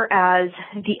far as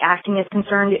the acting is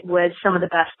concerned, it was some of the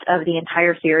best of the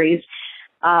entire series.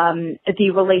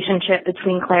 The relationship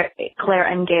between Claire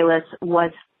and Galus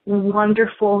was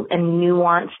wonderful and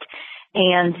nuanced,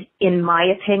 and in my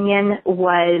opinion,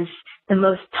 was the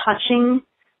most touching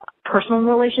personal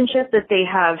relationship that they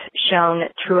have shown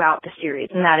throughout the series,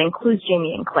 and that includes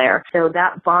Jamie and Claire. So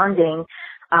that bonding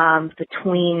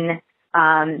between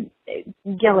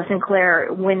Gillis and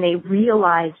Claire, when they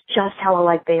realize just how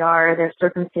alike they are, their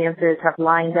circumstances have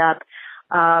lined up,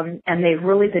 and they've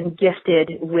really been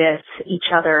gifted with each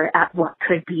other at what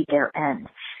could be their end.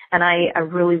 And I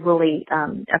really, really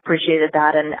appreciated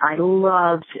that, and I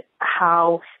loved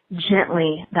how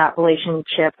gently that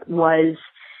relationship was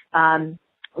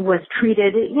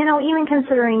treated, even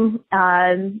considering,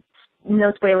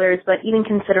 no spoilers, but even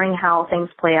considering how things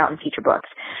play out in future books.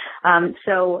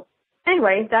 So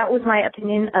anyway, that was my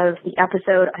opinion of the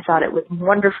episode. I thought it was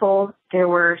wonderful. There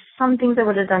were some things I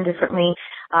would have done differently,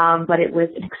 but it was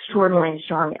an extraordinarily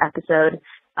strong episode.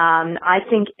 I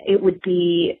think it would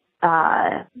be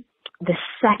the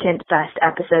second best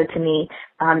episode to me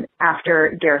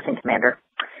after Garrison Commander.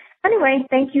 Anyway,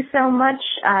 thank you so much.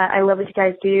 I love what you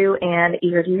guys do, and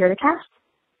eager to hear the cast.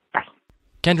 Bye.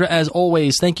 Kendra, as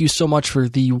always, thank you so much for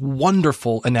the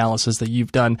wonderful analysis that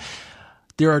you've done.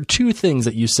 There are two things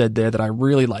that you said there that I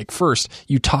really like. First,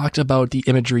 you talked about the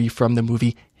imagery from the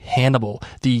movie Hannibal,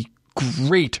 the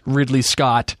great Ridley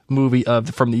Scott movie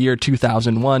from the year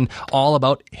 2001, all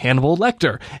about Hannibal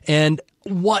Lecter. And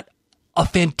what a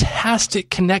fantastic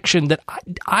connection that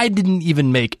I didn't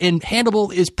even make. And Hannibal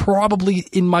is probably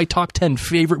in my top 10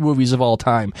 favorite movies of all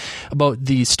time, about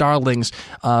the starlings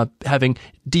having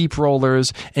deep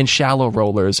rollers and shallow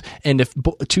rollers. And if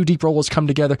two deep rollers come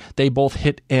together, they both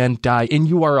hit and die. And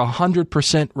you are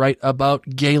 100% right about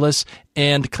Galus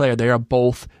and Claire. They are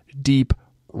both deep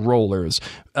rollers.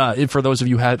 For those of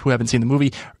you who haven't seen the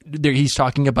movie, he's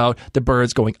talking about the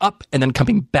birds going up and then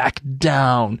coming back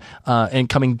down and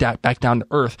coming back down to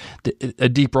earth. A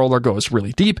deep roller goes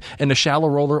really deep, and a shallow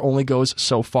roller only goes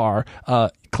so far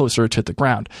closer to the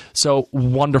ground. So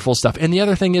wonderful stuff. And the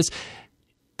other thing is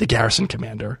the Garrison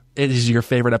Commander. It is your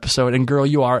favorite episode, and girl,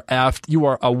 you are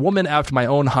a woman after my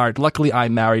own heart. Luckily,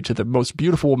 I'm married to the most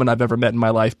beautiful woman I've ever met in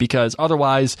my life, because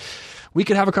otherwise we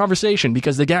could have a conversation,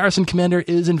 because the Garrison Commander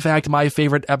is, in fact, my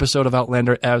favorite episode of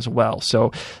Outlander as well.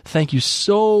 So thank you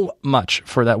so much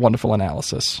for that wonderful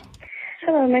analysis.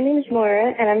 Hello, my name is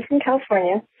Maura, and I'm from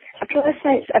California. After last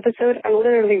night's episode, I'm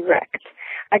literally wrecked.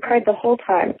 I cried the whole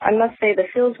time. I must say the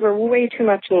feels were way too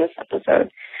much in this episode.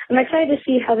 I'm excited to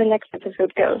see how the next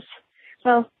episode goes.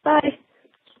 Well, bye.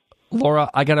 Laura,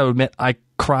 I got to admit, I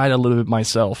cried a little bit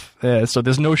myself. So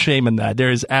there's no shame in that.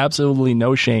 There is absolutely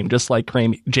no shame, just like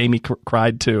Jamie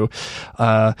cried too.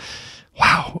 Wow,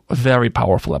 a very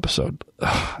powerful episode.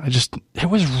 It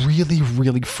was really,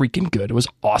 really freaking good. It was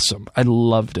awesome. I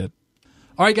loved it.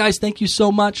 All right, guys, thank you so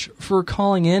much for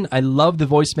calling in. I love the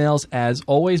voicemails as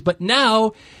always. But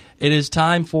now it is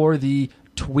time for the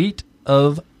tweet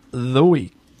of the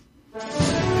week.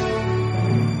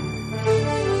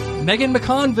 Megan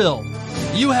McConville,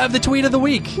 you have the tweet of the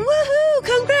week. Woohoo!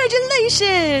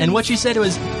 Congratulations! And what she said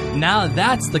was, now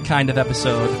that's the kind of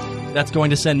episode that's going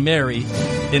to send Mary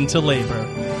into labor.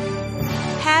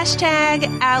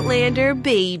 Hashtag Outlander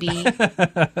baby.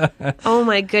 Oh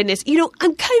my goodness. You know,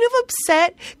 I'm kind of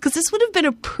upset because this would have been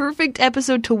a perfect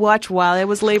episode to watch while I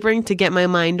was laboring to get my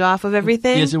mind off of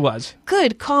everything. Yes, it was.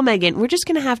 Good. Call Megan. We're just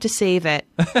going to have to save it.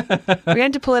 We're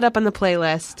going to pull it up on the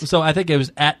playlist. So I think it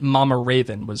was at Mama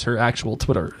Raven was her actual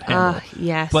Twitter handle.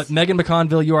 Yes. But Megan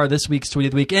McConville, you are this week's Tweet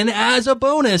of the Week. And as a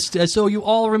bonus, so you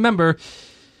all remember,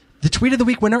 the Tweet of the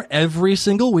Week winner every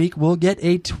single week will get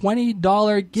a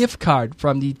 $20 gift card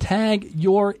from the Tag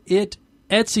Your It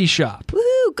Etsy shop.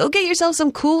 Woo! Go get yourself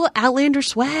some cool Outlander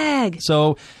swag.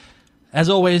 So, as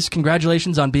always,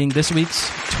 congratulations on being this week's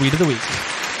Tweet of the Week.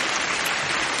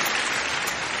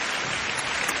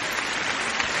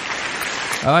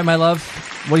 All right, my love.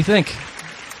 What do you think?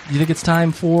 Do you think it's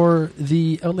time for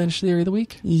the Outlandish Theory of the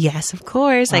Week? Yes, of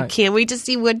course. I can't wait to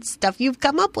see what stuff you've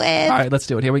come up with. All right, let's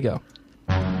do it. Here we go.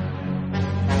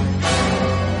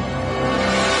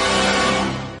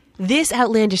 This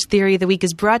Outlandish Theory of the Week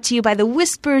is brought to you by the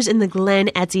Whispers in the Glen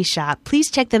Etsy shop. Please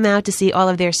check them out to see all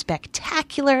of their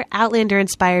spectacular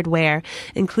Outlander-inspired wear,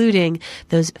 including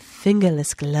those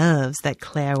fingerless gloves that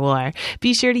Claire wore.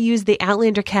 Be sure to use the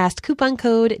OutlanderCast coupon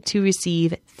code to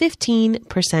receive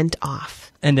 15%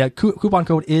 off. And that coupon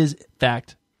code is, in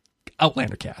fact,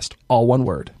 OutlanderCast. All one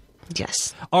word.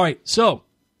 Yes. All right, so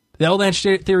the Outlandish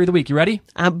Theory of the Week. You ready?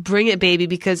 Bring it, baby,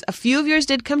 because a few of yours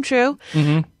did come true.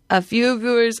 Mm-hmm. A few of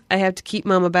yours I have to keep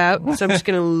mum about, so I'm just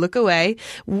going to look away.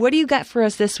 What do you got for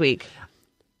us this week?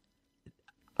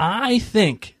 I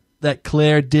think that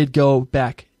Claire did go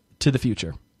back to the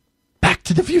future. Back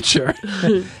to the future.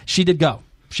 She did go.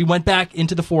 She went back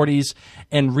into the 40s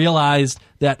and realized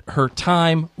that her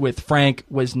time with Frank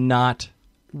was not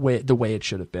the way it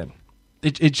should have been.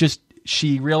 It just,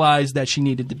 she realized that she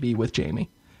needed to be with Jamie.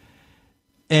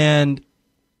 And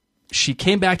she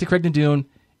came back to Craigna Dune,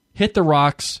 hit the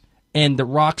rocks, and the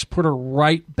rocks put her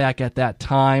right back at that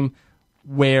time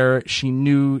where she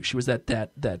knew she was at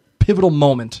that pivotal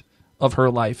moment of her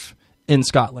life in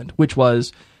Scotland, which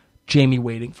was Jamie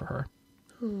waiting for her.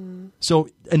 So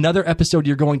another episode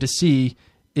you're going to see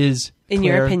is in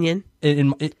Claire, your opinion.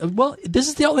 Well, this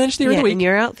is the Outlandish Theory of the Week. In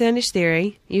your Outlandish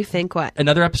Theory, you think what?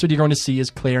 Another episode you're going to see is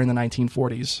Claire in the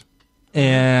 1940s.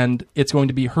 And it's going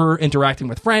to be her interacting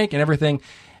with Frank and everything,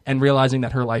 and realizing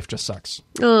that her life just sucks.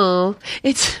 Oh,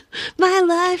 it's my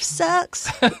life sucks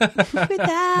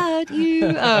without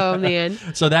you. Oh, man.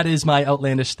 So that is my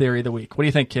Outlandish Theory of the Week. What do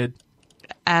you think, kid?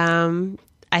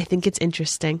 I think it's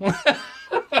interesting.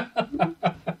 I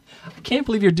can't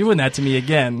believe you're doing that to me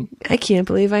again. I can't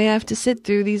believe I have to sit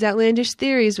through these outlandish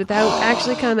theories without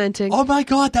actually commenting. Oh my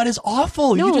God, that is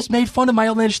awful. No. You just made fun of my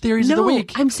Outlandish Theories of the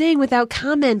Week. I'm saying without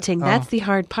commenting. That's the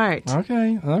hard part.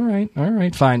 Okay, all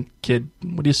right. Fine, kid.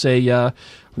 What do you say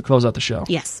we close out the show?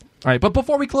 Yes. All right, but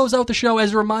before we close out the show,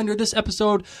 as a reminder, this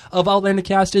episode of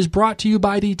OutlanderCast is brought to you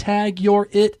by the Tag Your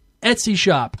It Etsy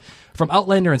shop. From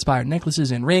Outlander-inspired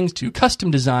necklaces and rings to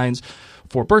custom designs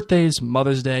for birthdays,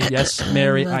 Mother's Day. Yes,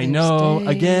 Mary, I know. Day.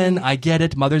 Again, I get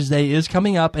it. Mother's Day is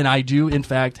coming up, and I do, in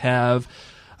fact, have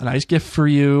a nice gift for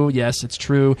you. Yes, it's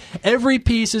true. Every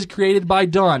piece is created by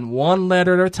Dawn, one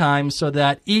letter at a time, so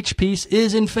that each piece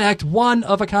is, in fact, one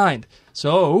of a kind.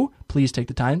 So please take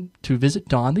the time to visit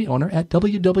Dawn, the owner, at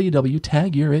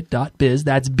www.tagyourit.biz.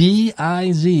 That's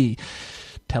B-I-Z.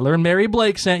 Tell her and Mary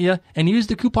Blake sent you, and use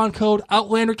the coupon code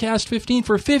OutlanderCast15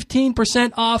 for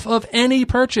 15% off of any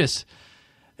purchase.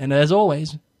 And as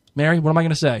always, Mary, what am I going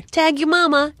to say? Tag your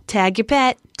mama, tag your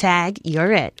pet, tag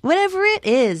your it. Whatever it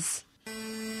is.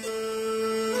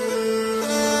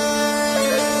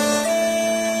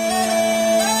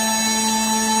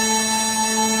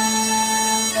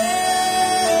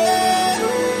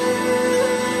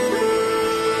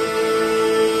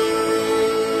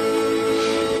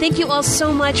 Thank you all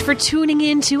so much for tuning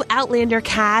in to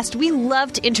OutlanderCast. We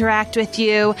love to interact with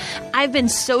you. I've been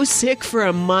so sick for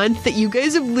a month that you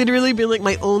guys have literally been like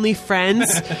my only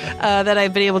friends that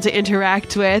I've been able to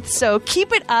interact with. So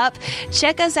keep it up.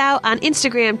 Check us out on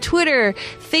Instagram, Twitter,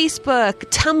 Facebook,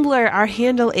 Tumblr. Our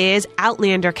handle is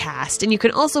OutlanderCast. And you can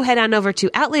also head on over to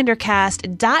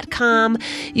OutlanderCast.com.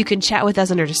 You can chat with us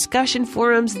on our discussion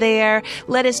forums there.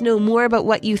 Let us know more about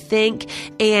what you think.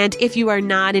 And if you are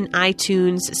not an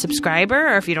iTunes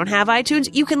subscriber, or if you don't have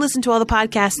iTunes, you can listen to all the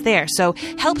podcasts there. So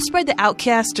help spread the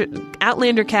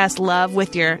OutlanderCast love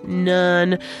with your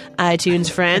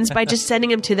non-iTunes friends by just sending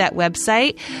them to that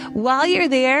website. While you're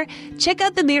there, check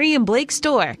out the Mary and Blake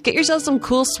store. Get yourself some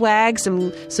cool swag,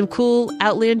 some cool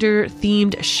Outlander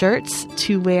themed shirts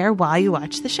to wear while you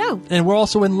watch the show. And we're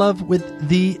also in love with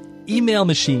the email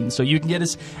machine, so you can get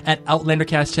us at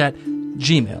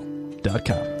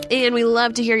outlandercast@gmail.com. and we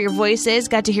love to hear your voices.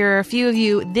 Got to hear a few of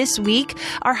you this week.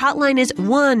 Our hotline is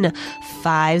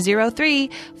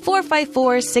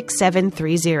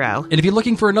 1-503-454-6730. And if you're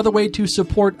looking for another way to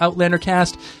support Outlander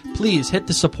Cast, please hit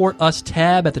the Support Us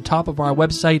tab at the top of our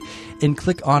website and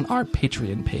click on our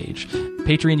Patreon page.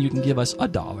 Patreon, you can give us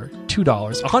 $1,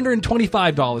 $2,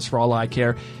 $125 for all I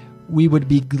care. We would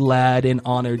be glad and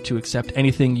honored to accept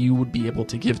anything you would be able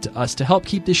to give to us to help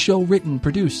keep this show written,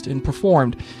 produced, and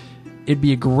performed. It'd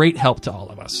be a great help to all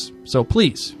of us. So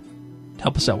please,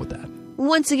 help us out with that.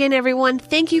 Once again, everyone,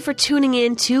 thank you for tuning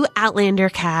in to Outlander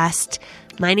Cast.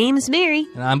 My name's Mary.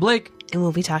 And I'm Blake. And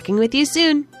we'll be talking with you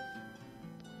soon.